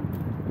voluntary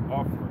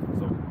offering.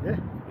 So yeah,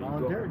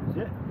 voluntariness.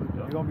 Yeah.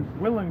 You're gonna be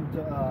willing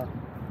to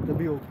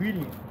be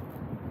obedient,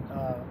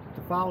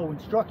 to follow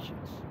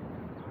instructions.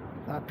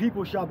 Thy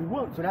people shall be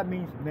willing. So that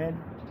means men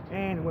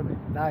and women.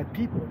 Thy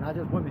people, not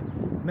just women,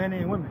 men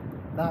and women.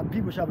 Thy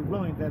people shall be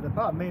willing. That the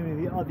power,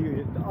 mainly the other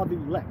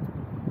elect.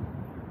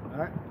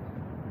 All right.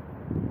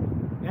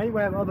 And you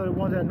have other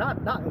ones that are not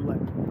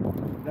elect.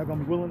 They're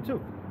gonna be willing too.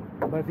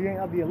 But if you ain't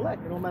of the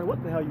elect, it don't matter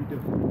what the hell you do.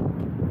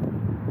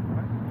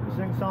 Right? You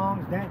sing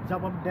songs, dance,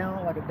 jump up and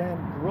down like a damn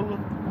gorilla,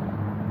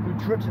 do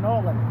tricks and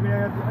all that. If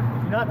you're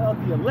not of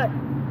the elect,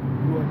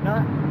 you are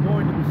not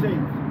going to be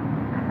saved.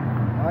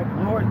 All right,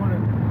 the Lord is going to,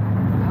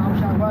 how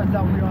shall I rise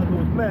out when we are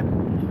those men?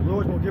 The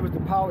Lord is going to give us the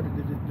power to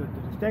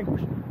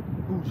distinguish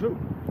who's who.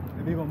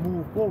 And we're going to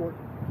move forward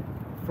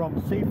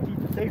from safety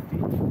to safety.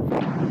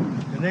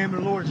 The name of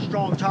the Lord is a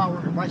strong tower,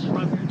 and righteous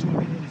runs into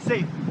it and it's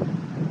safe.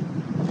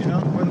 You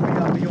know, whether we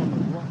be on the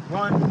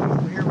run,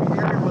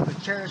 area, whether the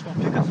chariot's going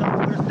to pick us up,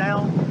 put us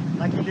down,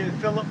 like he did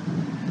Philip,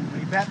 when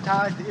he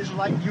baptized the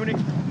Israelite eunuch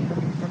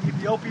from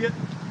Ethiopia,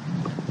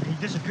 and he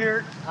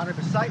disappeared out of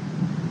his sight.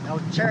 That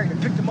was the chariot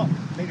that picked him up,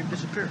 made him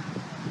disappear.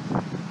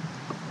 All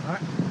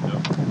right?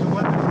 Yep. So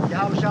whether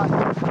Yahushua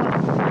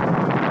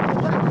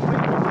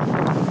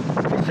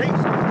the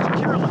saints are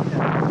secure like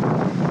that.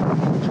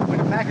 When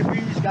the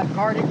Maccabees got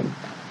guarded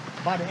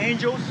by the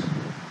angels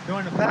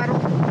during the battle,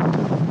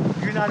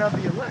 you're not of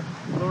the elect.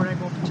 The Lord ain't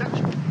going to protect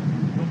you.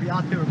 You're going to be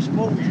out there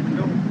exposed with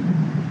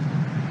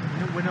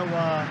no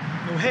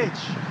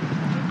hedge.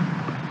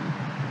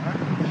 Right?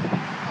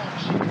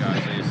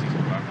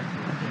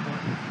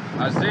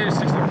 Isaiah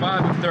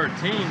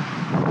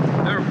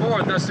 65:13.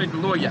 Therefore, thus saith the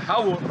Lord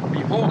Yahweh,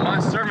 behold, my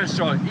servant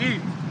shall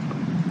eat,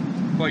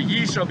 but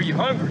ye shall be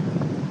hungry.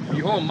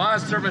 Behold, my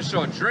servant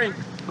shall drink,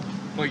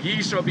 but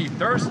ye shall be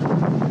thirsty.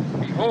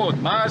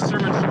 Behold, my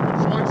servant shall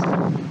rejoice,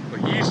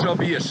 but ye shall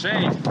be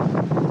ashamed.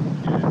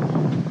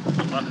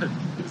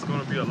 There's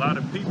going to be a lot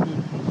of people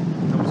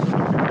that's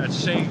going to be that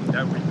shame,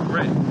 that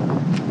regret.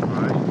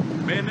 All right,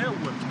 men and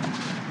women.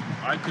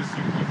 All right, because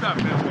you got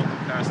men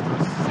walking past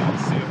us,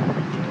 seeing what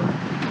we're doing.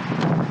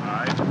 All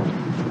right,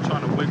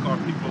 trying to wake our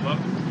people up.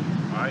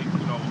 All right,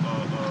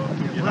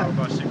 you know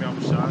about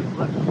Simeon-affliction.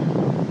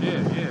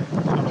 Yeah.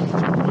 Trying to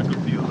wake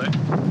up the elect.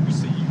 You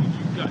see,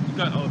 you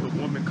got other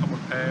women coming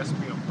past,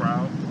 being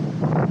proud,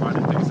 right,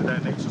 and things of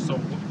that nature. So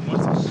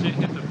once the shit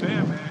hit the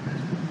fan, man,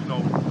 you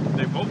know,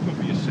 they both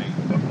gonna be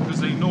ashamed because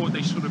they know what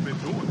they should have been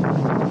doing.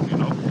 You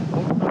know,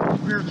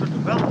 spiritual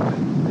development.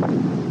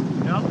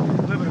 You know,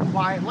 living a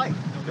quiet life.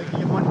 You know, making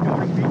your money during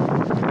the week,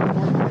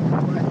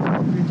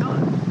 your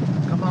time.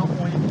 Come out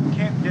on your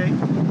camp day.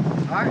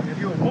 All right, if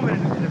you're a woman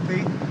in the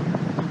faith,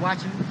 you're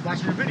watching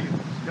the videos.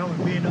 You know,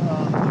 and being a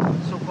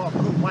so-called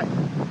good wife.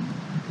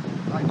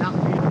 Right, not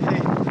being the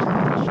head.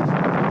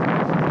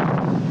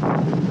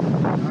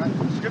 All right,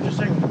 the scriptures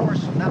say, of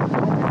course, not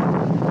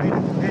broken, made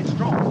it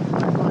headstrong. I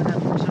find that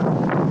verse out.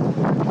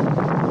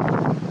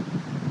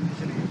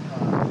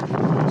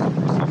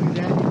 Receiving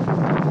that.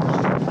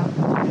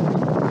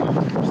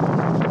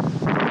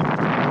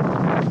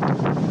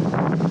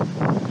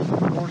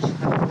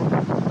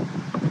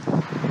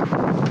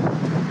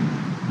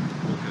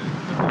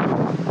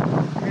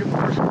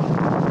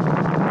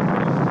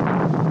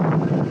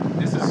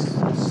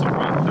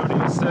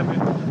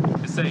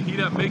 He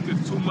that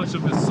maketh too much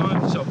of his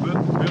son shall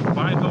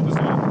bind up his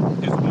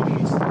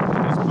wounds,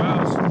 and his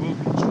vows will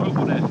be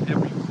troubled at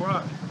every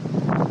cry.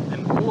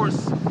 And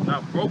horse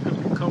not broken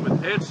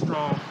becometh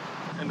headstrong,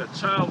 and the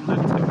child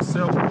lift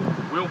himself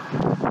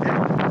willful.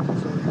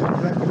 Yeah. So you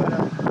gotta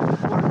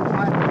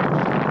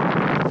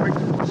break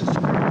the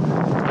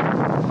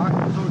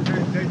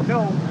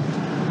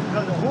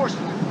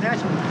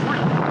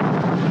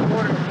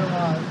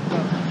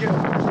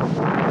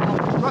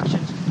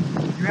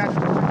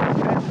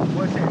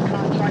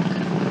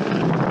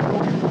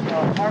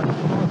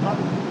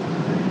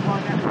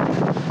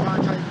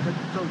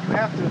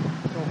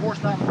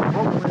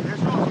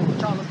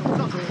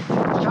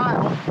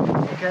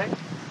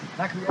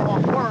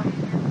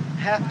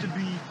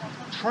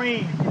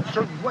trained in a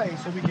certain way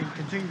so we can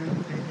continue in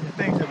the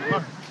things that we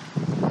learn.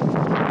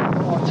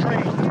 We're all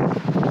trained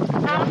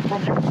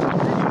from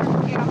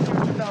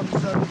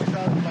 2007,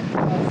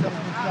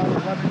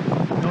 2011, you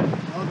know, the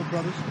other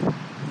brothers.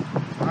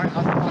 All right, I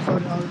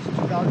started others in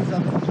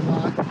 2007 in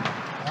July.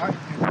 All right,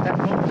 and at that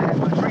moment I had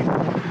my training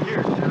for 3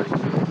 years there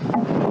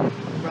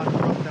around the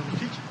brother that was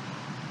teaching.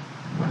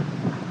 All right.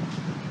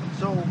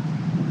 So,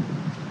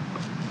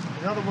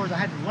 in other words, I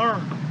had to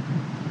learn.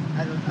 I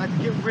had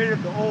to get rid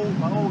of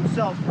my old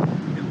self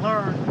and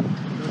learn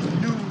the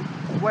new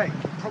way,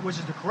 which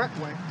is the correct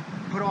way.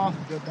 Put off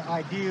the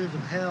ideas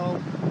of hell,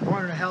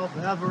 burning in hell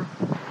forever.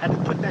 I had to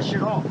put that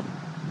shit off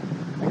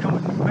and become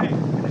a new man.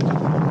 And it took me a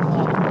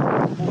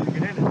while before we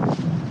get in it.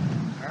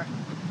 Alright?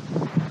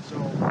 So,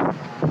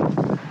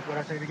 what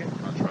I say it again?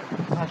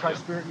 Contrite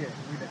spirit? Yeah,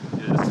 read that.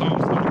 Yeah,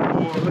 Psalms 34.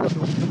 Yeah, look up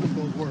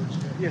those words.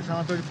 Yeah,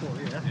 Psalm 34.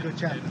 Yeah, that's a good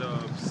chapter.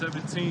 In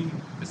 17,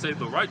 it says,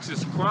 the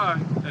righteous cry,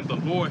 and the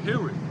Lord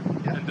heareth,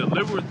 and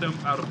delivereth them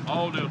out of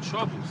all their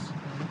troubles.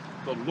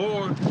 The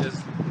Lord is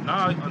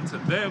nigh unto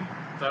them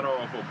that are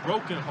of a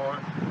broken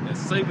heart, and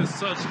saveth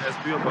such as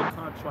be of a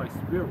contrite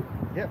spirit.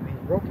 Yeah,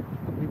 being broken.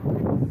 Being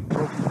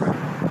broken,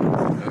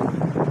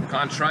 right?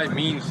 Contrite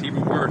means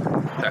Hebrew word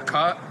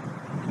dakat.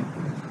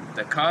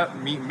 Dakat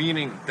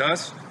meaning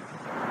dust.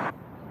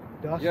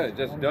 Dust. Yeah,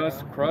 just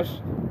dust,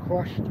 crushed.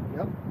 Crushed,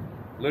 yep.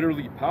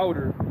 Literally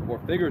powder, or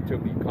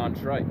figuratively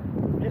contrite.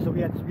 Yeah, so we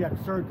had to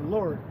serve the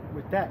Lord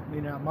with that,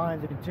 meaning our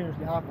minds are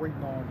continuously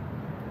operating on,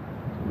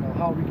 you know,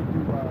 how we can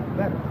do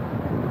better.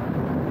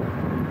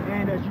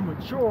 And as you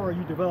mature,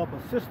 you develop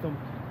a system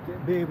to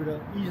be able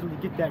to easily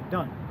get that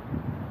done.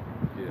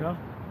 Yeah. You know?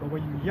 But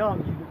when you're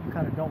young, you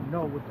kind of don't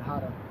know how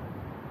to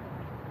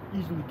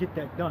easily get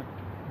that done.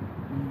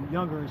 When you're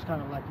younger, it's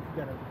kind of like you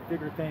got to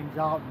figure things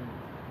out and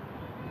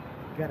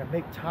you got to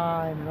make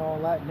time and all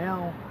that.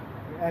 Now,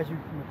 as you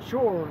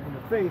mature in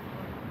the faith,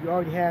 you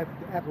already have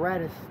the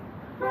apparatus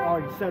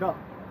already set up.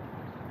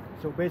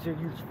 So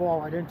basically, you just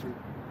fall right into it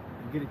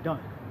and get it done.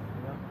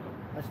 You know,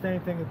 that's the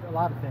same thing with a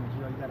lot of things.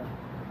 You know, you got to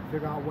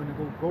figure out when to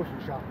go grocery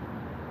shopping.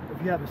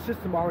 If you have a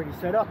system already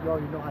set up, you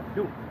already know how to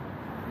do it.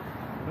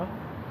 You know.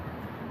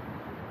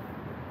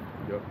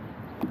 Yep.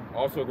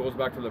 Also goes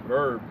back to the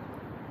verb,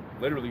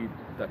 literally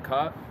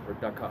dakat or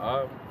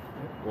daka'a.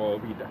 Well, it'll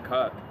be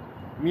dakat,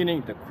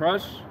 meaning to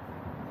crush.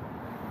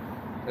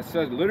 It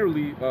says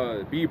literally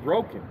be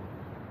broken,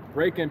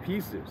 break in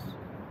pieces,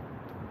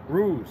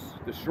 bruise,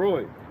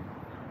 destroy,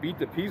 beat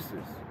to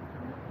pieces.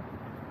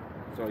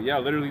 So yeah,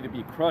 literally to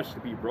be crushed, to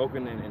be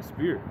broken in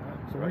spirit.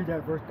 So read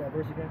that verse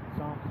again,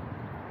 Psalms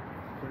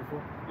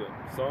 34. Yeah.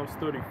 Psalms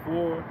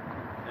 34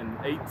 and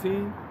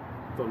 18.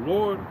 The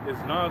Lord is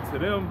nigh to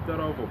them that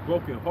are of a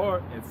broken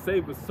heart, and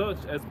saveth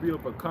such as be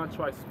of a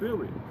contrite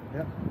spirit.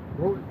 Yep.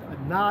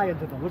 Nigh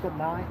into them. Look up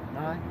nigh.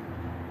 Nigh.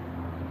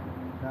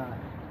 Nigh.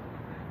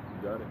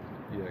 You got it?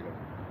 Yeah, I got it.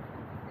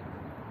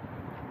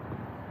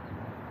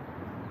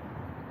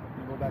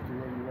 You go back to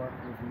where you are.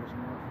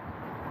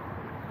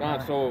 God,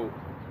 so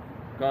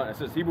God, it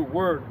says Hebrew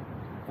word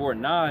for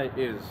nigh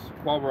is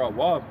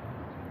quabarawab,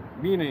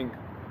 meaning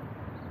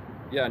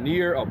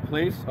near a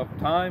place of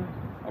time,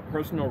 a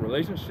personal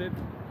relationship,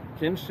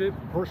 kinship.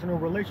 Personal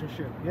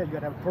relationship. Yeah, you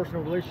got to have a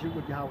personal relationship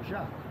with Yahweh Shah.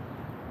 All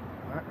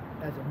right?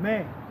 As a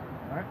man.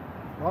 All right?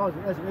 Well,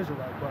 as an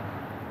Israelite, but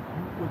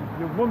with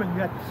your woman, you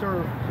have to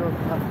serve the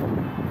husband.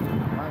 All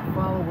right?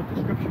 Follow what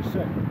the scriptures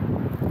say.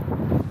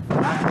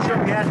 I'm sure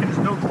we're asking us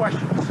no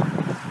questions. All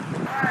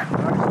right?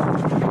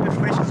 The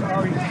information is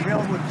already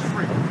available. It's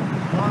free.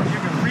 As long as you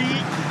can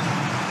read,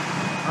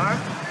 all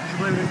right?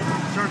 You'll be able to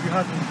serve your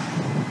husband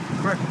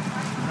correctly.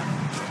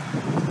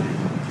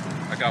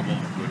 I got one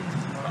more good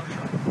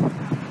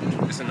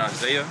one. It's in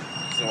Isaiah.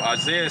 So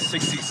Isaiah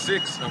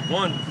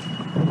 66:1.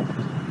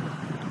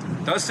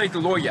 Thus saith the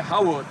Lord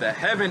Yahweh, the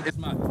heaven is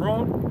my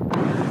throne,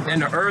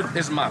 and the earth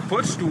is my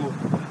footstool.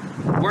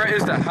 Where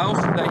is the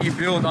house that ye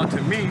build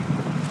unto me,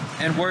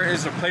 and where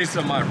is the place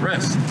of my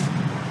rest?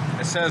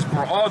 It says,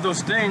 for all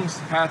those things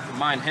hath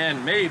mine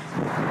hand made,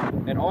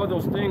 and all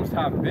those things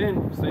have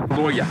been, saith the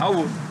Lord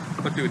Yahweh.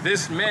 But through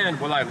this man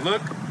will I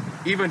look,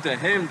 even to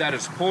him that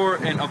is poor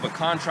and of a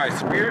contrite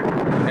spirit,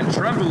 and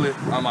trembleth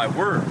on my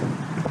word.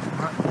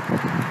 Right.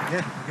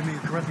 Yeah, give me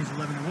Corinthians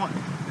 11:1.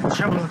 And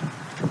trembleth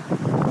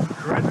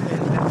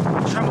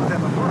at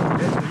my word.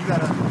 Yeah, so you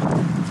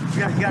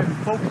gotta be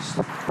focused.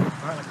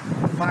 Right,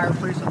 like a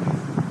fireplace.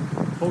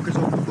 Focus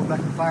on, go back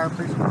to the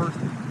fireplace on earth.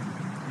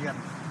 You gotta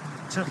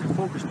intensely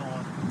focused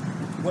on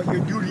what your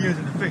duty is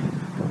in the faith.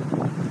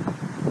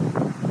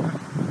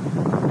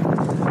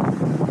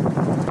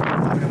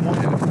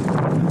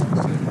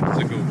 It's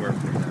a good word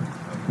for that.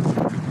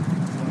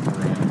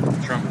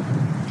 Tremble.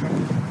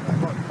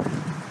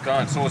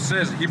 God, so it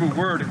says Hebrew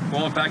word,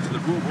 going back to the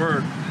root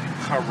word,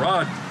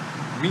 harad,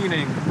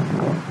 meaning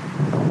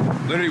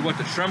literally what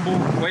to tremble,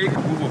 quake,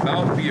 move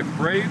about, be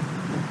afraid.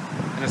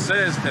 And it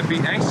says that be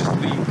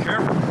anxiously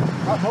careful.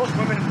 Most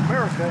women in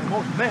America, and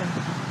most men,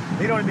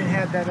 they don't even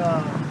have that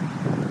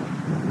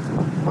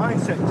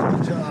mindset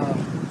to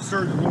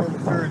serve the Lord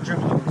with fear and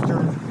trembling, and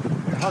serve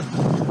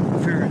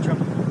husband, fear and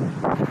trembling.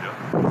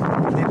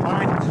 Their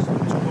mind is just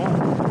too long.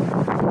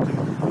 So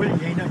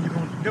really, ain't nothing you're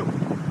going to do.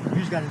 You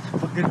just got to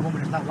get a woman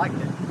that's not like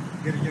that.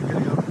 Get a young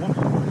woman.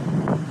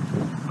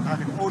 Now,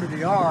 the older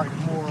they are, the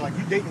more like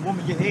you dating a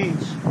woman your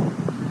age,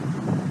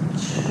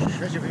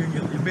 especially if you're in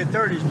your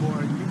mid-30s,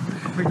 more you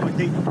pretty much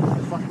dating a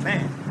fucking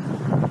man.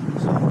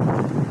 So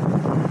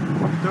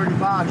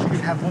 35, you could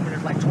have a woman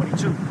that's like 22,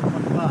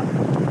 25.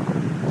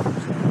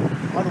 So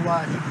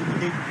otherwise, you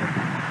date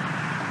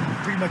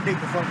pretty much dating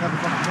another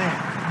fucking man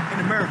in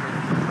America.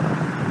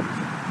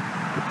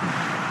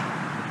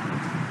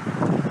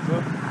 So,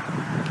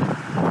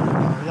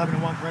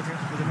 11:1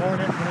 Corinthians. Was it more than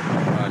that?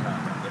 No,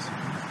 listen.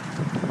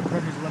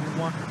 Corinthians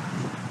 11:1.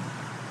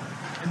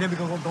 And then we're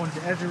going to go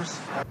into Ezra.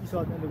 You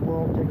saw the end of the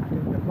world, take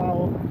the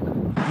follow.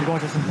 We're going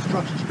to some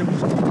destruction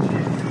scriptures.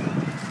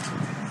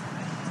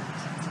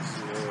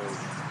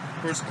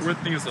 1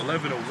 Corinthians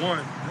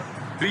 11:1.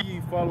 Be ye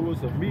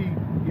followers of me,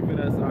 even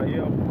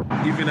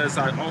as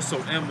I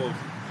also am of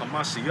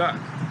Hamashiach.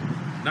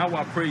 Now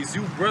I praise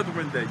you,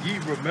 brethren, that ye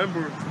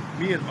remember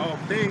me in all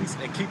things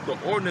and keep the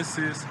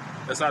ordinances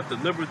as I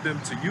delivered them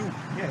to you.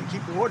 Yeah,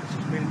 keep the ordinances.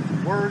 I mean,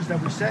 the words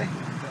that we say,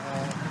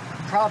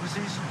 the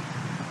prophecies,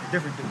 the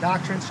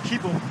doctrines,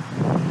 keep them,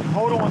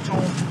 hold on to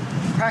them,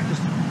 practice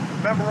them,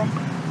 remember them,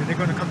 and they're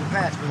going to come to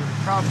pass. Whether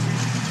it's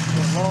prophecies,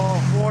 the law,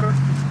 order,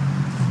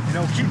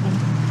 keep them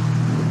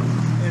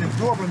and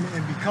absorb them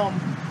and become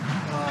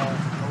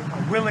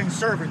a willing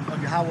servant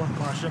of Yahweh,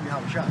 Hashem,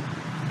 Yahweh Shai. All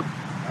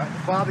right? The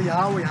Father,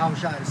 Yahweh, Yahweh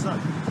Shai, the Son.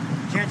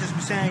 You can't just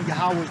be saying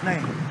Yahweh's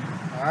name.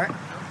 All right?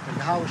 Because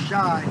Yahweh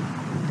Shai,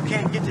 you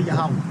can't get to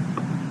Yahweh.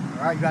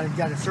 All right? You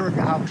got to serve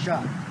Yahweh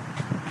Shai.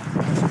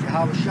 So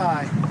Yahweh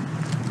Shai,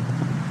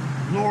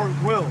 Lord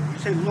will. When you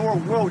say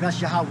Lord will, that's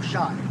Yahweh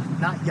Shai,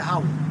 not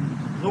Yahweh.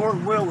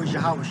 Lord will is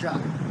Yahweh Shai.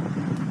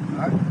 All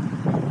right?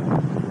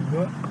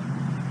 Good.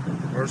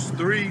 Verse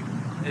 3,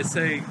 it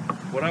say,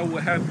 but I will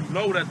have you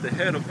know that the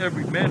head of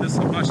every man is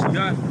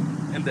Hamashiach,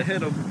 and the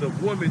head of the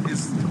woman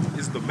is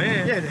the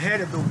man. Yeah, the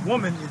head of the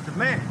woman is the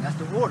man. That's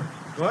the order.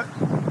 What?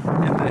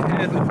 And the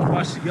head of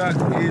Hamashiach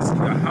is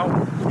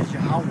Yahweh. It's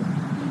Yahweh.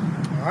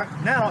 All right.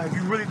 Now, if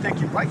you really think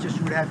you're righteous,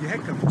 you would have your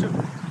head covered too.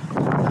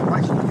 Not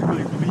righteous if you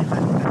really believe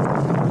that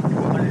you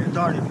go under the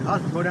authority of your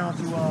husband. Go down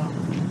to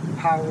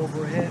power over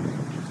her head.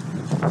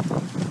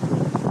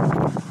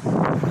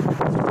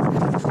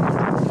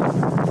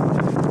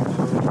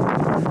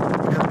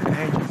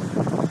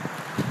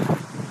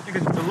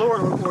 Because the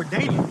Lord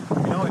ordained it.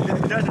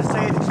 It doesn't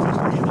say it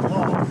explicitly in the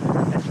law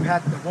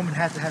that the woman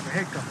has to have her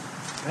head covered.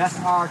 But that's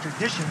our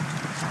tradition.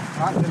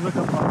 All right, then look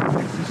up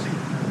XCC,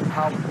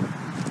 power.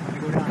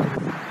 And go down to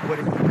what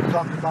it's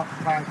talking about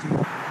prior to the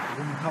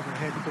woman covering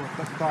her head for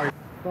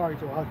authority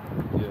to her husband.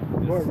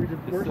 Yeah. Lord, read the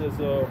verse. It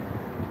says,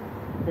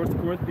 1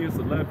 Corinthians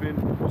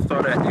 11, we'll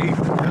start at 8.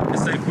 It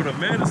says, for the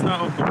man is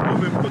not of the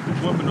woman, but the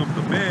woman of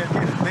the man.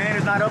 Yeah, the man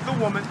is not of the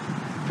woman,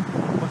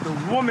 but the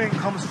woman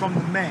comes from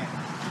the man.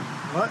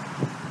 What?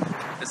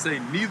 It say,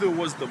 neither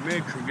was the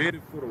man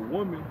created for the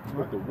woman,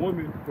 but the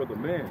woman for the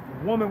man.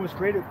 The woman was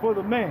created for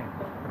the man,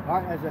 all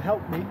right, as a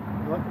helpmeet.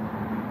 What?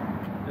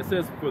 It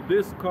says, for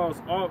this cause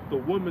ought the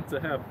woman to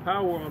have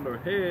power on her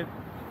head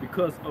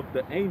because of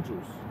the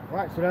angels.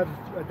 Right, so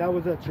that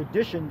was a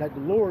tradition that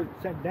the Lord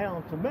sent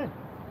down to men.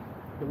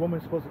 The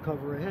woman's supposed to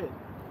cover her head.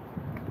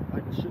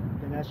 Right?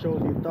 And that shows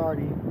the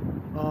authority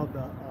of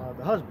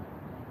the husband.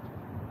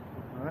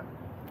 All right,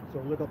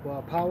 so look up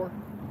power,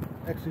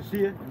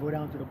 exousia, and go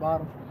down to the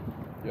bottom.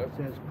 Yep. It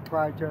says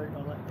proprietary,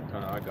 all that.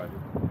 I got it.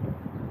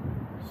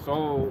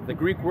 So the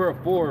Greek word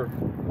for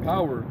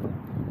power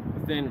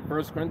within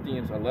 1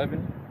 Corinthians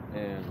 11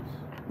 and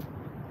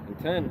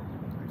 10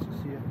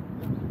 Exousia.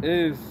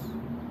 is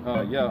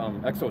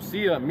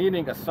exousia,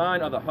 meaning a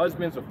sign of the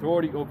husband's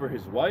authority over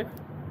his wife,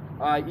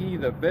 i.e.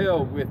 the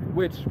veil with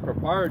which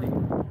propriety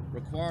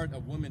required a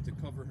woman to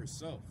cover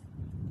herself.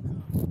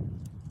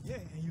 Yeah,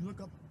 and you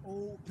look up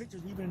old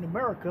pictures, even in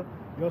America,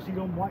 you'll see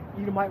them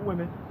Edomite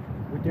women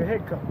with their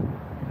head covered.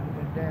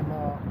 And damn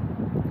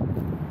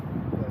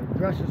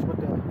dresses with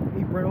the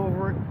apron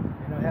over it,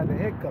 and they have their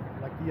head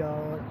covered. Like the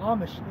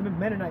Amish, even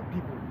Mennonite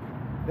people,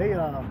 they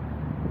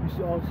you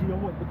see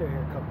them with their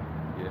hair covered.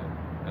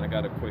 Yeah, and I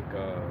got a quick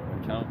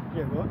account.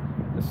 Yeah, what?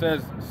 It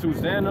says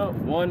Susanna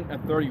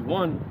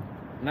 1:31.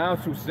 Now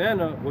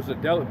Susanna was a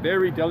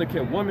very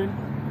delicate woman,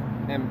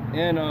 and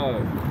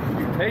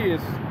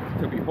beauteous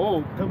to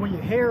behold. Because when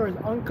your hair is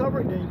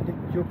uncovered, then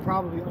you're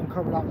probably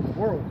uncovered out in the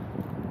world.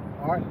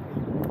 All right,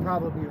 you're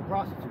probably a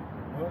prostitute.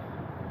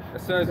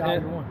 It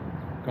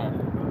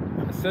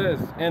says,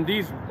 and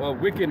these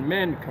wicked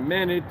men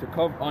commanded to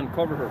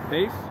uncover her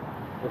face,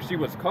 for she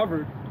was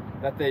covered,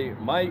 that they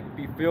might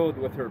be filled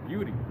with her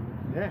beauty.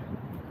 Yeah,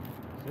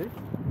 see,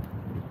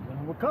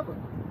 women were covered,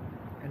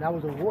 and that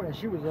was a royal. And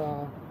she was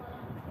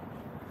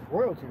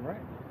royalty,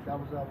 right? That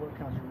was what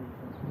country were you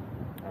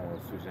from?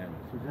 Susanna.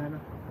 Susanna.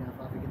 Yeah,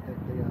 I forget that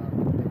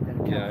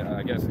account. Yeah,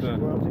 I guess the.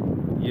 Royalty.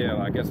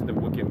 Yeah, I guess the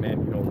wicked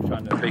men,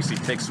 trying to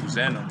basically take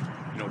Susanna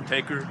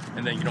take her,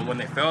 and then, when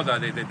they failed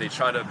that, they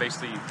try to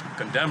basically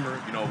condemn her,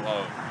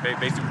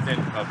 basically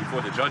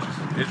before the judges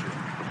in Israel.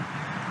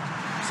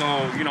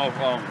 So,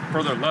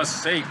 for their lust's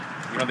sake,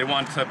 they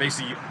want to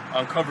basically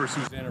uncover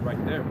Susanna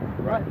right there.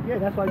 Right. Yeah,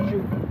 that's why you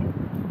should,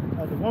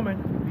 as a woman,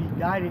 be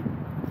guided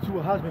to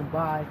a husband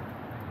by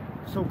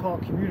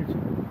so-called community.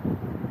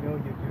 Your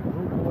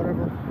group or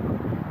whatever.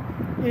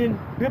 In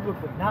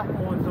biblical, not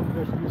on some of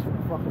this use for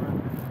the fuck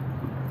around.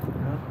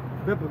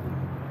 Biblical.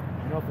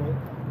 For a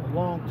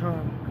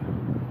long-term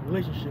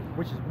relationship,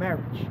 which is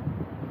marriage.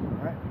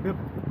 Right?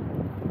 Biblical.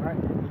 Right?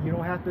 And you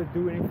don't have to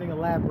do anything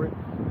elaborate,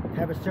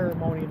 have a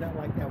ceremony and nothing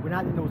like that. We're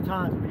not in those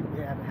times where people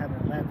having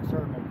elaborate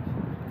ceremonies.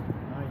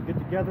 You get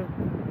together,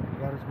 you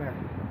got us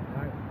married.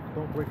 Right?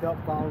 Don't break up,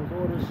 follow his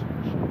orders.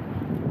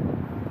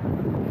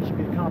 You should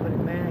be a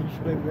competent man. You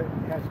should be able to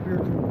have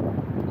spiritual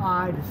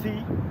eye to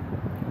see.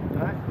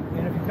 Right?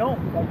 And if you don't,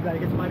 you got to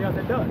get somebody else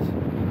that does.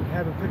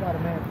 Have him pick out a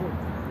man for you.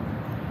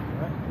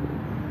 Right?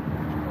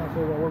 So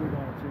where are we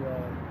going to?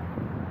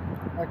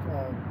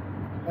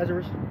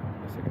 Ezra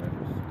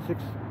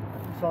 6.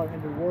 Saw the end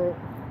of the world.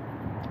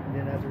 And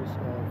then Ezra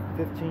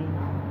 15.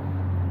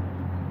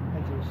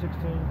 Ezra 16.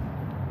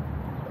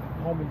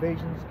 Home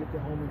invasions. Get the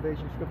home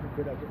invasion scripture.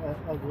 Good.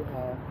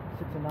 Ezra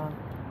 6 and 9. I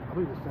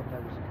believe it's 7,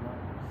 Ezra 6 and 9.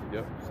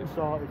 Yep.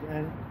 Esau is the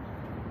end.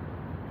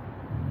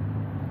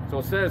 So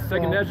it says,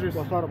 Second Ezra.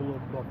 I'll start up a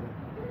little above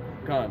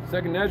that.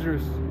 Second Ezra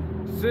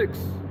 6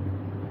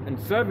 and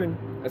 7.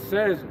 It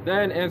says,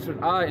 Then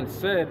answered I and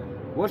said,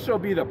 What shall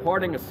be the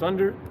parting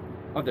asunder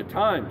of the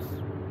times?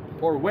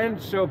 Or when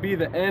shall be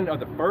the end of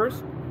the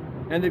first,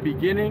 and the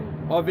beginning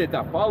of it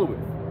that followeth?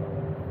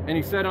 And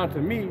he said unto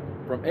me,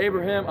 From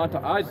Abraham unto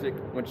Isaac,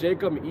 when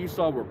Jacob and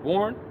Esau were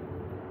born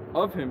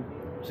of him,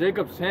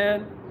 Jacob's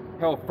hand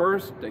held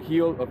first the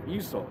heel of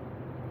Esau.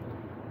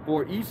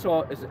 For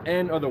Esau is the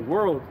end of the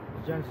world,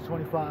 Genesis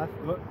 25.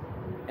 Good.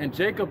 and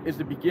Jacob is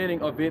the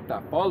beginning of it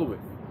that followeth.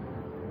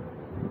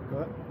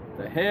 Good.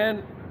 The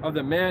hand of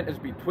the man is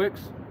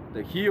betwixt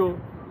the heel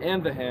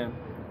and the hand.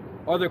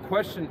 Other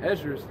question,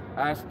 Ezra,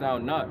 asked thou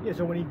not. Yeah,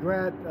 so when he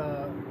grabbed,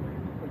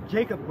 when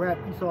Jacob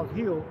grabbed Esau's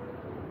heel,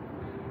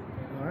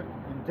 all right,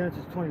 in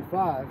Genesis 25,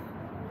 all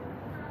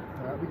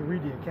right, we can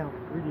read the account.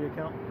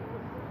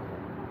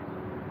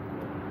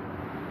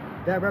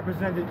 That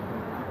represented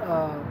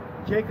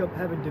Jacob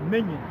having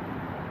dominion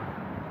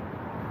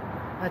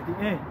at the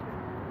end.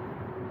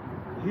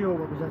 The heel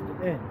represents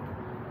the end.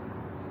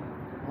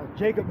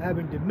 Jacob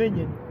having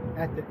dominion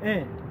at the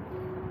end.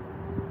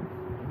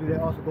 That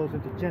also goes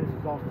into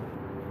Genesis also.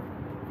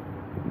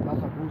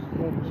 That's like Bruce's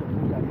head, he should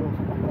lose that heel,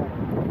 something like that.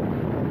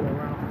 All the way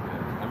around.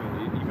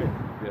 Even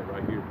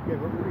right here.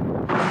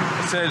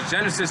 Yeah, It says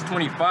Genesis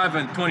 25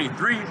 and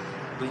 23,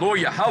 the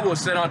Lord Yahweh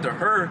said unto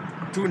her,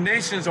 2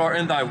 nations are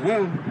in thy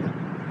womb,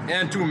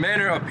 and 2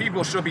 manner of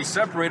people shall be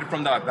separated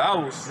from thy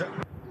bowels. Yep.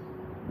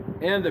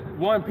 And the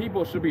one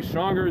people shall be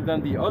stronger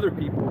than the other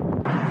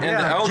people.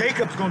 And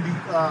Jacob's going to be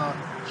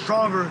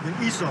stronger than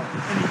Esau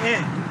in the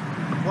end.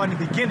 Well, in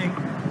the beginning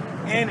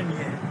and in the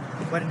end.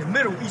 But in the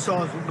middle,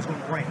 Esau is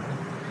going to reign.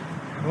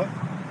 What?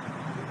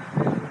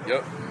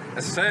 Yep.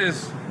 It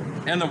says,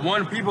 and the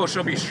one people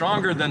shall be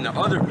stronger than the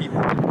other people,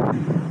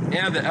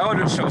 and the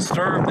elder shall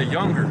serve the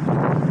younger.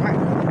 Right.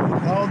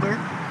 The elder,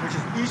 which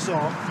is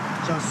Esau,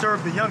 shall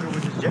serve the younger,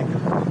 which is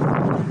Jacob.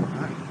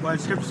 Right. Well, the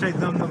scripture says,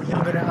 them that were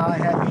younger than I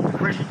have eaten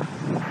bread. Is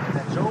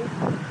that Job?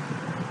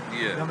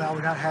 Yeah. Them that I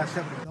would not have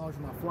 70 dogs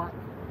in my flock.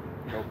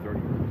 Job 30.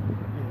 Yeah,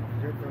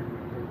 they're 30.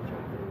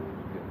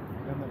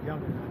 Them that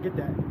younger. I get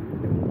that.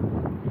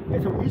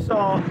 And so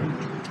Esau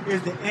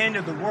is the end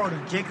of the world,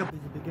 and Jacob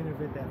is the beginning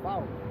of it that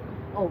follows.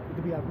 Oh,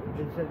 did we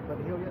said about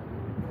the hill yet?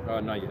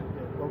 Not yet.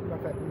 Yeah, well, matter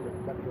of fact,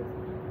 about the hill.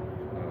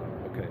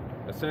 Okay.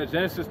 It says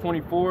Genesis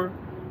 24,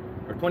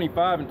 or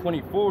 25 and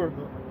 24.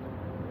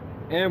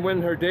 And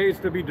when her days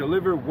to be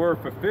delivered were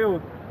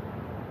fulfilled,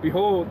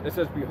 behold, it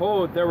says,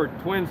 behold, there were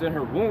twins in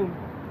her womb,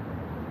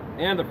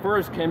 and the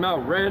first came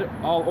out red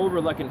all over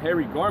like an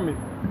hairy garment,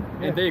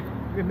 and they...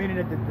 Meaning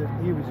that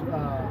he was,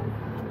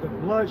 the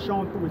blood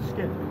shone through his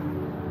skin.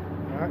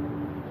 All right?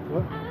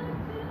 What?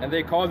 And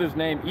they called his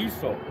name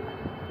Esau.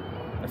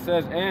 It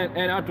says, and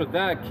after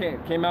that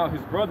came out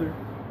his brother.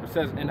 It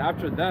says, and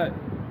after that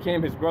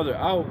came his brother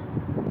out,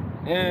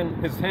 and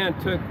his hand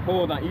took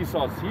hold on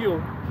Esau's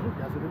heel.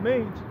 That's what it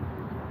means.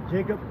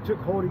 Jacob took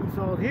hold of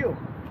Esau's heel.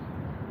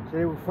 So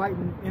they were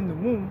fighting in the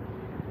womb,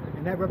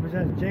 and that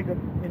represents Jacob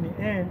in the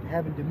end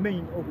having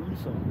dominion over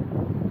Esau.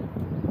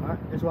 All right?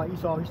 That's why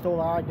Esau, he stole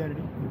our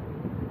identity.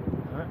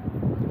 All right?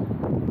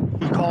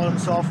 He called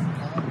himself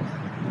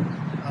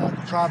the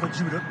tribe of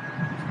Judah,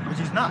 which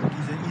he's not.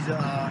 He's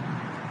a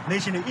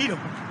nation of Edom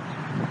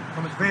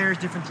from its various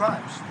different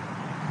tribes. All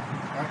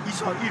right?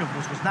 Esau Edom,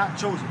 which was not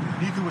chosen.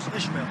 Neither was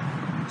Ishmael.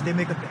 So they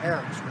make up the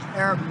Arabs, which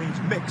Arab means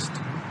mixed.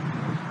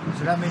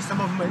 So that means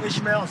some of them are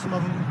Ishmael, some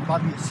of them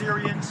might be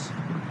Assyrians,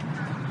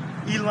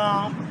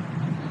 Elam,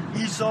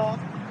 Esau.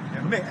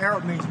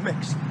 Arab means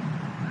mixed.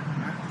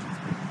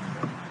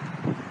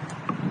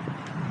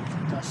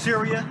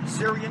 Syrian,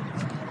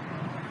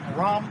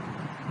 Aram,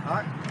 All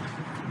right.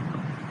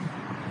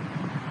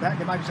 That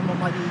there might be someone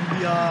might even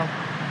be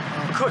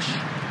Kush.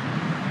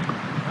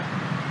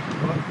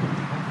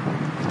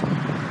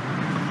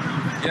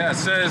 Yeah, it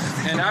says,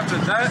 and after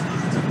that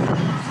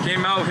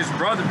came out his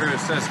brother. Or it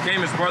says, came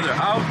his brother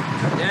out,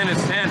 and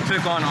his hand took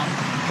hold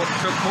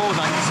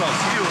on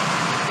Esau's heel,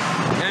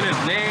 and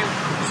his name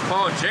was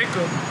called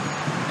Jacob.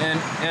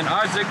 And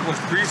Isaac was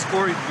 60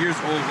 years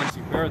old when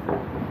he bare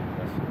them.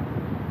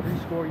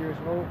 60 years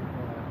old,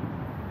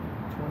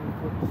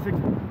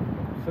 60.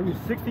 So he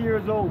was 60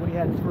 years old when he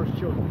had his first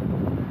children.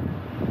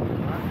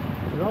 Right?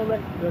 So don't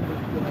let the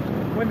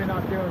women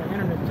out there on the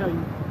internet tell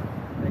you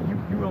that you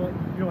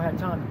don't have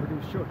time to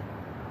produce children.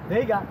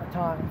 They got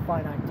a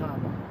finite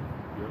timeline.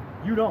 Yeah.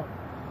 You don't.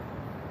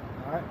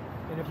 All right.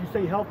 And if you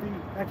stay healthy,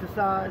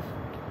 exercise,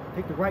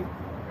 take the right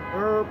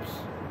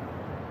herbs,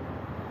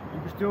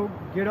 you can still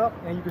get up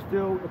and you can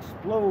still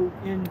explode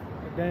in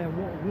the damn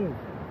womb.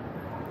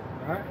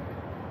 All right.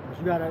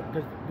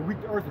 Because the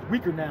earth is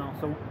weaker now,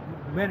 so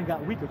men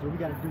got weaker, so we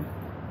got to do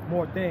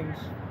more things.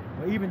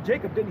 But even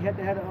Jacob didn't have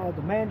to have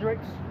the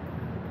mandrakes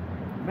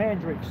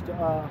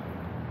to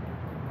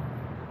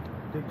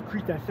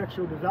decrease that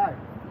sexual desire,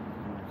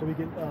 so he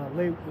could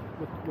lay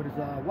with his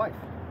wife.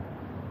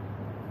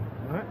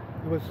 All right,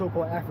 it was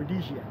so-called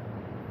aphrodisiac.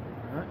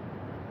 All right,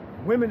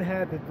 women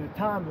had the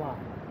timeline.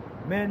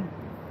 Men,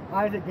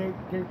 Isaac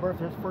gave birth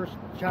to his first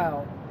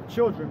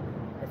children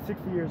at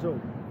 60 years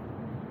old.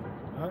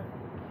 All right.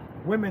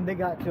 Women, they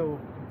got till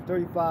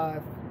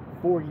 35,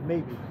 40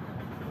 maybe.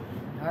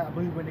 I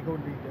believe when they go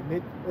to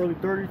the early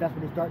 30s, that's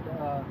when they start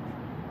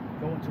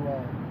going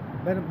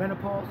to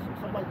menopause,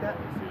 something like that.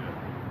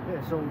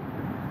 Yeah, so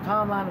the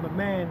timeline of a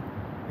man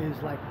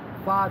is like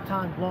 5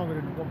 times longer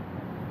than a woman.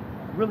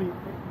 Really,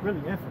 really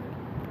infinite.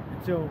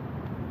 Until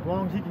as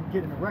long as he can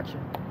get an erection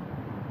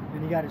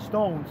and he got his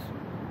stones,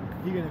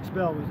 he can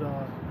expel his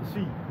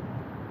seed.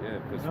 Yeah,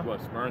 because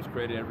what, sperm's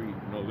created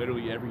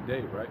literally every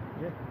day, right?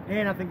 Yeah,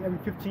 and I think every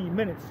 15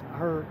 minutes, I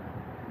heard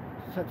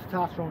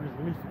testosterone is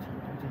released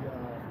into your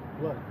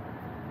blood.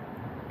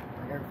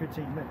 Like every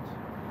 15 minutes.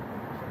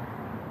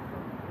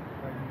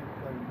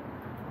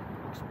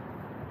 So,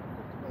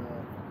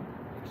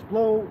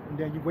 explode, and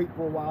then you wait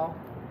for a while,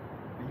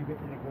 and it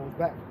goes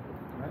back,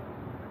 right?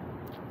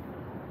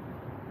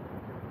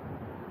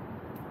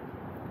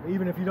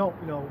 Even if you don't,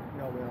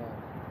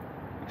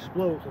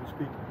 explode, so to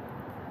speak.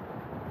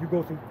 You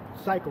go through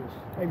cycles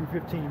every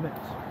 15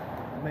 minutes,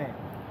 man,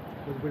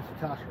 with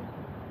testosterone.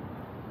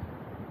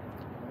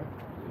 Right?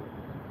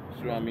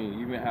 So I mean,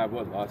 you even have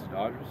lost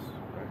daughters,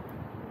 right?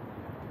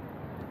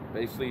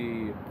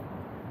 Basically,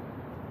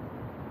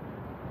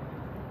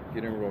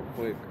 getting real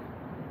quick.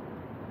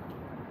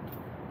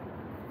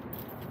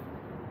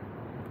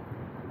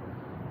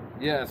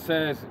 Yeah, it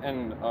says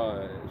in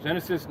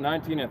Genesis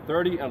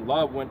 19:30, and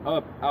Lot went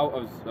up out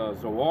of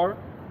Zoar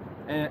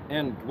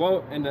and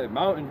dwelt in the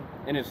mountain,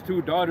 and his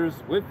 2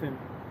 daughters with him,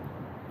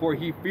 for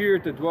he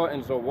feared to dwell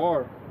in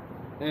Zoar,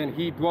 and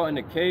he dwelt in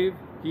a cave,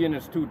 he and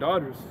his 2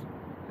 daughters.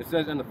 It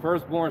says, and the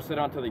firstborn said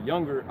unto the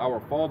younger,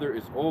 our father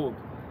is old,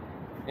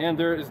 and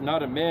there is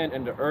not a man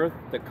in the earth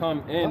to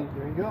come in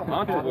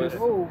unto us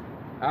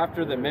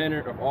after the manner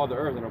of all the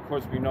earth. And of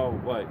course we know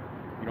what,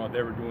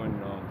 they were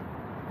doing,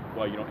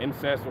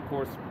 incest, of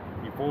course,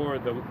 before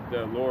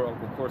the Lord,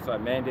 of course,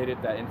 mandated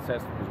that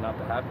incest was not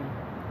to happen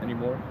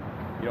anymore.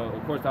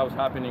 Of course, that was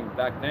happening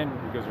back then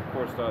because, of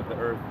course, the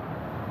earth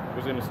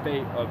was in a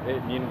state of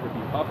it needing to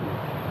be populated.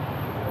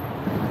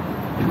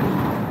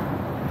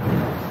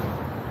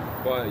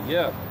 But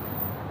yeah.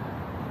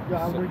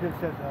 Yeah, I believe it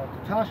says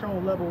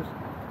testosterone levels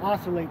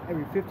oscillate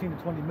every 15 to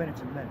 20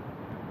 minutes in men,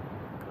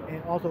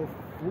 and also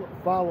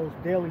follows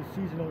daily,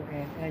 seasonal,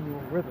 and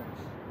annual rhythms.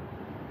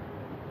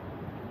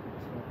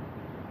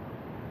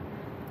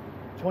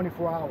 So,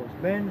 24 hours.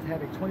 Men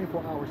have a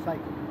 24-hour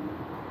cycle,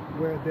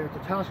 where their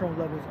testosterone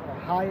levels are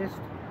highest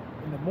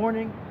in the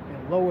morning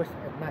and lowest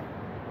at night.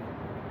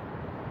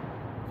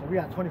 So we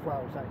got a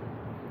 24-hour cycle.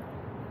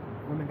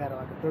 Women got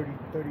like a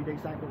 30-day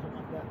cycle or something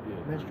like that,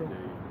 yeah, menstrual.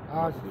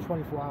 Ours is a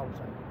 24-hour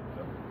cycle.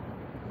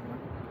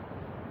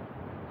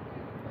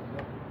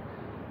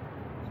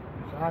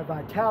 So our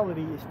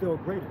vitality is still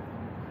greater.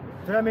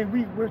 So I mean,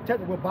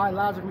 we're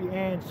biologically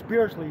and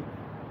spiritually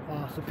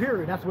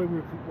superior. That's the way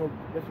we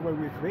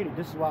were created.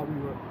 This is why we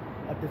were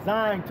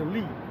designed to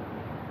lead.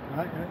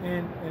 Right?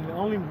 And the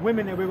only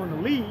women that we're going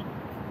to lead,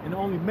 and the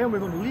only men we're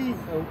going to lead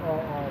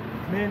are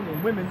men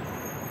and women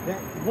that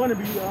want to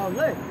be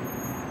led,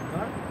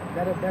 right?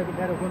 that are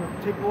going to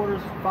take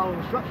orders, follow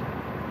instruction.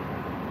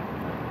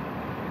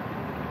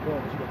 Go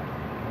ahead, what you got?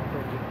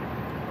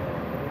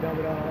 We're done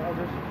with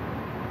others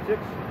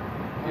 6.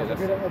 Yeah,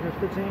 that's others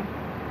 15.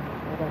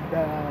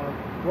 The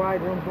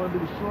bridegroom is going to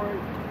be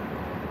destroyed.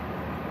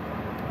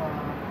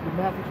 In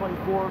Matthew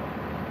 24.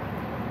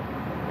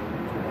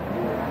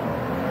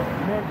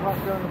 Men drop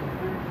down number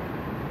 3.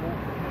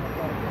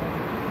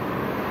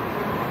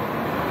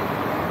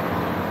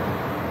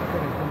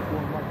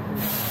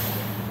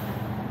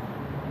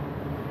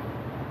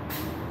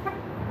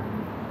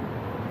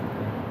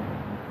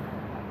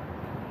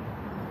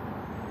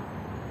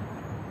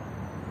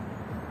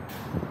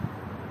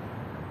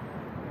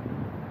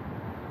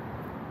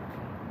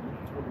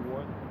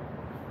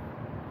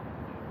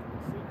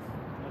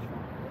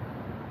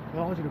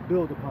 want you to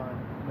build upon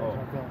what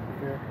I'm telling you,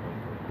 fair?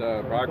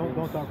 The bridegrooms.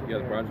 Don't talk from Yeah,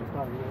 the there. bridegrooms.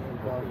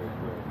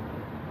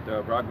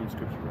 The bridegroom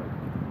scripture, right?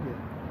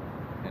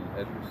 Yeah. And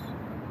Esdras.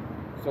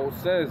 So it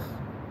says,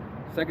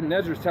 2nd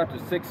Esdras chapter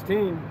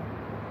 16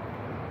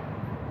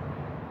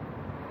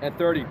 and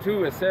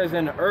 32, it says,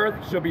 and the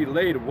earth shall be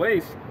laid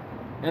waste,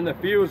 and the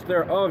fields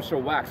thereof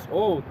shall wax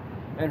old,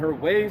 and her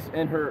ways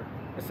and her,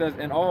 it says,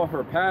 and all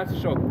her paths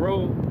shall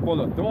grow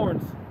full of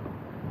thorns,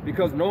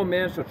 because no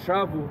man shall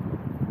travel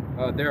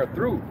there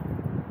through.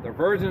 The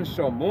virgins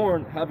shall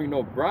mourn, having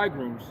no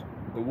bridegrooms.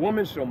 The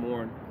women shall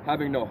mourn,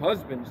 having no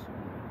husbands.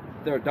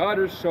 Their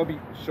daughters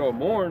shall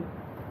mourn,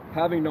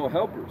 having no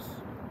helpers.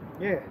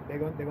 Yeah, they're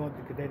going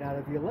because they're not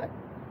of the elect.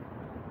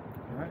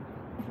 All right,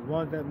 the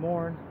ones that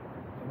mourn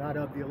are not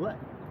of the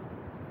elect.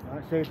 All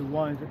right, say the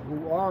ones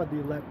who are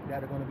the elect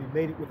that are going to be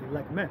mated with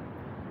elect men.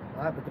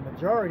 All right, but the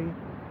majority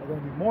are going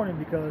to be mourning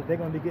because they're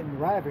going to be getting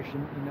ravished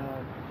and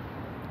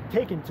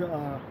taken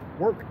to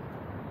work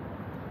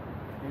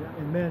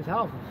in men's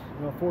houses,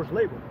 forced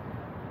labor.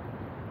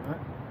 All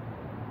right,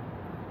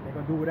 they're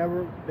going to do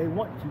whatever they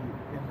want to you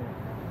in there.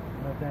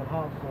 Damn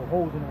houses or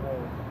holes in the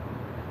wall,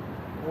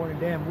 or in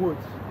the damn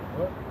woods.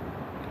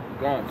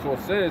 Gone. So it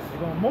says they're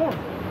gonna mourn.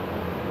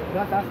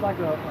 That's like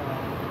a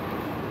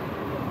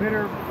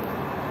bitter,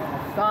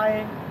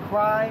 sighing,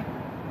 cry,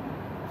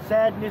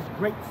 sadness,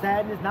 great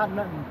sadness. Not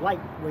nothing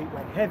lightweight,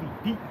 like heavy,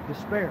 deep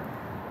despair,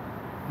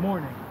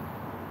 mourning.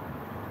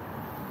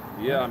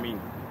 Yeah, I mean,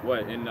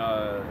 what in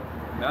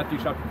Matthew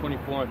chapter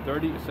 24 and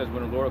 30, it says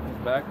when the Lord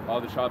comes back,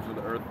 all the tribes of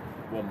the earth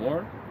will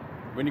mourn.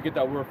 When you get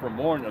that word for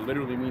mourn, it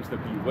literally means to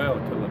bewail,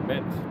 to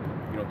lament,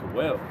 to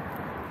wail.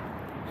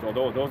 So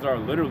those are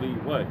literally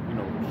what?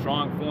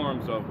 Strong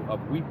forms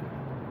of weeping.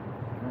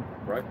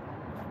 Right?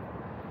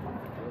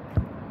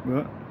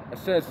 Yeah. It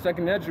says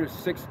 2nd Esdras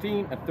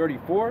 16 and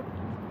 34,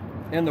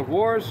 and the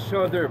wars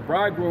shall their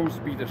bridegrooms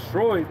be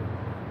destroyed,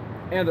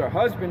 and their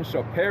husbands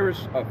shall perish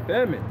of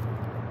famine.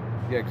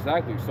 Yeah,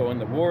 exactly. So in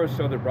the wars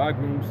shall their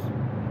bridegrooms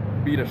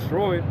be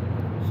destroyed.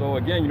 So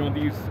again,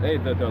 these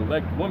the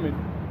elect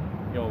women,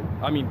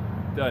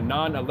 the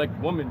non-elect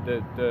women,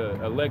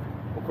 the elect,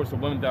 of course, the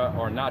women that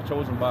are not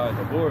chosen by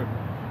the Lord,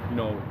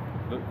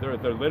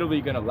 they're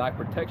literally gonna lack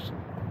protection,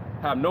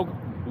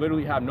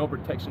 literally have no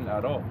protection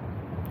at all.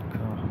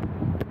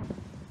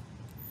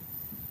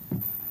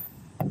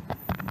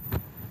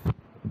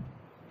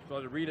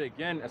 So to read it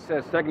again, it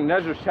says 2nd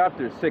Esdras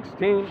chapter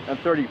 16 and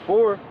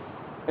 34,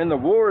 and the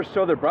wars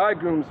shall the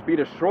bridegrooms be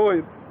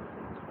destroyed,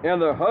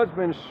 and their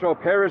husbands shall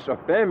perish of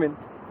famine.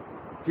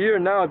 Hear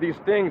now these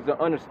things and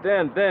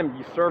understand them,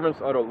 ye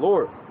servants of the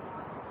Lord.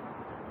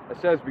 It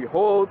says,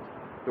 behold,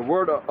 the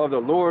word of the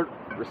Lord,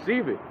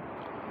 receive it.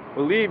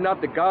 Believe not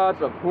the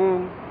gods of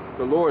whom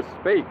the Lord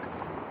spake.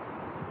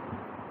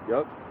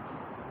 Yep.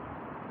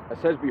 It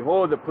says,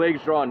 behold, the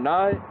plagues draw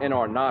nigh and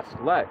are not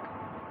slack.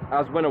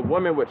 As when a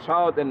woman with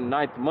child in the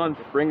 9th month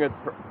bringeth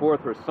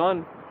forth her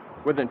son,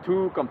 within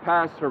 2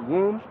 compass her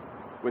womb,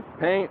 with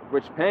pain,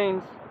 which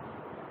pains,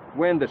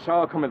 when the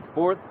child cometh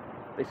forth,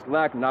 they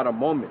slack not a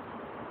moment.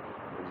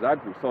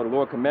 Exactly. So the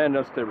Lord commanded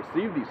us to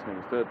receive these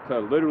things, to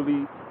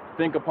literally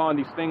think upon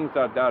these things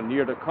that are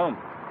near to come.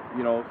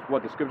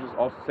 What the scriptures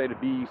also say, to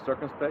be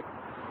circumspect,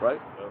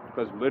 right?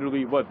 Because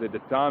literally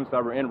the times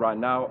that we're in right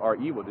now are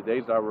evil. The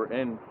days that we're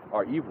in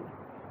are evil,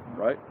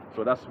 right?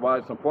 So that's why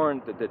it's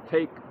important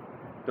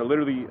to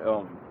literally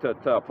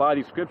to apply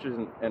these scriptures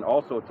and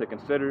also to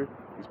consider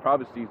these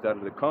prophecies that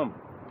are to come.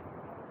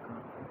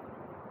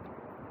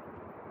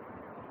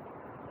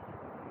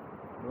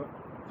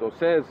 So it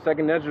says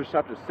 2nd Esdras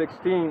chapter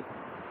 16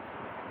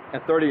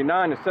 and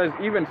 39, it says,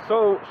 even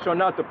so shall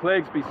not the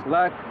plagues be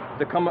slack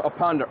to come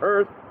upon the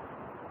earth,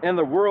 and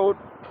the world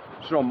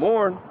shall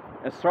mourn,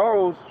 and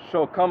sorrows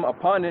shall come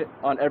upon it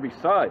on every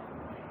side.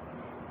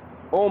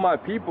 O my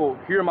people,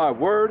 hear my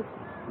word,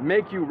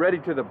 make you ready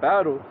to the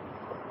battle,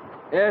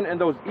 and in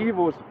those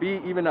evils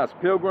be even as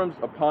pilgrims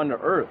upon the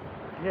earth.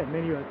 Yeah,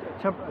 meaning you're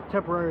a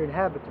temporary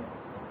inhabitant,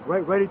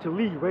 right? Ready to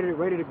leave,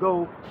 ready to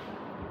go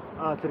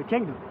to the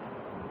kingdom.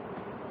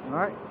 All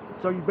right.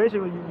 So you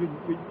basically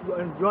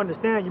you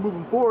understand you're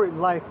moving forward in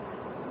life,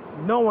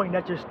 knowing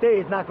that your stay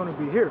is not going to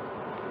be here.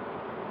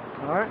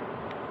 All right.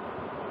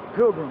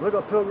 Pilgrim. Look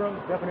up pilgrim.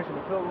 Definition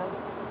of pilgrim.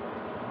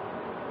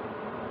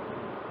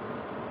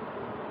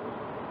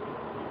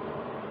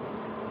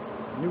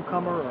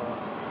 Newcomer.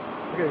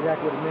 I forget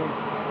exactly what it means.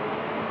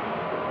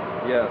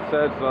 Yeah, it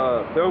says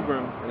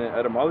pilgrim in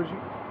etymology.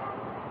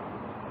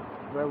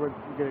 Where you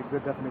get a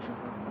good definition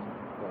from.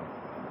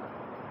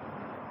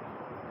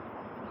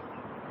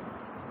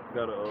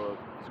 Got a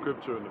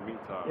scripture in the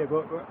meantime. Yeah,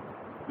 go.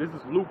 This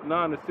is Luke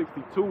 9 and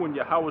 62. When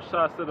Yahweh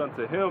said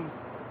unto him,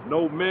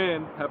 no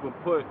man having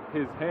put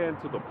his hand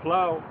to the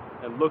plow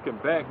and looking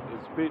back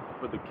is fit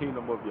for the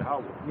kingdom of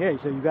Yahweh. Yeah,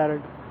 so you got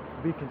to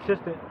be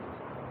consistent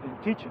in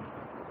teaching.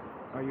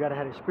 Or you got to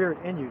have the spirit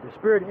in you. The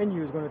spirit in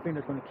you is going to thing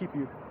that's going to keep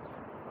you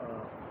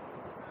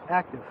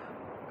active,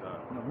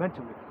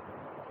 mentally.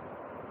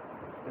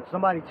 If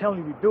somebody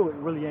telling you to do it,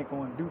 really ain't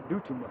going to do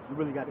too much. It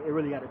really got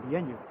to be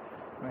in you.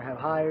 You're going to have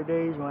higher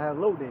days, you're going to have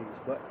low days.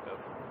 But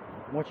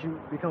once you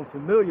become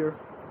familiar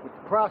with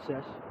the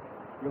process,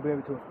 you'll be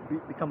able to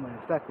become an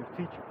effective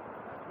teacher,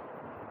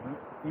 right?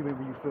 Even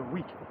when you feel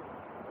weak.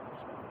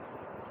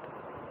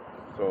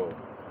 So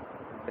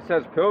it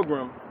says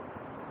pilgrim,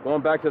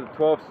 going back to the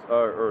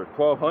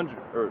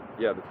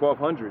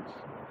 1200s,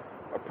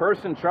 a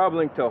person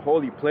traveling to a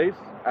holy place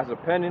as a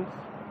penance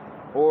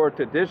or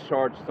to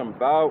discharge some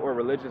vow or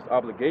religious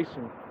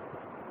obligation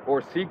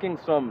or seeking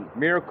some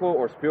miracle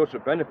or spiritual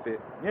benefit.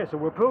 Yeah, so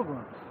we're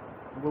pilgrims.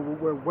 We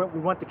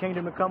want the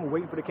kingdom to come, we're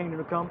waiting for the kingdom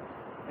to come,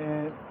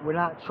 and we're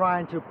not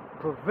trying to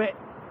prevent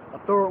a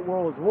third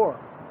world war.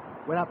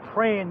 We're not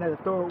praying that a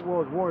third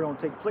world war don't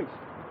take place.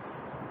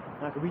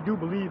 Like, we do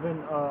believe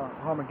in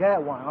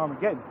Armageddon, all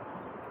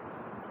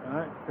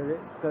right?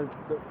 Because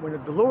when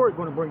the Lord is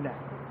going to bring that,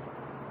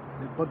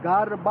 but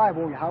God of the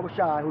Bible, Yahweh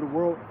Shai, who the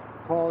world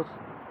calls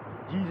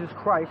Jesus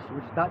Christ,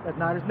 which is that's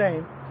not his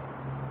name,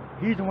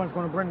 he's the one that's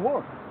going to bring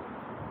war.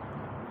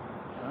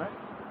 All right?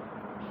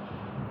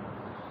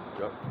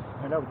 Yep.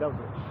 And that was it.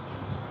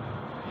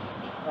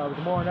 Was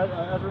there more on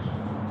Ezra?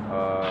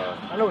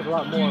 I know it's a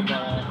lot more,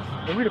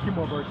 but we'll read a few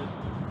more verses.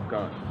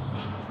 Okay.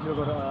 You'll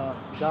go to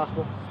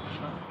Gospel.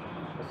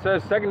 It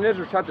says, 2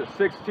 Ezra chapter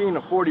 16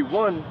 to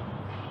 41,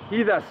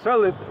 he that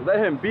selleth, let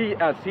him be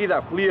as he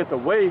that fleeth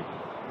away,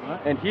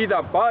 right, and he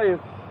that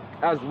buyeth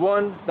as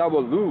one that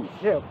will lose.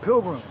 Yeah,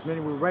 pilgrims,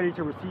 meaning we're ready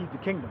to receive the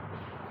kingdom.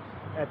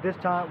 At this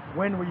time,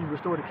 when will you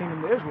restore the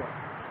kingdom to Israel?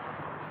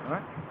 All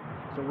right?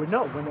 So we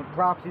know when the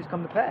prophecies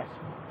come to pass.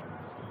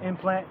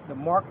 Implant the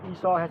mark.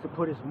 Esau has to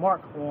put his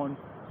mark on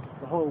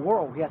the whole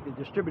world. He has to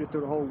distribute it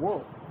through the whole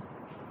world,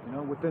 you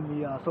know, within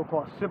the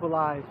so-called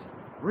civilized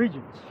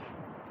regions,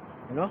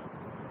 you know.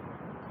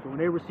 So when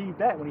they receive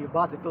that, when he's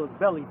about to fill his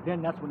belly,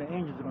 then that's when the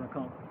angels are going to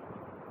come.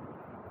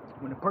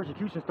 When the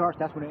persecution starts,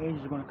 that's when the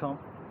angels are going to come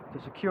to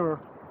secure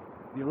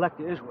the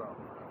elected Israel,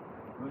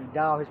 and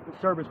endow his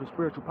servants with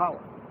spiritual power.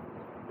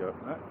 Yep.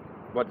 Right?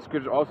 But the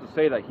scriptures also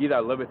say that he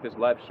that liveth his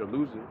life shall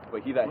lose it,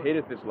 but he that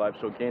hateth his life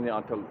shall gain it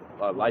unto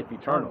life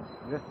eternal.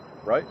 Yeah.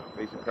 Right?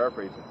 Basically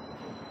paraphrasing.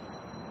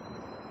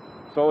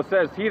 So it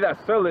says, he that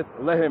selleth,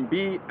 let him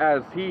be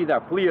as he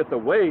that fleeth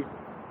away,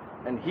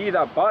 and he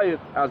that buyeth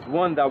as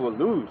one that will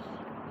lose.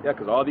 Yeah,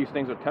 because all these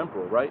things are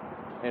temporal, right?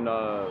 In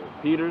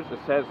Peter's, it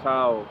says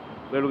how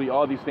literally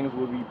all these things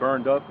will be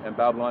burned up in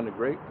Babylon the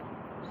Great.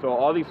 So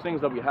all these things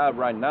that we have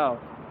right now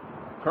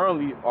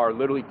currently are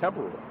literally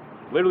temporal.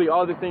 Literally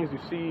all the things you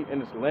see in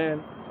this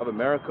land of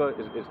America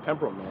is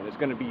temporal, man. It's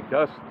going to be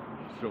dust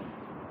soon.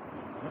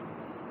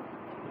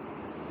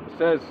 It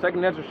says,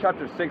 2 Ezra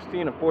chapter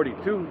 16 and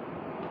 42,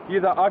 he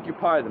that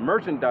occupieth the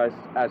merchandise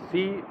as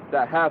he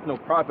that hath no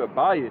profit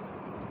by it,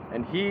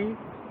 and he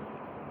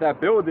that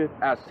buildeth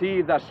as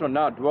he that shall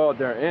not dwell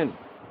therein.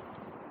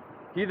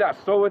 He that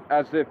soweth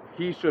as if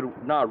he should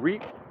not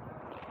reap,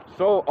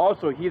 so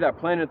also he that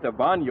planteth the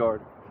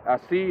vineyard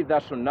as he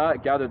that shall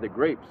not gather the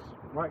grapes.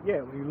 Right,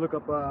 yeah, when you look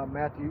up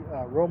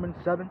Romans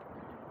 7,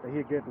 that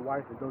he'd give the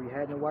wife as though he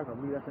had no wife. I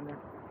believe that's in there.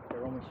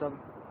 Romans 7.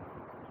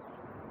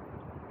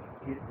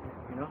 You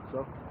know,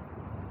 so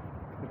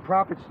the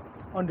prophets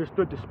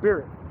understood the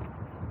spirit,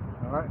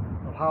 all right,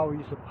 of how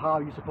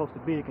you're supposed to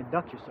be and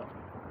conduct yourself.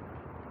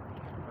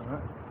 All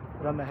right,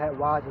 them that had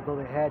wives as though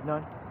they had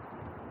none.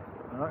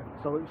 All right,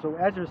 so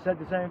Ezra said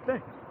the same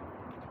thing.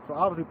 So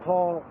obviously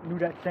Paul knew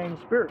that same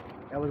spirit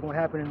that was going to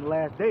happen in the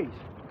last days.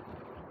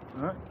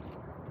 All right.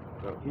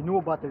 He knew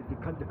about the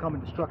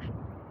coming destruction.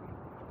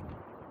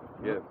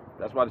 Yeah,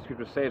 that's why the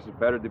scripture says it's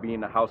better to be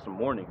in the house of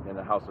mourning than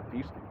the house of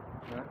feasting.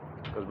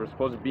 Because we're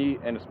supposed to be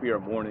in the spirit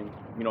of mourning,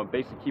 you know,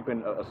 basically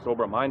keeping a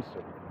sober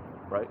mindset,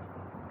 right?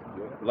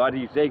 Yeah. A lot of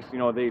these jakes, you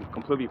know, they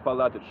completely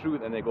follow out the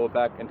truth and they go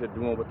back into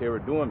doing what they were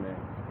doing, man.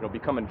 You know,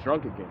 becoming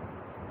drunk again.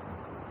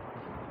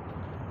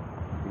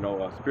 You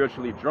know,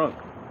 spiritually drunk,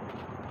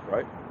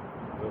 right?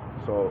 Yeah.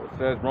 So it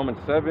says Romans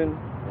 7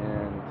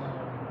 and...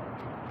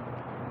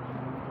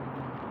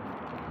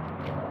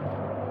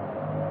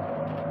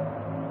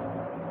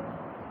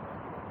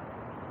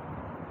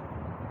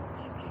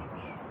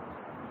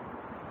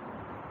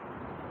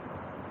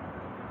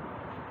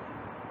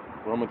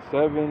 Romans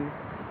 7.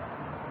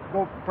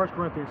 Go 1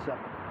 Corinthians 7.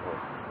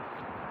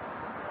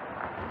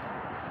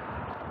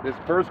 This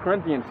 1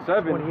 Corinthians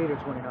 7. 28 or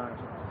 29.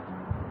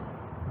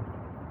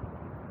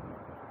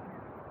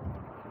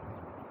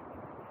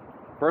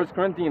 1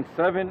 Corinthians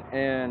 7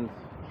 and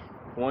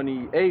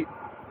 28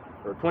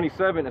 or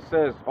 27. It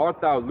says, art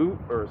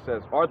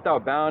thou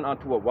bound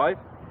unto a wife?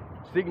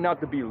 Seek not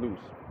to be loose.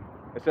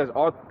 It says,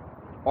 art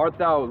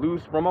thou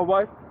loose from a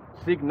wife?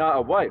 Seek not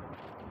a wife.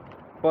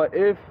 But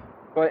if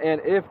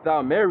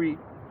thou marry,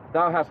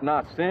 thou hast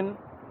not sinned,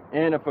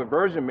 and if a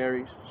virgin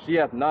marries, she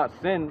hath not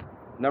sinned.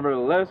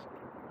 Nevertheless,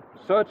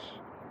 such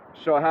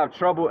shall have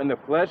trouble in the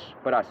flesh,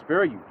 but I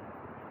spare you.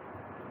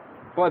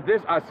 But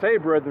this I say,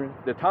 brethren,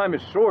 the time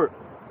is short,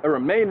 it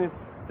remaineth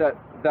that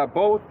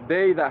both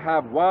they that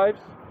have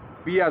wives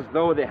be as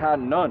though they had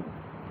none,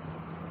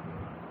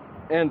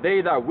 and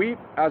they that weep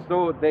as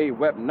though they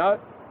wept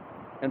not,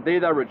 and they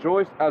that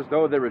rejoice as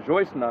though they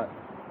rejoice not,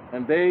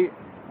 and they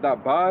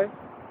that buy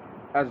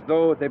as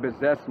though they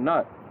possess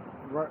not.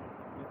 Right.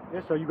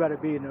 Yeah, so you got to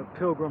be in a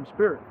pilgrim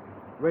spirit,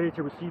 ready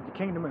to receive the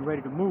kingdom and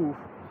ready to move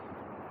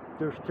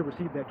to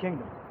receive that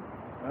kingdom.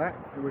 All right,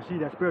 and receive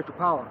that spiritual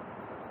power.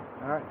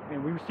 All right,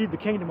 and we received the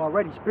kingdom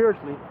already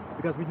spiritually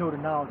because we know the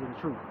knowledge of the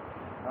truth.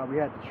 We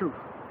had the truth.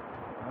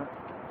 All right.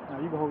 Now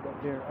you can hold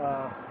up there.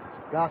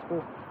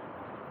 Gospel.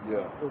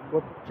 Yeah.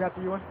 What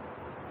chapter you in?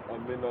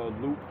 I'm in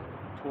Luke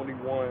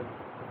 21,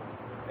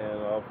 and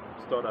I'll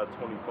start at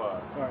 25.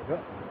 All right, go.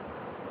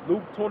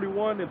 Luke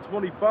 21 and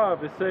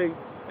 25, it say,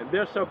 and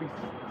there shall be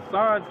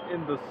signs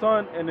in the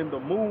sun and in the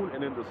moon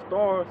and in the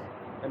stars,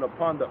 and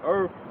upon the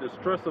earth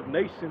distress of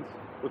nations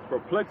with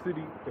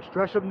perplexity.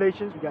 Distress of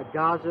nations. We got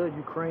Gaza,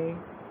 Ukraine,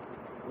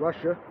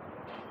 Russia,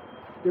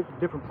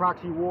 different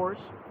proxy wars,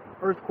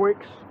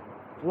 earthquakes,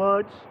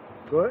 floods.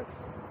 Good.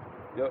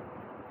 Yep.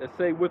 It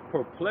say with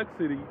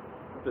perplexity,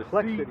 the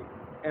sea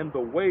and the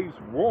waves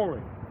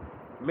roaring,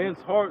 men's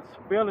hearts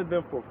failing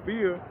them for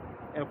fear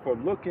and for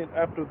looking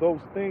after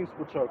those things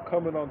which are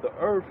coming on the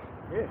earth.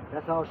 Yeah,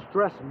 that's how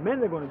stressed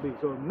men are going to be.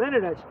 So men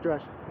are that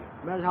stressed.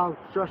 Imagine how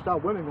stressed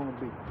out women are going to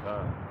be.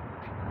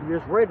 You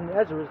just read in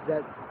Ezra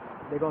that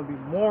they're going to be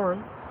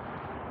mourning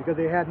because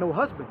they had no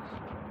husbands.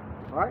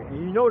 All right, and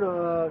you know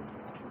the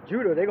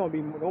Judah, they're going to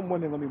be, no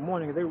women going to be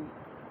mourning.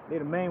 They're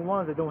the main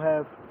ones that don't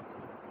have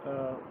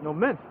no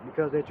men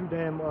because they're too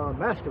damn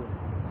masculine.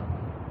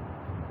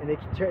 And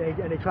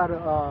they try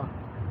to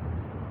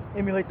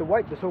emulate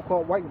the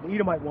so-called white, the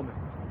Edomite woman.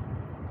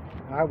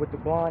 All right, with the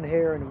blonde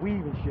hair and the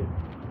weave and shit.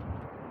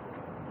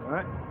 All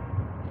right,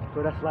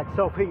 so that's like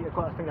self-hate.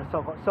 I think that's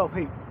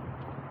self-hate.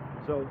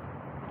 So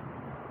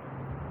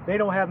they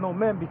don't have no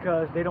men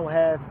because they don't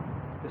have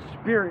the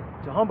spirit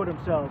to humble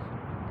themselves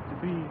to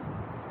be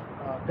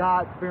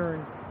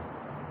God-fearing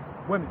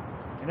women,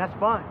 and that's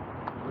fine.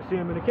 We'll see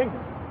them in the kingdom.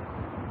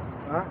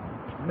 All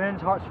right,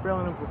 men's hearts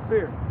failing them for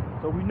fear.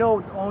 So we know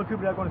the only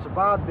people that are going to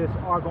survive this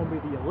are going to be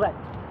the elect.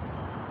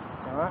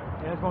 All right,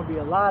 and it's going to be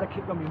going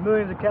to be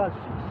millions of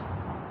casualties.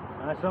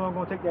 All right, some are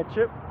going to take that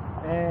chip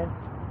and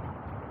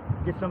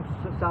get some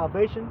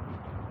salvation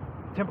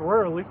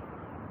temporarily,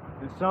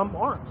 and some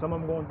aren't. Some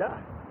of them are going to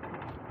die.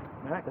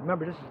 All right,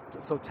 remember, this is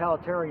a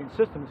totalitarian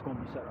system that's going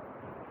to be set up.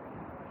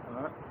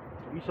 All right,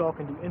 so Esau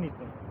can do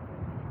anything.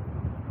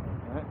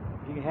 All right,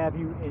 he can have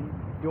you in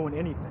doing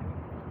anything.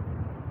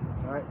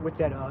 All right, with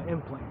that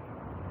implant.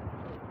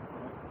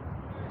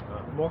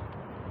 More?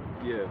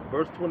 Yeah,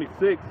 verse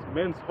 26,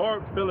 men's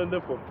heart filling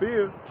them for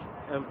fear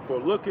and for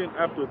looking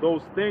after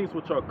those things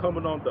which are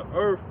coming on the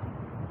earth,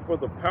 for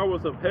the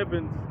powers of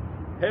heaven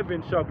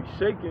shall be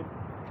shaken,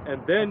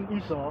 and then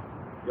Esau.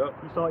 Yep.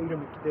 Esau,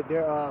 Edom,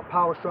 their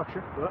power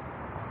structure. Yep.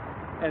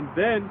 And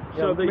then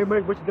shall they,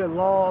 which is their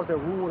laws, their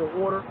rule, their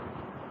order.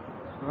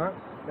 All right,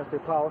 that's their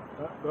power.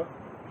 Yep.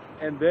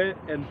 And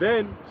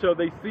then shall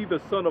they see the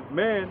Son of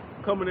Man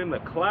coming in a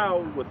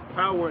cloud with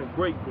power and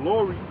great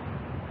glory.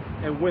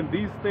 And when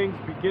these things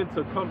begin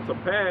to come to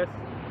pass,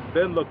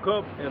 then look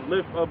up and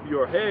lift up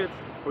your heads,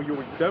 for your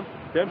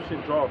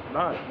redemption draweth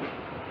nigh.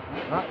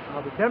 All right,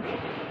 our redemption.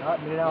 All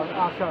right, meaning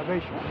our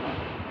salvation.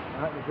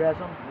 All right, you have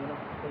something?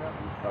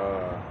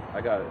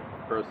 I got it.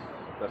 1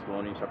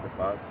 Thessalonians chapter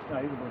 5. No,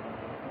 you can bring it.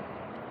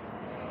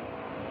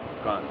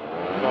 Gone.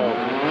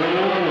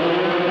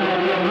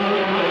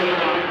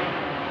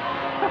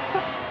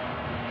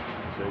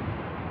 So,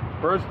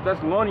 1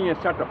 Thessalonians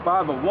chapter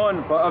 5 and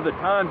 1, but of the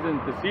times and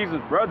the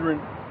seasons,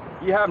 brethren,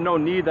 ye have no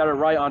need that I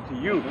write unto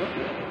you.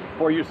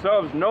 For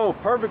yourselves know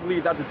perfectly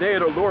that the day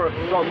of the Lord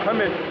shall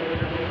come in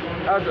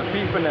as a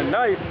thief in the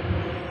night.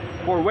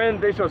 For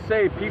when they shall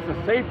say peace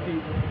and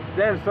safety,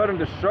 then sudden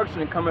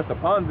destruction cometh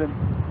upon them,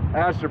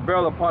 as shall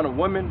bear upon a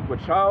woman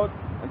with child,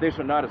 and they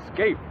shall not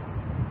escape.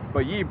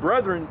 But ye,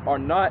 brethren, are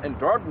not in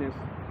darkness,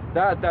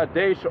 that that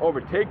day shall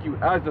overtake you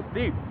as a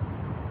thief.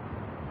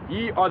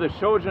 Ye are the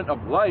children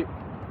of light,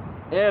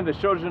 and the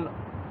children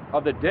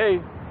of the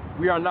day.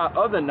 We are not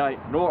of the night,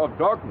 nor of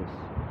darkness.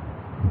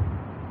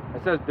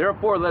 It says,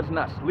 therefore let us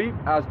not sleep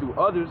as do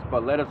others,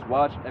 but let us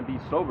watch and be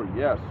sober.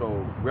 Yeah,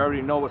 so we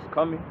already know what's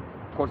coming.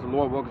 Of course, the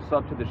Lord woke us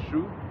up to this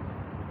truth.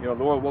 You know,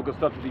 the Lord woke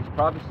us up to these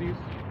prophecies,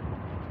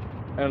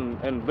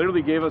 and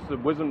literally gave us the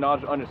wisdom,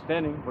 knowledge, and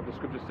understanding. What the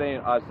scriptures say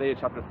in Isaiah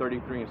chapter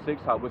 33 and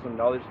 6, how wisdom,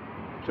 knowledge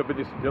shall be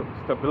the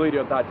stability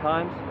of thy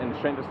times and the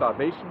strength of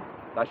salvation.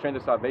 Thy strength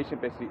of salvation,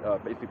 basically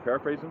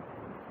paraphrasing.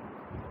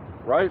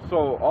 Right?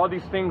 So all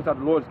these things that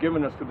the Lord's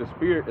given us through the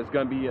Spirit is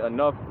going to be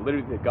enough,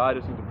 literally, to guide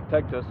us and to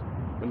protect us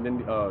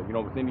within,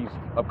 within these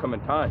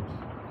upcoming times.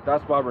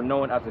 That's why we're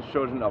known as the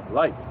children of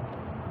light.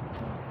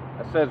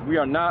 It says we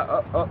are not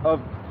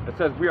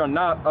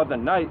of the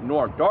night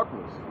nor of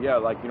darkness. Yeah,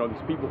 like,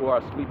 these people who are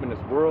asleep in this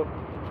world,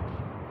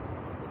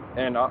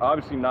 and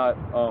obviously not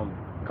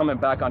coming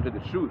back onto the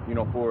truth.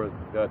 For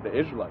the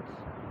Israelites,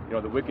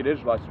 the wicked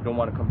Israelites who don't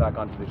want to come back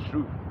onto this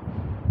truth.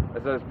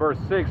 It says, verse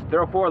 6,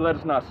 therefore let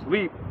us not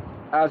sleep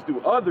as do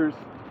others,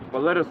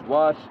 but let us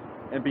watch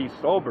and be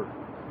sober.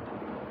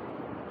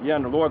 Yeah,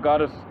 and the Lord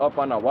got us up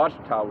on our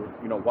watchtower,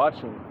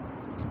 watching.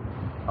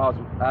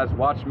 as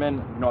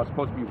watchmen, you know, are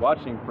supposed to be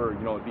watching for,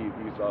 you know, these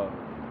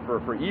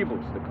for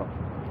evils to come.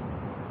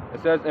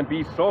 It says, and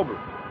be sober.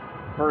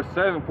 Verse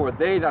 7, for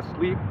they that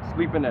sleep,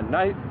 sleep in the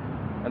night,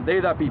 and they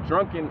that be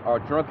drunken are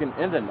drunken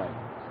in the night.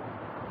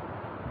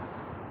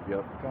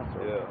 Yep.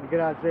 Yeah. You get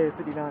Isaiah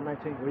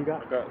 59:19. What you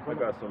got? I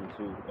got something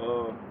too.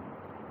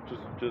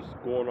 Just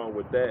going on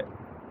with that.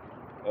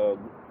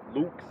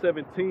 Luke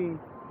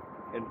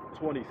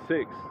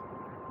 17:26.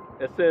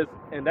 It says,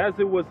 and as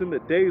it was in the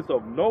days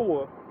of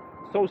Noah,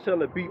 so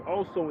shall it be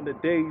also in the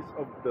days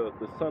of the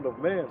Son of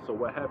Man. So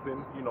what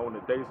happened, you know, in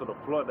the days of the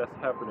flood, that's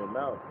happening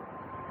now.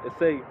 It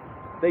say,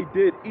 they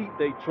did eat,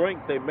 they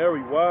drank, they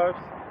married wives,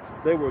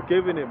 they were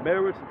given in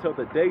marriage until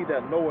the day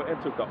that Noah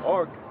entered the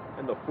ark,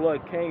 and the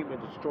flood came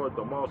and destroyed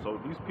them all. So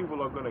these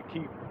people are going to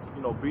keep,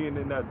 you know, being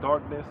in that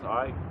darkness, all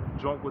right,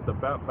 drunk with the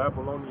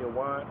Babylonian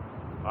wine,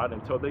 all right,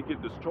 until they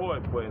get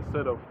destroyed. But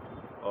instead of,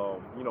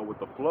 you know, with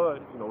the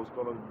flood, you know, it's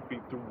going to be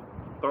through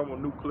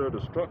thermonuclear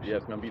destruction. Yeah,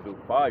 it's going to be through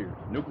fire,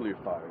 nuclear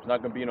fire. It's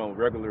not going to be no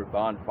regular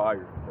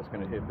bonfire that's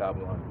going to hit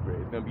Babylon the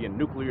Great. It's going to be a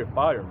nuclear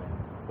fire, man.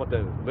 What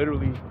the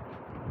literally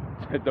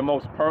the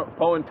most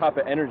potent type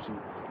of energy,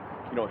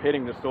 you know,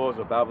 hitting the soils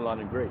of Babylon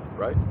the Great,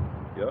 right?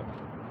 Yeah.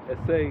 It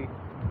say,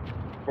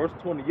 verse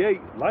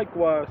 28,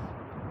 likewise,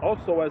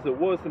 also as it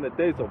was in the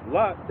days of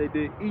Lot, they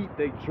did eat,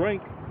 they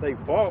drank, they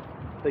bought,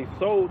 they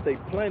sold, they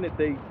planted,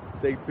 they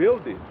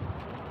builded.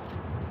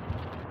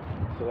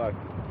 So like,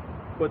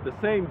 but the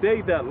same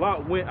day that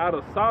Lot went out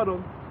of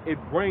Sodom, it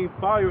rained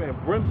fire and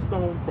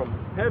brimstone from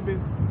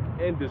heaven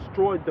and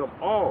destroyed them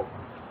all.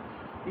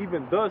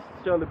 Even thus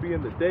shall it be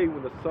in the day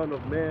when the Son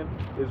of Man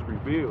is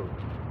revealed.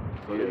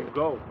 So there you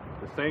go.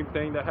 The same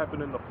thing that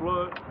happened in the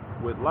flood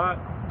with Lot.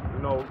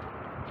 You know,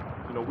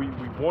 we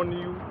warn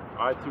you,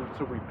 all right,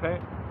 to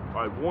repent.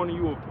 I warn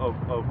you of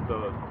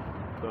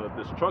the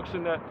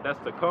destruction that's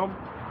to come.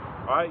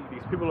 All right,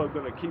 these people are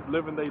going to keep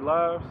living their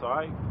lives. All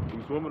right,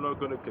 these women are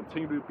going to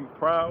continue to be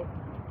proud.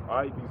 All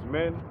right, these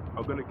men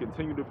are going to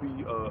continue to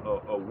be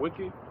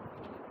wicked.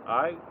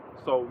 All right,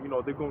 so you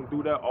know they're going to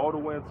do that all the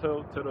way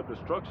until the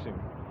destruction.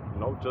 You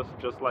know,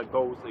 just like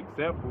those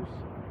examples.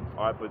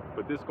 All right, but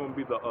this is going to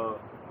be the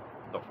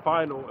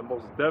final and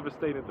most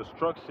devastating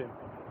destruction.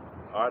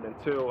 All right,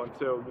 until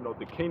you know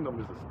the kingdom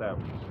is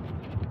established.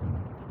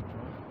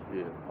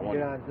 Yeah,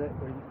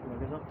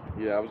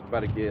 I was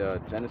about to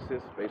get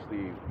Genesis,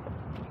 basically.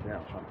 Yeah,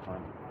 I'm trying to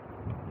find it.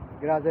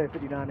 Get Isaiah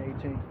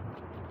 59:18.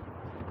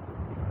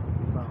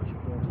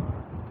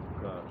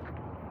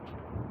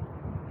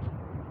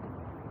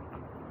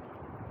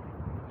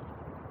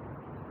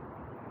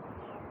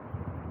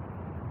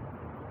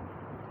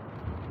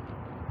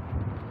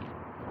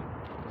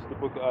 It's the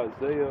book of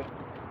Isaiah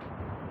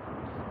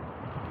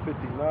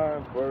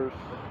 59, verse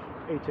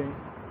 18.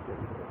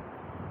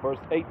 Verse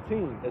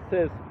 18. It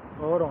says,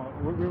 hold on.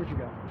 Read what you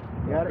got.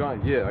 You got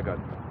it? Yeah, I got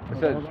it. It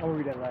says, I'm gonna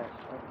read that last.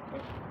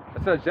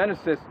 It says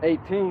Genesis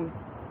 18.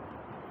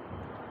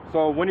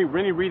 So when you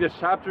read this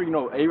chapter, you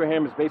know,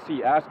 Abraham is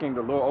basically asking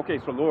the Lord, okay,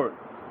 so Lord,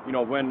 you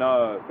know, when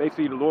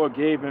basically the Lord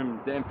gave him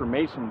the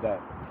information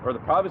that, or the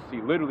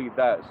prophecy, literally,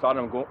 that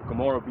Sodom and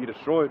Gomorrah will be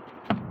destroyed.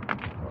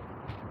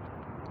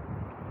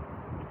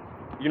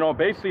 You know,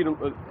 basically,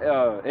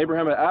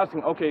 Abraham is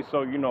asking, okay,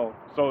 so, you know,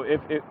 so if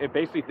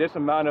basically this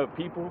amount of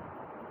people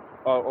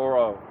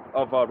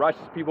of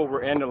righteous people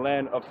were in the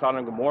land of Sodom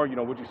and Gomorrah, you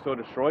know, would you still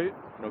destroy it?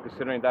 You know,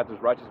 considering that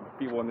there's righteous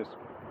people in this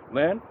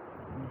land.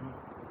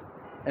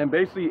 Mm-hmm. And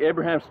basically,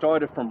 Abraham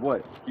started from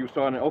what? He was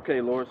starting,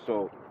 okay, Lord,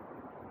 so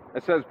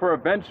it says,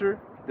 peradventure,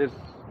 this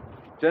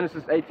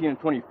Genesis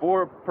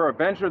 18:24,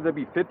 peradventure there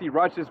be 50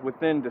 righteous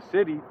within the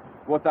city,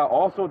 wilt thou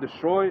also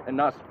destroy and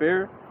not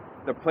spare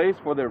the place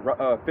for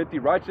the 50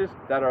 righteous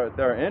that are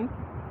therein?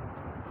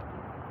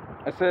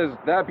 It says,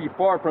 that be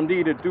far from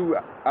thee to do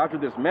after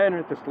this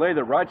manner, to slay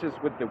the righteous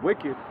with the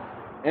wicked,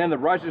 and the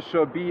righteous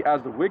shall be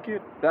as the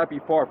wicked, that be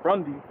far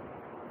from thee.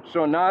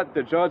 Shall not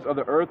the judge of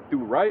the earth do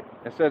right?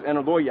 It says, and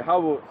the Lord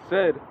Yahweh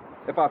said,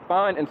 if I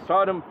find in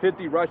Sodom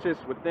 50 righteous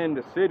within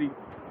the city,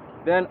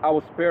 then I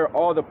will spare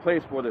all the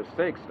place for their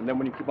sakes. And then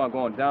when you keep on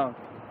going down,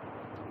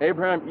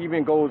 Abraham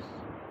even goes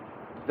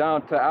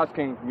down to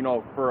asking, you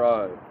know,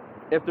 for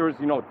if there's,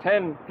 you know,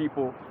 10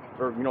 people,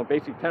 or, you know,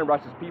 basically 10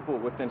 righteous people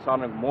within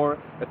Sodom and Gomorrah,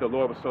 that the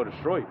Lord was so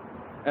destroyed.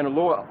 And the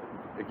Lord,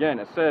 again,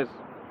 it says,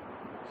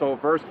 so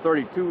verse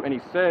 32, and he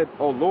said,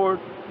 O Lord,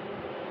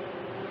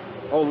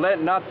 oh,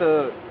 let not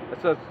the, it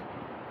says,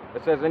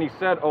 and he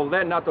said, oh,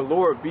 let not the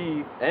Lord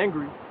be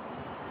angry,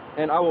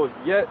 and I will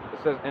yet, it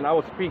says, and I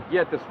will speak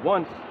yet this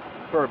once,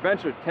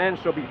 peradventure 10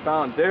 shall be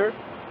found there,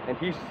 and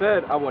he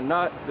said, I will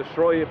not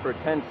destroy it for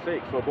 10's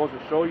sake. So it goes to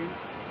show you,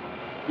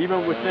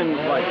 even within,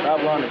 like,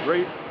 Babylon the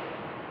Great,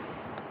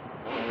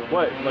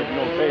 what, like, you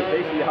know,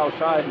 basically how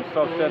Shai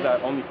himself said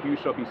that only few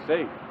shall be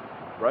saved,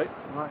 right?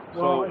 Right.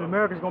 Well, so,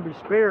 America's going to be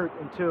spared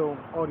until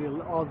all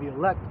the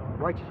elect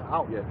righteous are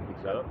out. Yeah,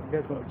 exactly.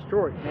 That's going to be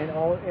destroyed,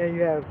 and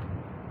you have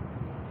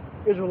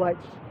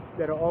Israelites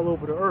that are all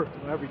over the earth,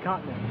 on every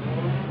continent.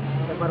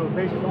 That's why those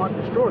nations aren't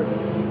destroyed.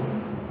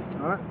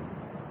 All right.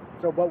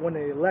 So, but when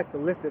the elect are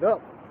lifted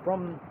up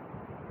from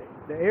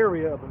the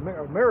area of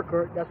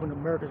America, that's when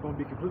America is going to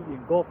be completely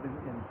engulfed in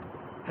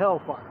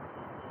hellfire.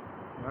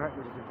 All right,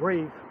 which is a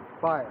grave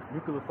fire,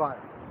 nuclear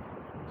fire,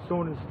 as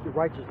soon as the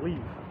righteous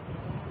leave.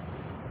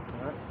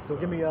 All right, so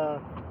give me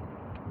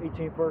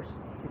 18 first,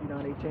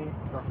 59, 18,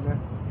 start from there.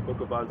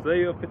 Book of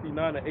Isaiah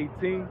 59 and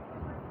 18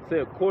 say,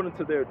 according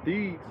to their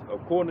deeds,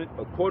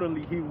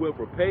 accordingly he will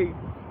repay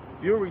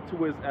fury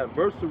to his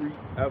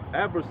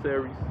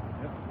adversaries,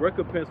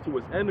 recompense to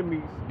his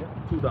enemies,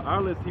 to the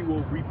honest he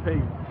will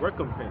repay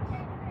recompense.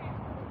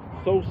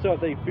 So shall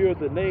they fear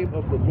the name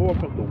of the Lord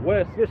from the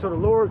west. Yeah, so the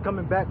Lord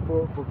coming back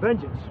for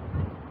vengeance,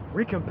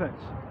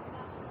 recompense.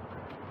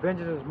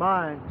 Vengeance is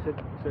mine,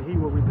 so he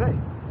will repay.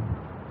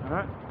 All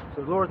right,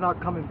 so the Lord's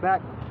not coming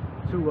back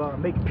to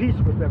make peace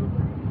with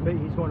everybody.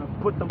 He's going to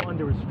put them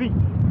under his feet.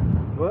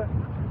 What?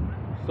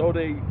 So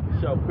they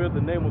shall fear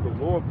the name of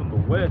the Lord from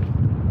the west,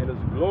 and his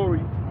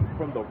glory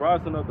from the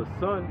rising of the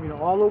sun. You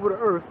know, all over the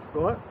earth.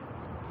 What?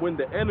 When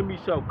the enemy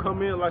shall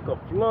come in like a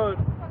flood,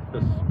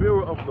 the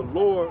Spirit of the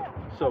Lord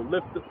shall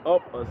lift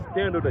up a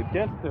standard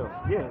against him.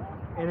 Yeah,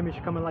 enemies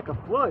should come in like a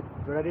flood,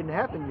 but that didn't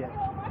happen yet.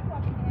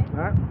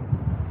 All right?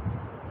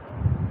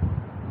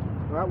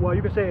 All right, well,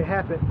 you can say it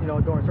happened, you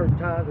know, during certain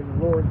times and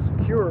the Lord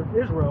secured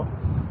Israel,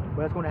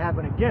 but it's going to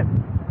happen again.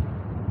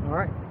 All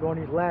right,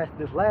 during this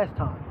last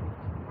time,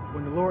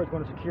 when the Lord is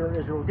going to secure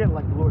Israel again,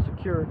 like the Lord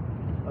secured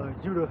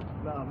Judah,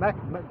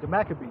 the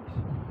Maccabees.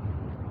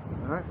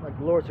 All right, like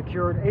the Lord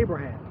secured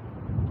Abraham.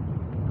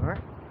 All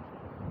right,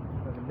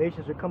 and the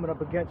nations are coming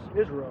up against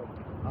Israel,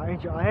 our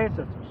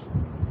ancestors.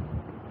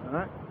 All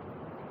right,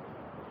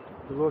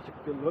 the Lord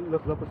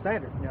lifted up a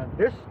standard. Now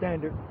this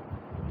standard,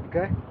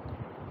 okay,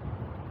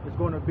 is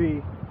going to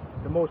be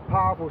the most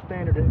powerful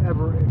standard that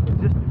ever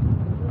existed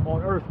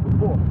on earth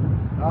before.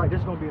 All right, this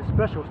is going to be a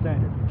special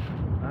standard,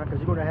 all right, because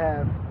you're going to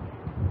have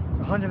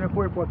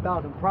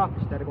 144,000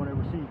 prophets that are going to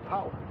receive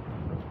power,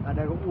 and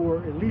that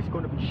are at least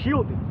going to be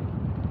shielded.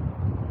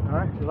 All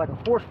right, there's like a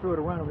force field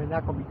around them; they're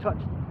not going to be touched.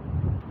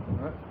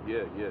 All right?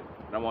 Yeah, yeah.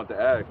 And I want to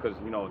add, because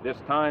you know, this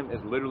time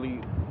is literally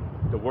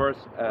the worst.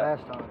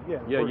 Last time, yeah.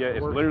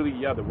 It's literally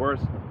the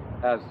worst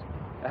as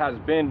it has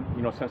been,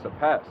 you know, since the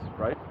past,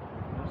 right?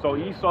 So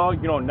Esau,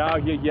 you know, now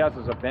he has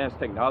his advanced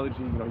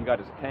technology. You know, he got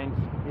his tanks.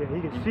 Yeah, he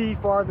can see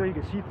farther. He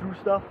can see through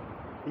stuff.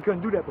 He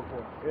couldn't do that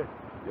before. Yeah.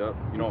 Yep.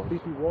 You know, see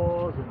through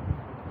walls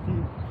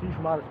and see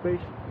from outer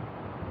space.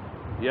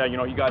 Yeah, you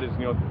know, he got his,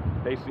 you know,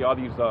 basically all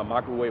these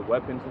microwave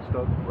weapons and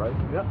stuff, right?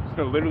 Yep. It's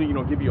gonna literally, you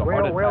know, give you a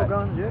heart attack. Rail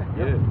guns, yeah.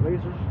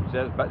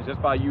 Lasers.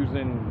 Just by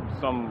using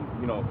some,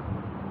 you know,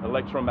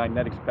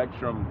 electromagnetic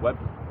spectrum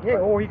weapon. Yeah,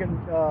 right? Or he can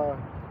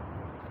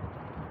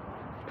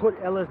put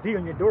LSD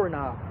on your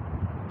doorknob.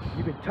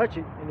 You can touch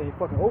it and then you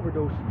fucking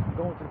overdose and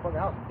go into the fucking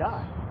house and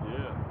die.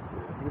 Yeah.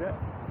 Do that.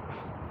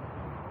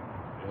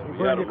 Yeah, you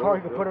put it in your car,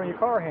 you can put it on your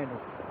car handle.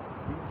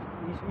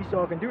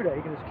 Esau can do that.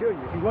 He can just kill you.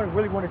 If he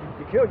really wanted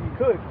to kill you, he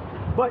could.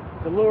 But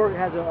the Lord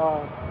has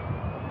a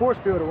force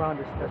field around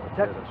us that's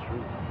protected. That's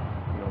true.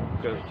 You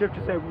know, the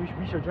scripture said we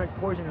should drink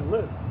poison and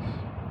live.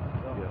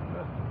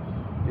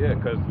 Yeah,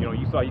 because you know,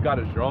 Esau, you got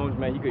his drones,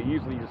 man. You could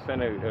easily just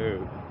send a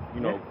you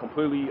know,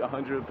 completely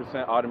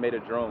 100%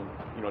 automated drone,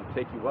 you know, to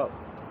take you out.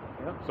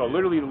 Yep. So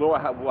literally, the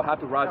Lord will have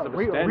to rise up a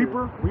standard.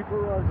 Reaper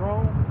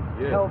drone,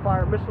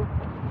 Hellfire missile.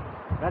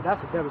 That's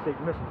a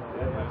devastating missile.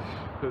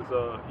 Because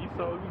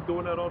Esau, he was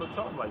doing that all the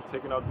time, like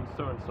taking out these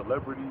certain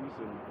celebrities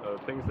and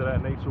things of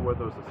that nature,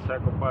 whether it's a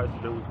sacrifice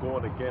that was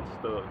going against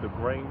the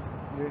grain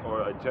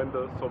or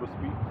agenda, so to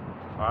speak.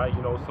 All right,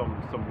 you know,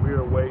 some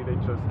weird way they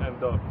just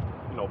end up,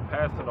 you know,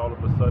 passing all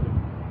of a sudden.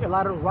 Yeah, a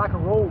lot of those rock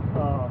and roll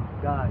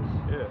guys.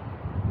 Yeah.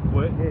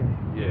 What?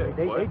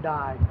 They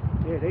died.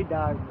 Yeah, they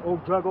died.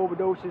 Drug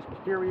overdoses,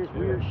 mysterious,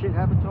 weird shit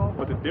happened to them.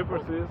 But the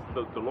difference is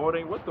the Lord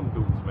ain't with them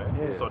dudes, man.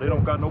 Yeah. So they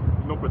don't got no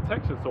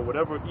protection. So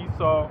whatever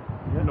Esau,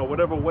 you know,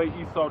 whatever way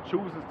Esau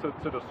chooses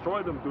to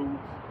destroy them dudes,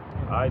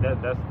 that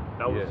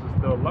was just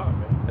still a lot,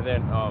 man. And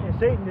then and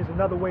Satan is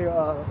another way.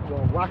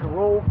 Well, rock and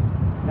roll.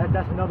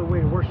 That's another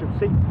way to worship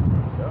Satan.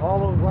 Yeah. All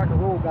those rock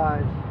and roll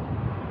guys,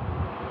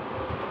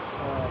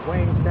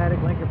 Wayne Static,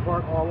 Linkin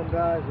Park, all them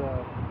guys,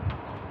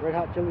 Red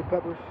Hot Chili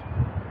Peppers,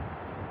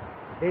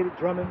 David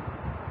Drummond,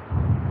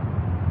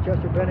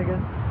 Chester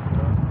Bennington,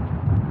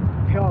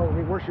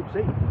 they worship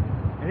Satan.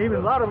 And even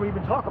a lot of them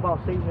even talk about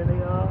Satan in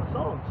their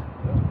songs.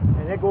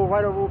 And they go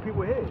right over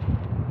people's heads.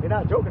 They're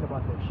not joking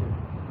about that shit.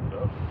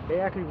 They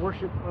actually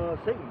worship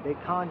Satan. They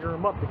conjure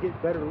him up to get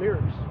better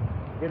lyrics,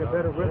 get a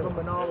better rhythm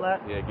and all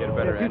that. Yeah, get a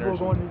better people energy.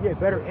 People going to get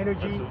better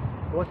energy.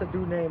 What's that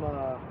dude named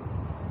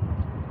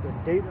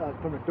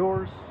from the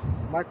Doors?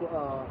 Michael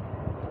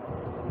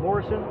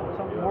Morrison,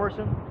 something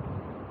Morrison.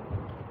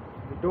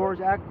 The Doors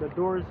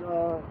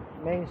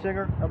main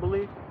singer, I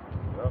believe.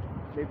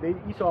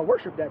 Esau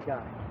worshiped that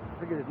guy. I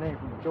forget his name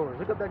from the Doors.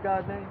 Look up that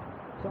guy's name.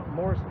 Something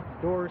Morrison.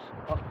 Doors.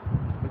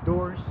 The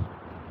Doors.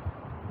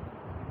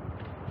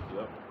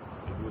 Yep.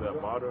 They do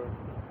that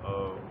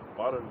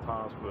modern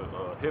times with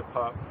hip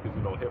hop, because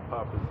you know hip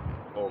hop is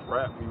or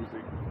rap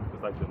music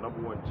is like the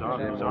 #1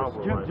 genre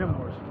right Jim now.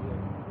 Morrison.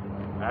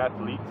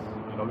 athletes.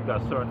 You know, we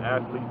got certain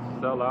athletes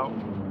sell out.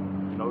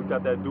 You know, we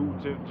got that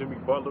dude Jimmy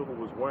Butler who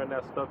was wearing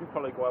that stuff. He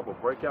probably gonna have a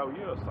breakout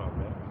year or something,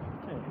 man.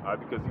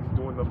 Because he's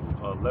doing them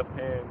left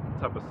hand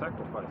type of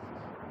sacrifices.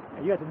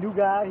 And you got the new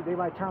guy. They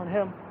might turn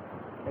him.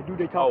 That dude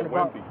they talking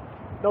about. Wemby.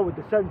 No, with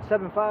the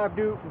 7'5"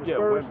 dude from the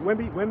Spurs.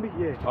 Wemby,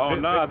 yeah. Oh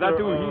nah, that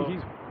dude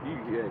his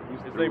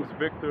he's name's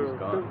Victor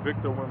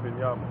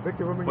Wembanyama.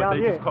 Victor Wembanyama, But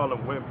they yeah. just call him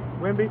Wemby.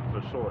 Wemby.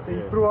 For sure.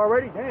 He threw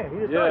already? Damn, he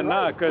just started,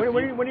 right? cause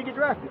when he get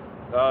drafted?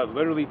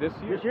 Literally this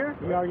year. This year?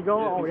 He already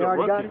going? Yeah, He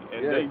already got it?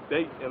 And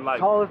they and like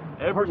Tallest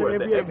everywhere,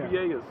 person the in the NBA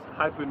NBA is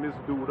hyping this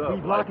dude up.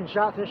 He's blocking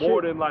shots and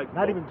more shit. than like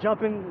not even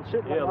jumping and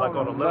shit. Yeah, like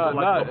on a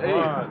level Nah, like hey,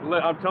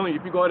 LeBron. I'm telling you,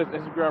 if you go on his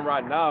Instagram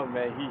right now,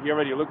 man, he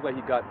already looks like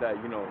he got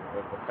that, you know,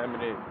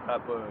 effeminate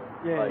type of,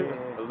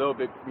 a little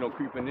bit, you know,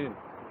 creeping in.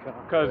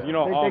 Because, you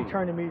know, they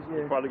turning me,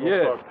 probably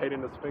gonna start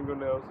painting his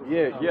fingernails.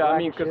 I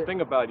mean, because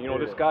think about it, you know,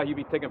 Yeah. this guy, he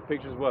be taking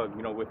pictures,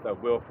 you know, with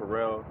Will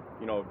Ferrell,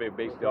 you know,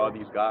 basically all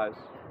these guys,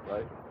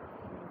 right?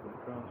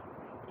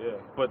 Yeah,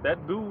 but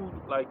that dude,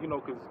 like, you know,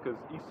 because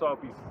Esau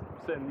be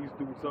setting these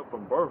dudes up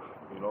from birth,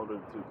 you know, to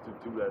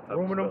do that type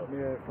grooming of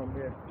stuff. them,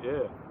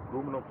 Yeah,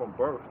 grooming them from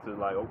birth to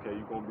like, okay,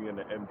 you're gonna be in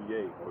the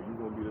NBA or you're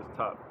gonna be this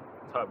top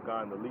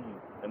guy in the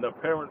league, and their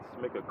parents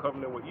make a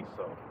covenant with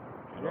Esau,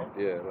 you know.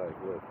 Yeah, like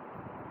look.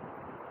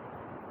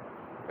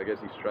 I guess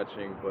he's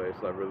stretching, but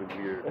it's like really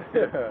weird.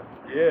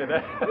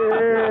 yeah,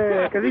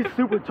 because he's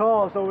super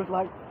tall, so it's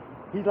like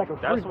he's like a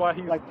freak. That's why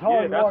he's like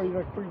tall. yeah, he's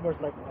like pretty much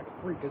like a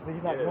freak because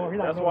he's not normal. He's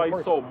not that's why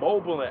he's person. so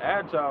mobile and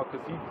agile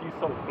because he's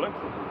so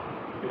flexible.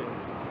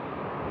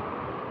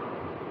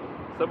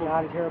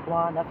 Dyed his hair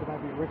blonde. That's might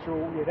be a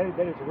ritual. Yeah,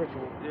 that is a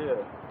ritual. Yeah.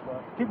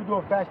 But people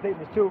doing fast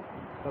statements too.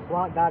 The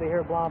blonde, dye the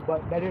hair blonde,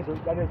 but that is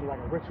like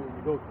a ritual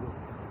you go through.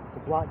 The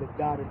blonde, the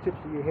dye the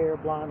tips of your hair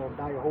blonde or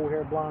dye your whole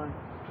hair blonde.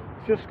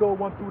 Cisco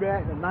went through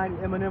that, and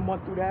Eminem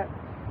went through that.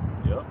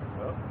 Yep.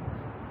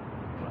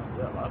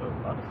 Yeah, a lot of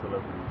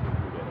celebrities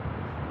do that.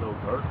 Lil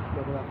Durk.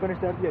 So when I finished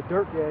that,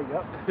 Dirk, yeah.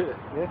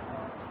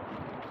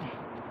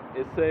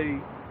 It say,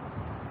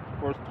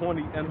 verse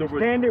 20, and the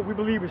standard we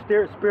believe is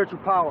spiritual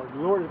power. The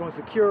Lord is going to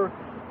secure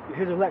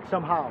His elect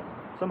somehow,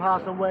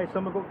 some way.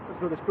 Some of us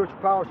with the spiritual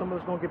power. Some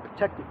of us going to get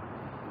protected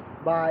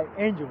by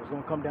angels.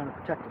 Going to come down and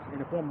protect us in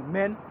the form of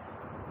men.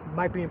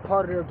 Might be in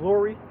part of their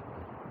glory.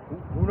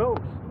 Who knows?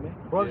 Man?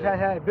 Brothers have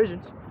had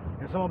visions,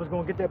 and some of us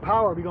going to get that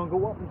power. We're going to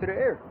go up into the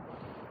air.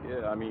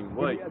 Yeah, I mean,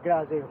 what? Get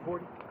Isaiah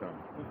 40.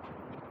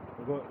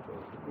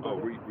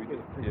 read it.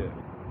 Yeah.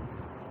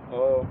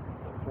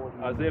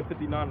 Isaiah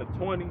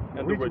 59:20.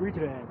 And read to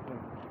the end.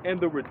 And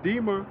the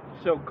Redeemer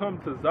shall come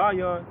to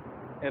Zion,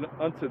 and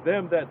unto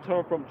them that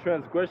turn from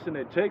transgression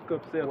in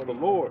Jacob, saith the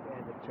Lord.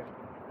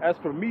 As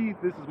for me,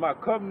 this is my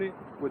covenant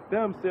with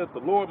them, saith the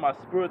Lord, my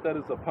spirit that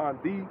is upon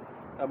thee,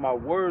 and my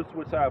words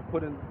which I have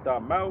put in thy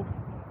mouth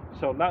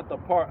shall not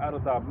depart out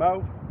of thy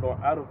mouth, nor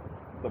out of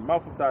the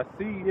mouth of thy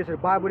seed. Yes, the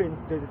Bible didn't.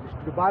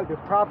 The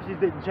prophecies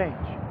didn't change.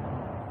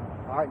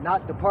 All right,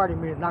 not departing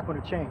means not going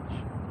to change.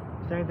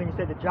 Same thing he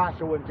said to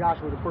Joshua in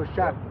Joshua the first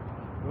chapter.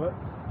 What?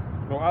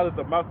 Nor out of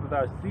the mouth of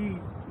thy seed,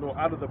 nor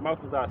out of the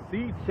mouth of thy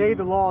seed. Say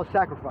the law of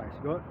sacrifice.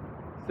 What?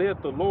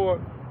 Saith the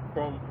Lord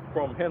from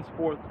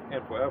henceforth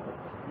and forever.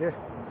 Yeah.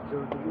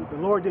 So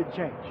the Lord didn't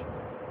change.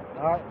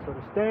 All right. So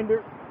the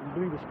standard, you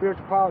believe the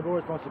spiritual power, the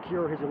Lord is going to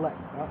secure His elect.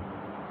 Right?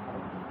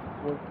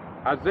 Well,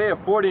 Isaiah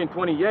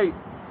 40:28.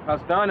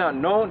 Hast thou not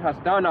known,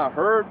 hast thou not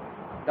heard,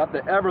 that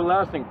the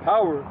everlasting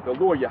power, the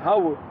Lord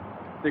Yahweh,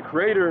 the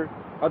creator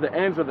of the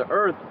ends of the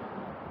earth,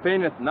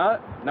 fainteth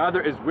not,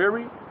 neither is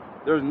weary,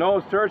 there is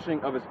no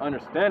searching of his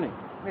understanding.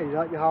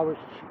 Yeah, Yahweh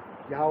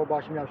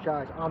Bashem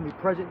Yahushua is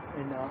omnipresent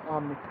and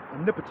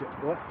omnipotent.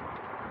 What?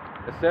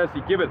 It says,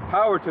 He giveth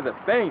power to the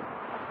faint,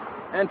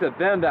 and to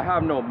them that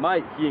have no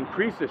might, He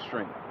increaseth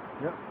strength.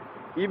 Yep.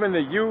 Even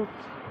the youth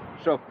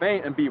shall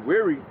faint and be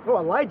weary. No,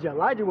 Elijah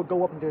would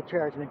go up into the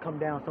chariots and then come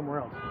down somewhere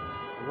else.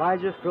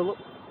 Elijah, Philip,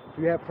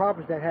 you had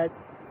prophets that had,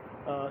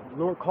 the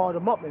Lord called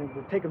them up and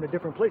would take them to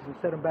different places and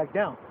set them back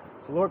down.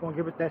 So the Lord going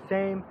to give us that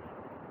same,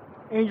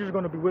 angels are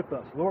going to be with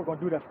us. The Lord going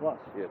to do that for us.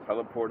 Yeah,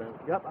 teleporting.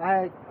 Yep,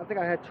 I think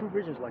I had 2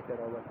 visions like that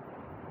already.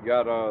 You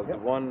got the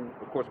one,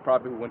 of course,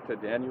 probably who went to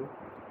Daniel,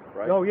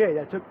 right? Oh yeah,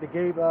 that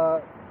gave,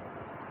 that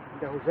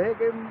Hosea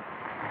gave him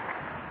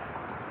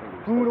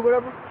food or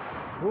whatever.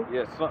 Who?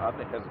 Yeah, I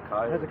think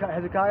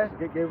Hezekiah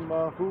gave him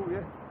food,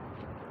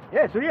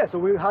 yeah. So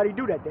how do you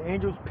do that? The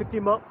angels picked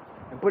him up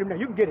and put him down.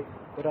 You can get it,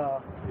 but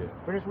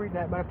finish reading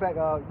that. Matter of fact,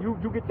 you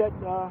get that,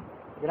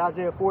 get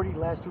Isaiah 40,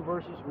 last 2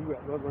 verses.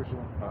 What verse you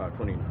want?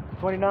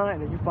 29,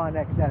 and then you find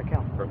that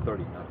account. Or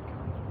 39.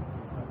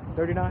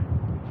 39?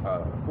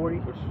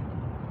 40?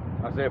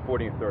 Isaiah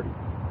 40 and 30.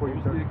 40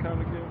 and 30. The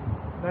account again?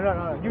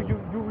 No.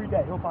 You read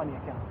that. He'll find the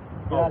account.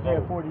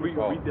 Isaiah 40.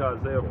 Read the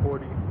Isaiah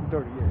 40.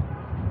 30, yeah.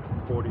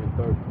 40 and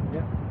 30. Yeah.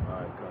 All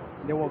right, go.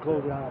 And then we'll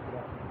close it out after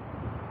that.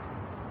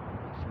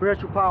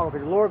 Spiritual power,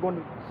 because the Lord going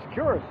to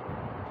secure us.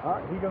 All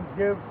right, He can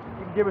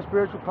give us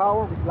spiritual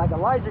power, like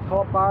Elijah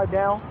called fire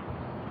down.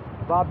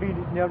 Bob being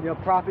the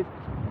prophet,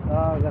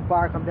 let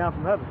fire come down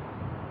from heaven.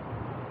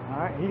 All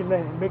right, he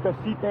can make us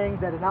see things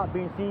that are not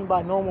being seen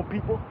by normal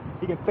people.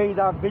 He can phase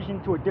our vision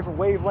to a different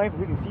wavelength.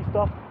 We can see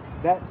stuff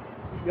that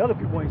the other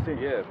people ain't seeing.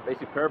 Yeah,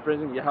 basically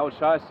paraphrasing. Yahweh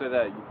Shai said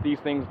that these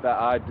things that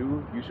I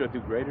do, you should do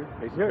greater.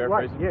 Basically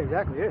paraphrasing. Right. Yeah,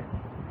 exactly. Yeah.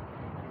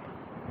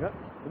 Yep.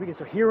 We can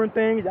start hearing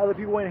things that other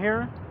people ain't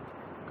hearing.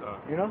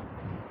 You know.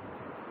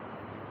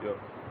 Yep.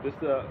 This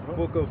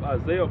book of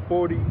Isaiah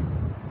 40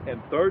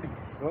 and 30.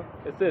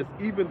 It says,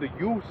 even the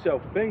youth shall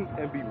faint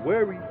and be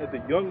weary, and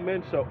the young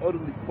men shall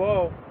utterly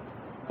fall.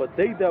 But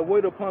they that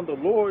wait upon the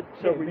Lord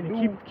shall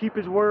renew. Keep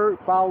his word,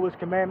 follow his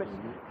commandments,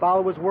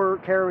 follow his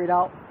word, carry it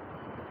out.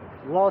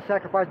 The law of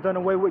sacrifice done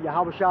away with.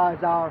 Yahweh Shai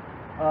is our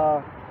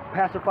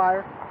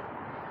pacifier,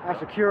 our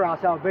secure, our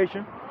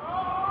salvation.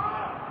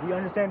 We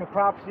understand the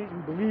prophecies,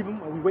 we believe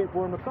them, and we wait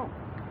for them to come.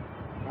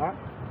 All right?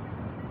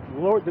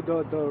 The Lord,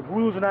 the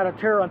rules are not a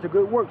terror unto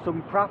good works, so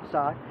we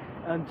prophesy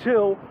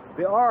until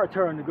they are a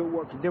terror unto good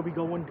works, and then we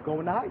go into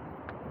hide.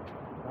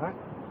 All right?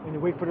 And you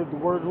wait for the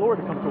word of the Lord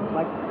to come to us,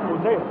 like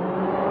Hosea.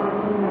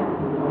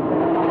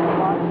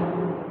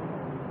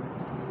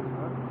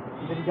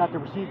 And then you got to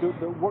receive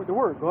the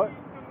word. Go ahead.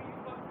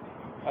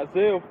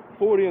 Isaiah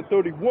 40 and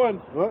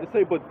 31, it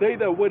say, but they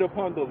that wait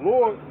upon the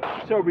Lord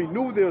shall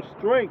renew their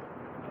strength.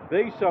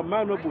 They shall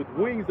mount up with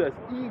wings as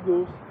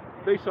eagles.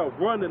 They shall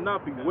run and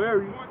not be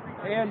weary,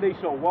 and they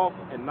shall walk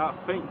and not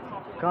faint.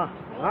 Come.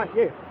 All right,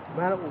 yeah.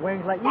 Mount up with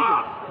wings like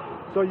eagles.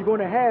 So you're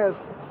going to have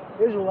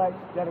Israelites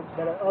that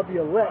are of the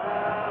elect,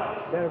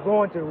 that are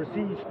going to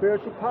receive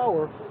spiritual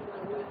power,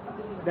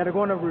 that are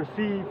going to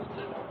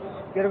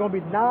be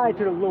nigh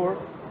to the Lord,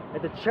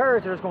 and the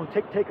chariots that is going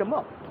to take them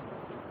up.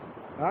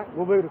 All right,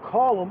 we'll be able to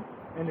call them,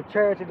 and the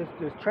chariots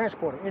is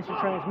transported, instant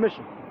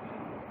transmission.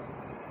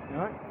 All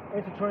right,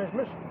 instant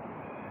transmission.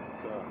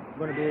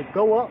 We're going to be able to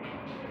go up,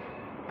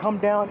 come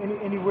down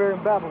anywhere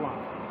in Babylon.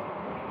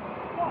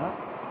 All right.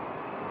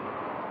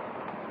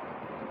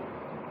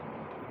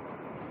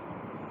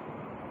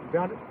 You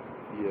found it?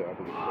 Yeah, I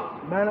believe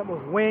so. Man up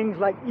with wings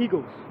like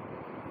eagles.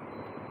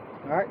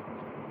 All right.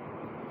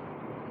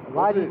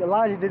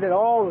 Elijah did it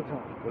all the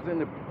time. Was it in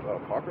the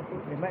Apocrypha?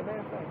 Yeah, matter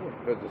of fact, yeah.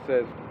 Because it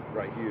says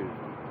right here,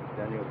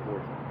 Daniel 4. I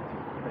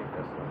think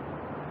that's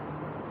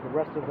the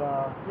rest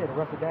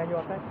of Daniel, I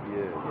think.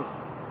 Yeah.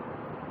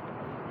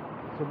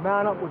 So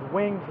mount up with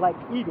wings like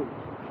eagles.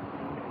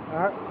 All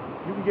right.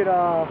 You can get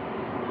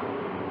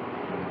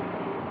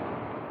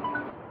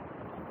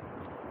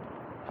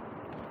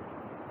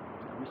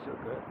You so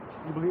good.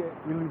 You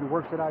believe the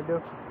works that I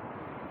do?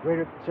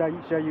 Greater shall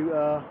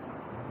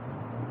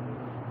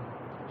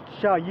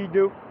ye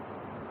do,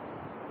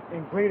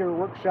 and greater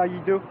work shall ye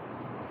do.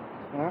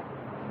 All right.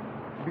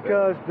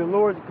 Because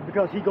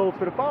he goes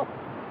to the Father.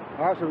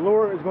 All right. So the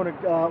Lord is going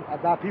to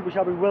thy people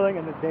shall be willing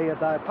in the day of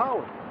thy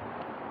power.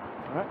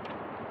 All right.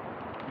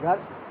 You got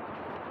it?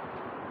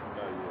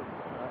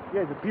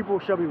 Yeah, the people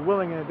shall be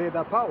willing in the day of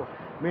thy power.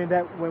 Meaning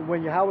that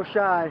when Yahweh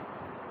Shai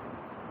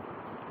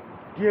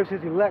gives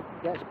his elect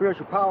that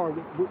spiritual power,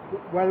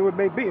 whether it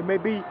may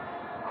be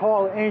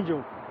call an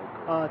angel,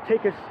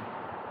 take us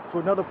to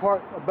another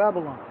part of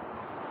Babylon.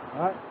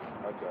 All right.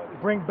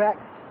 Bring back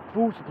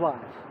food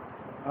supplies.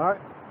 All right.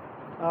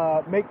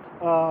 Make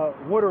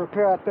water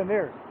repair out thin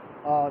air.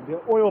 The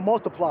oil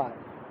multiplied,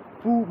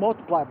 food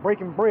multiplied,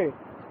 breaking bread,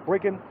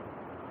 breaking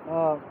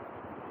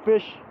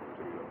fish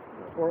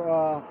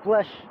or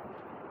flesh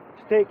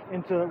steak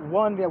into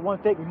one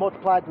steak we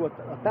multiplied to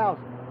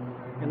 1,000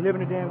 and live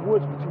in the damn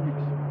woods for 2 weeks.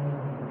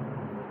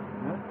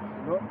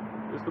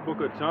 It's the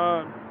book of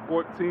John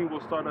 14.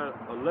 We'll start at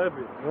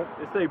 11.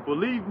 It say,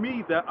 believe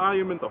me that I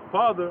am in the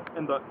Father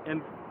and the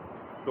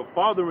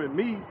Father in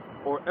me,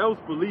 or else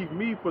believe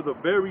me for the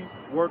very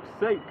work's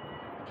sake.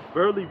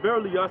 Verily,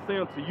 verily, I say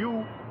unto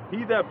you,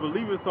 he that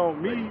believeth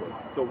on me,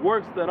 the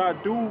works that I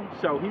do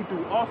shall he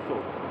do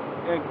also.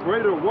 And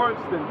greater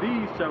works than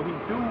these shall he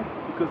do,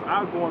 because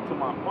I go unto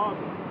my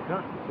Father.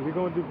 Okay. So we're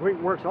going to do great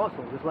works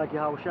also, just like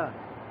Yahweh Shai.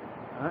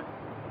 All right?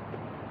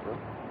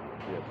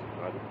 Yes.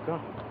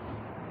 Okay.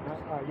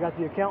 All right, you got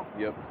the account?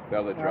 Yep,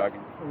 Bel the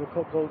dragon. We'll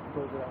close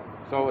it out.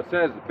 So it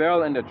says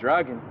Bel and the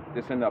dragon,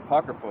 this in the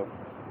Apocrypha,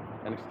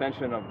 an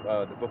extension of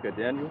the book of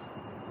Daniel.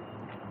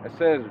 It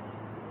says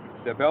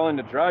the Bel and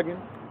the dragon.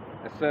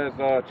 It says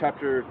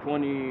chapter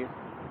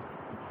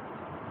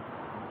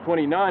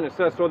 29, it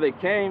says, so they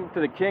came to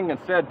the king and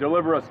said,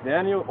 deliver us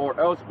Daniel, or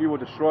else we will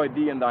destroy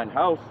thee and thine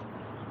house.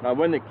 Now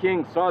when the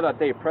king saw that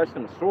they pressed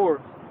him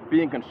sore,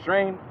 being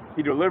constrained,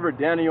 he delivered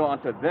Daniel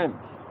unto them,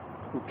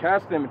 who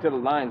cast him into the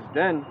lion's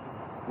den,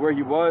 where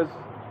he was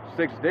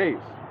 6 days.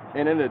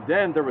 And in the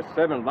den there were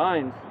 7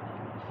 lions,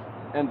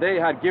 and they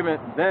had given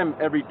them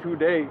every 2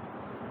 days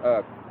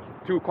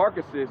 2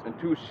 carcasses and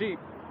 2 sheep,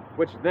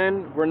 which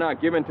then were not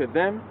given to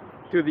them,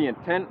 to the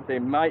intent they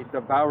might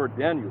devour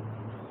Daniel.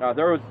 Now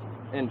there was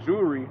in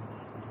Jewry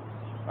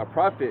a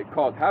prophet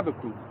called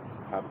Habakkuk.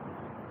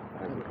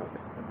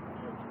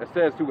 It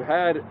says, who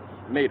had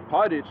made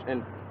pottage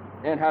and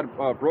had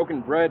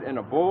broken bread in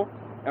a bowl,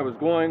 and was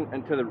going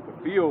into the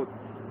field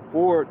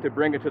to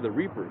bring it to the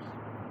reapers.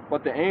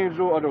 But the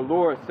angel of the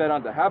Lord said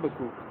unto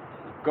Habakkuk,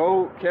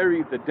 Go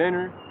carry the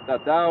dinner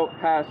that thou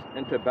hast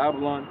into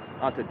Babylon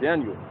unto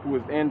Daniel, who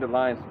is in the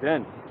lion's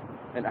den.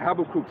 And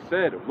Habakkuk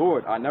said,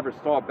 Lord, I never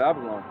saw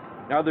Babylon,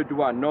 neither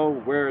do I know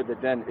where the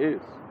den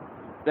is.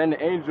 Then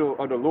the angel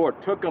of the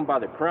Lord took him by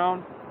the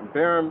crown, and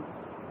bare him,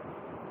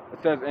 it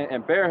says,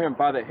 and bare him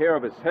by the hair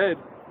of his head,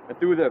 and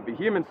through the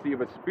vehemency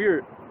of his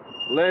spirit,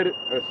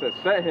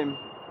 set him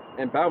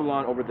in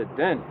Babylon over the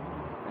den.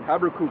 And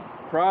Habakkuk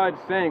cried,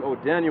 saying, O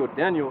Daniel,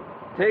 Daniel,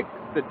 take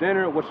the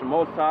dinner which the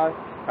Most High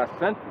has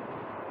sent thee.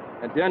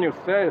 And Daniel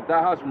said, if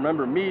thou hast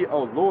remembered me,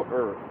 O Lord,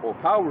 or O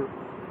power,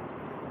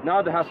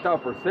 now that hast thou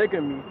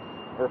forsaken me,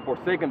 or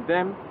forsaken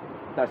them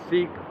that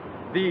seek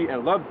thee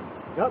and love thee.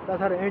 Yep, that's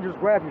how the angels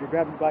grab you. They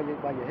grab you by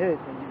your head,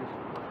 and you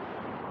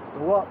just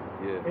go up.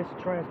 Yeah.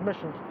 Instant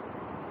transmission.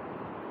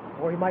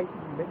 Or he might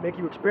make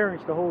you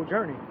experience the whole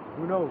journey.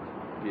 Who knows?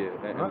 Yeah,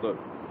 and look,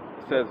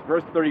 it says,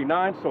 verse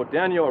 39, so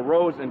Daniel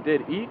arose and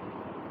did eat,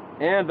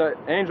 and the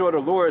angel of the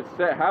Lord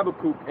set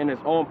Habakkuk in his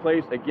own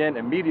place again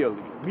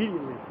immediately.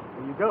 Immediately.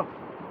 There you go.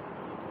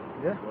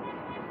 Yeah.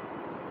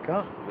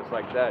 Come. Just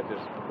like that,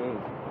 just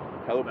boom.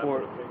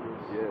 Teleport.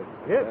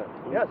 Yeah.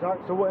 Yeah.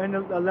 So we'll end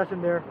the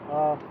lesson there.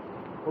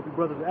 Hope you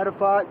brothers are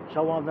edified.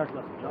 Shalom next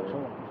lesson.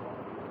 Shalom.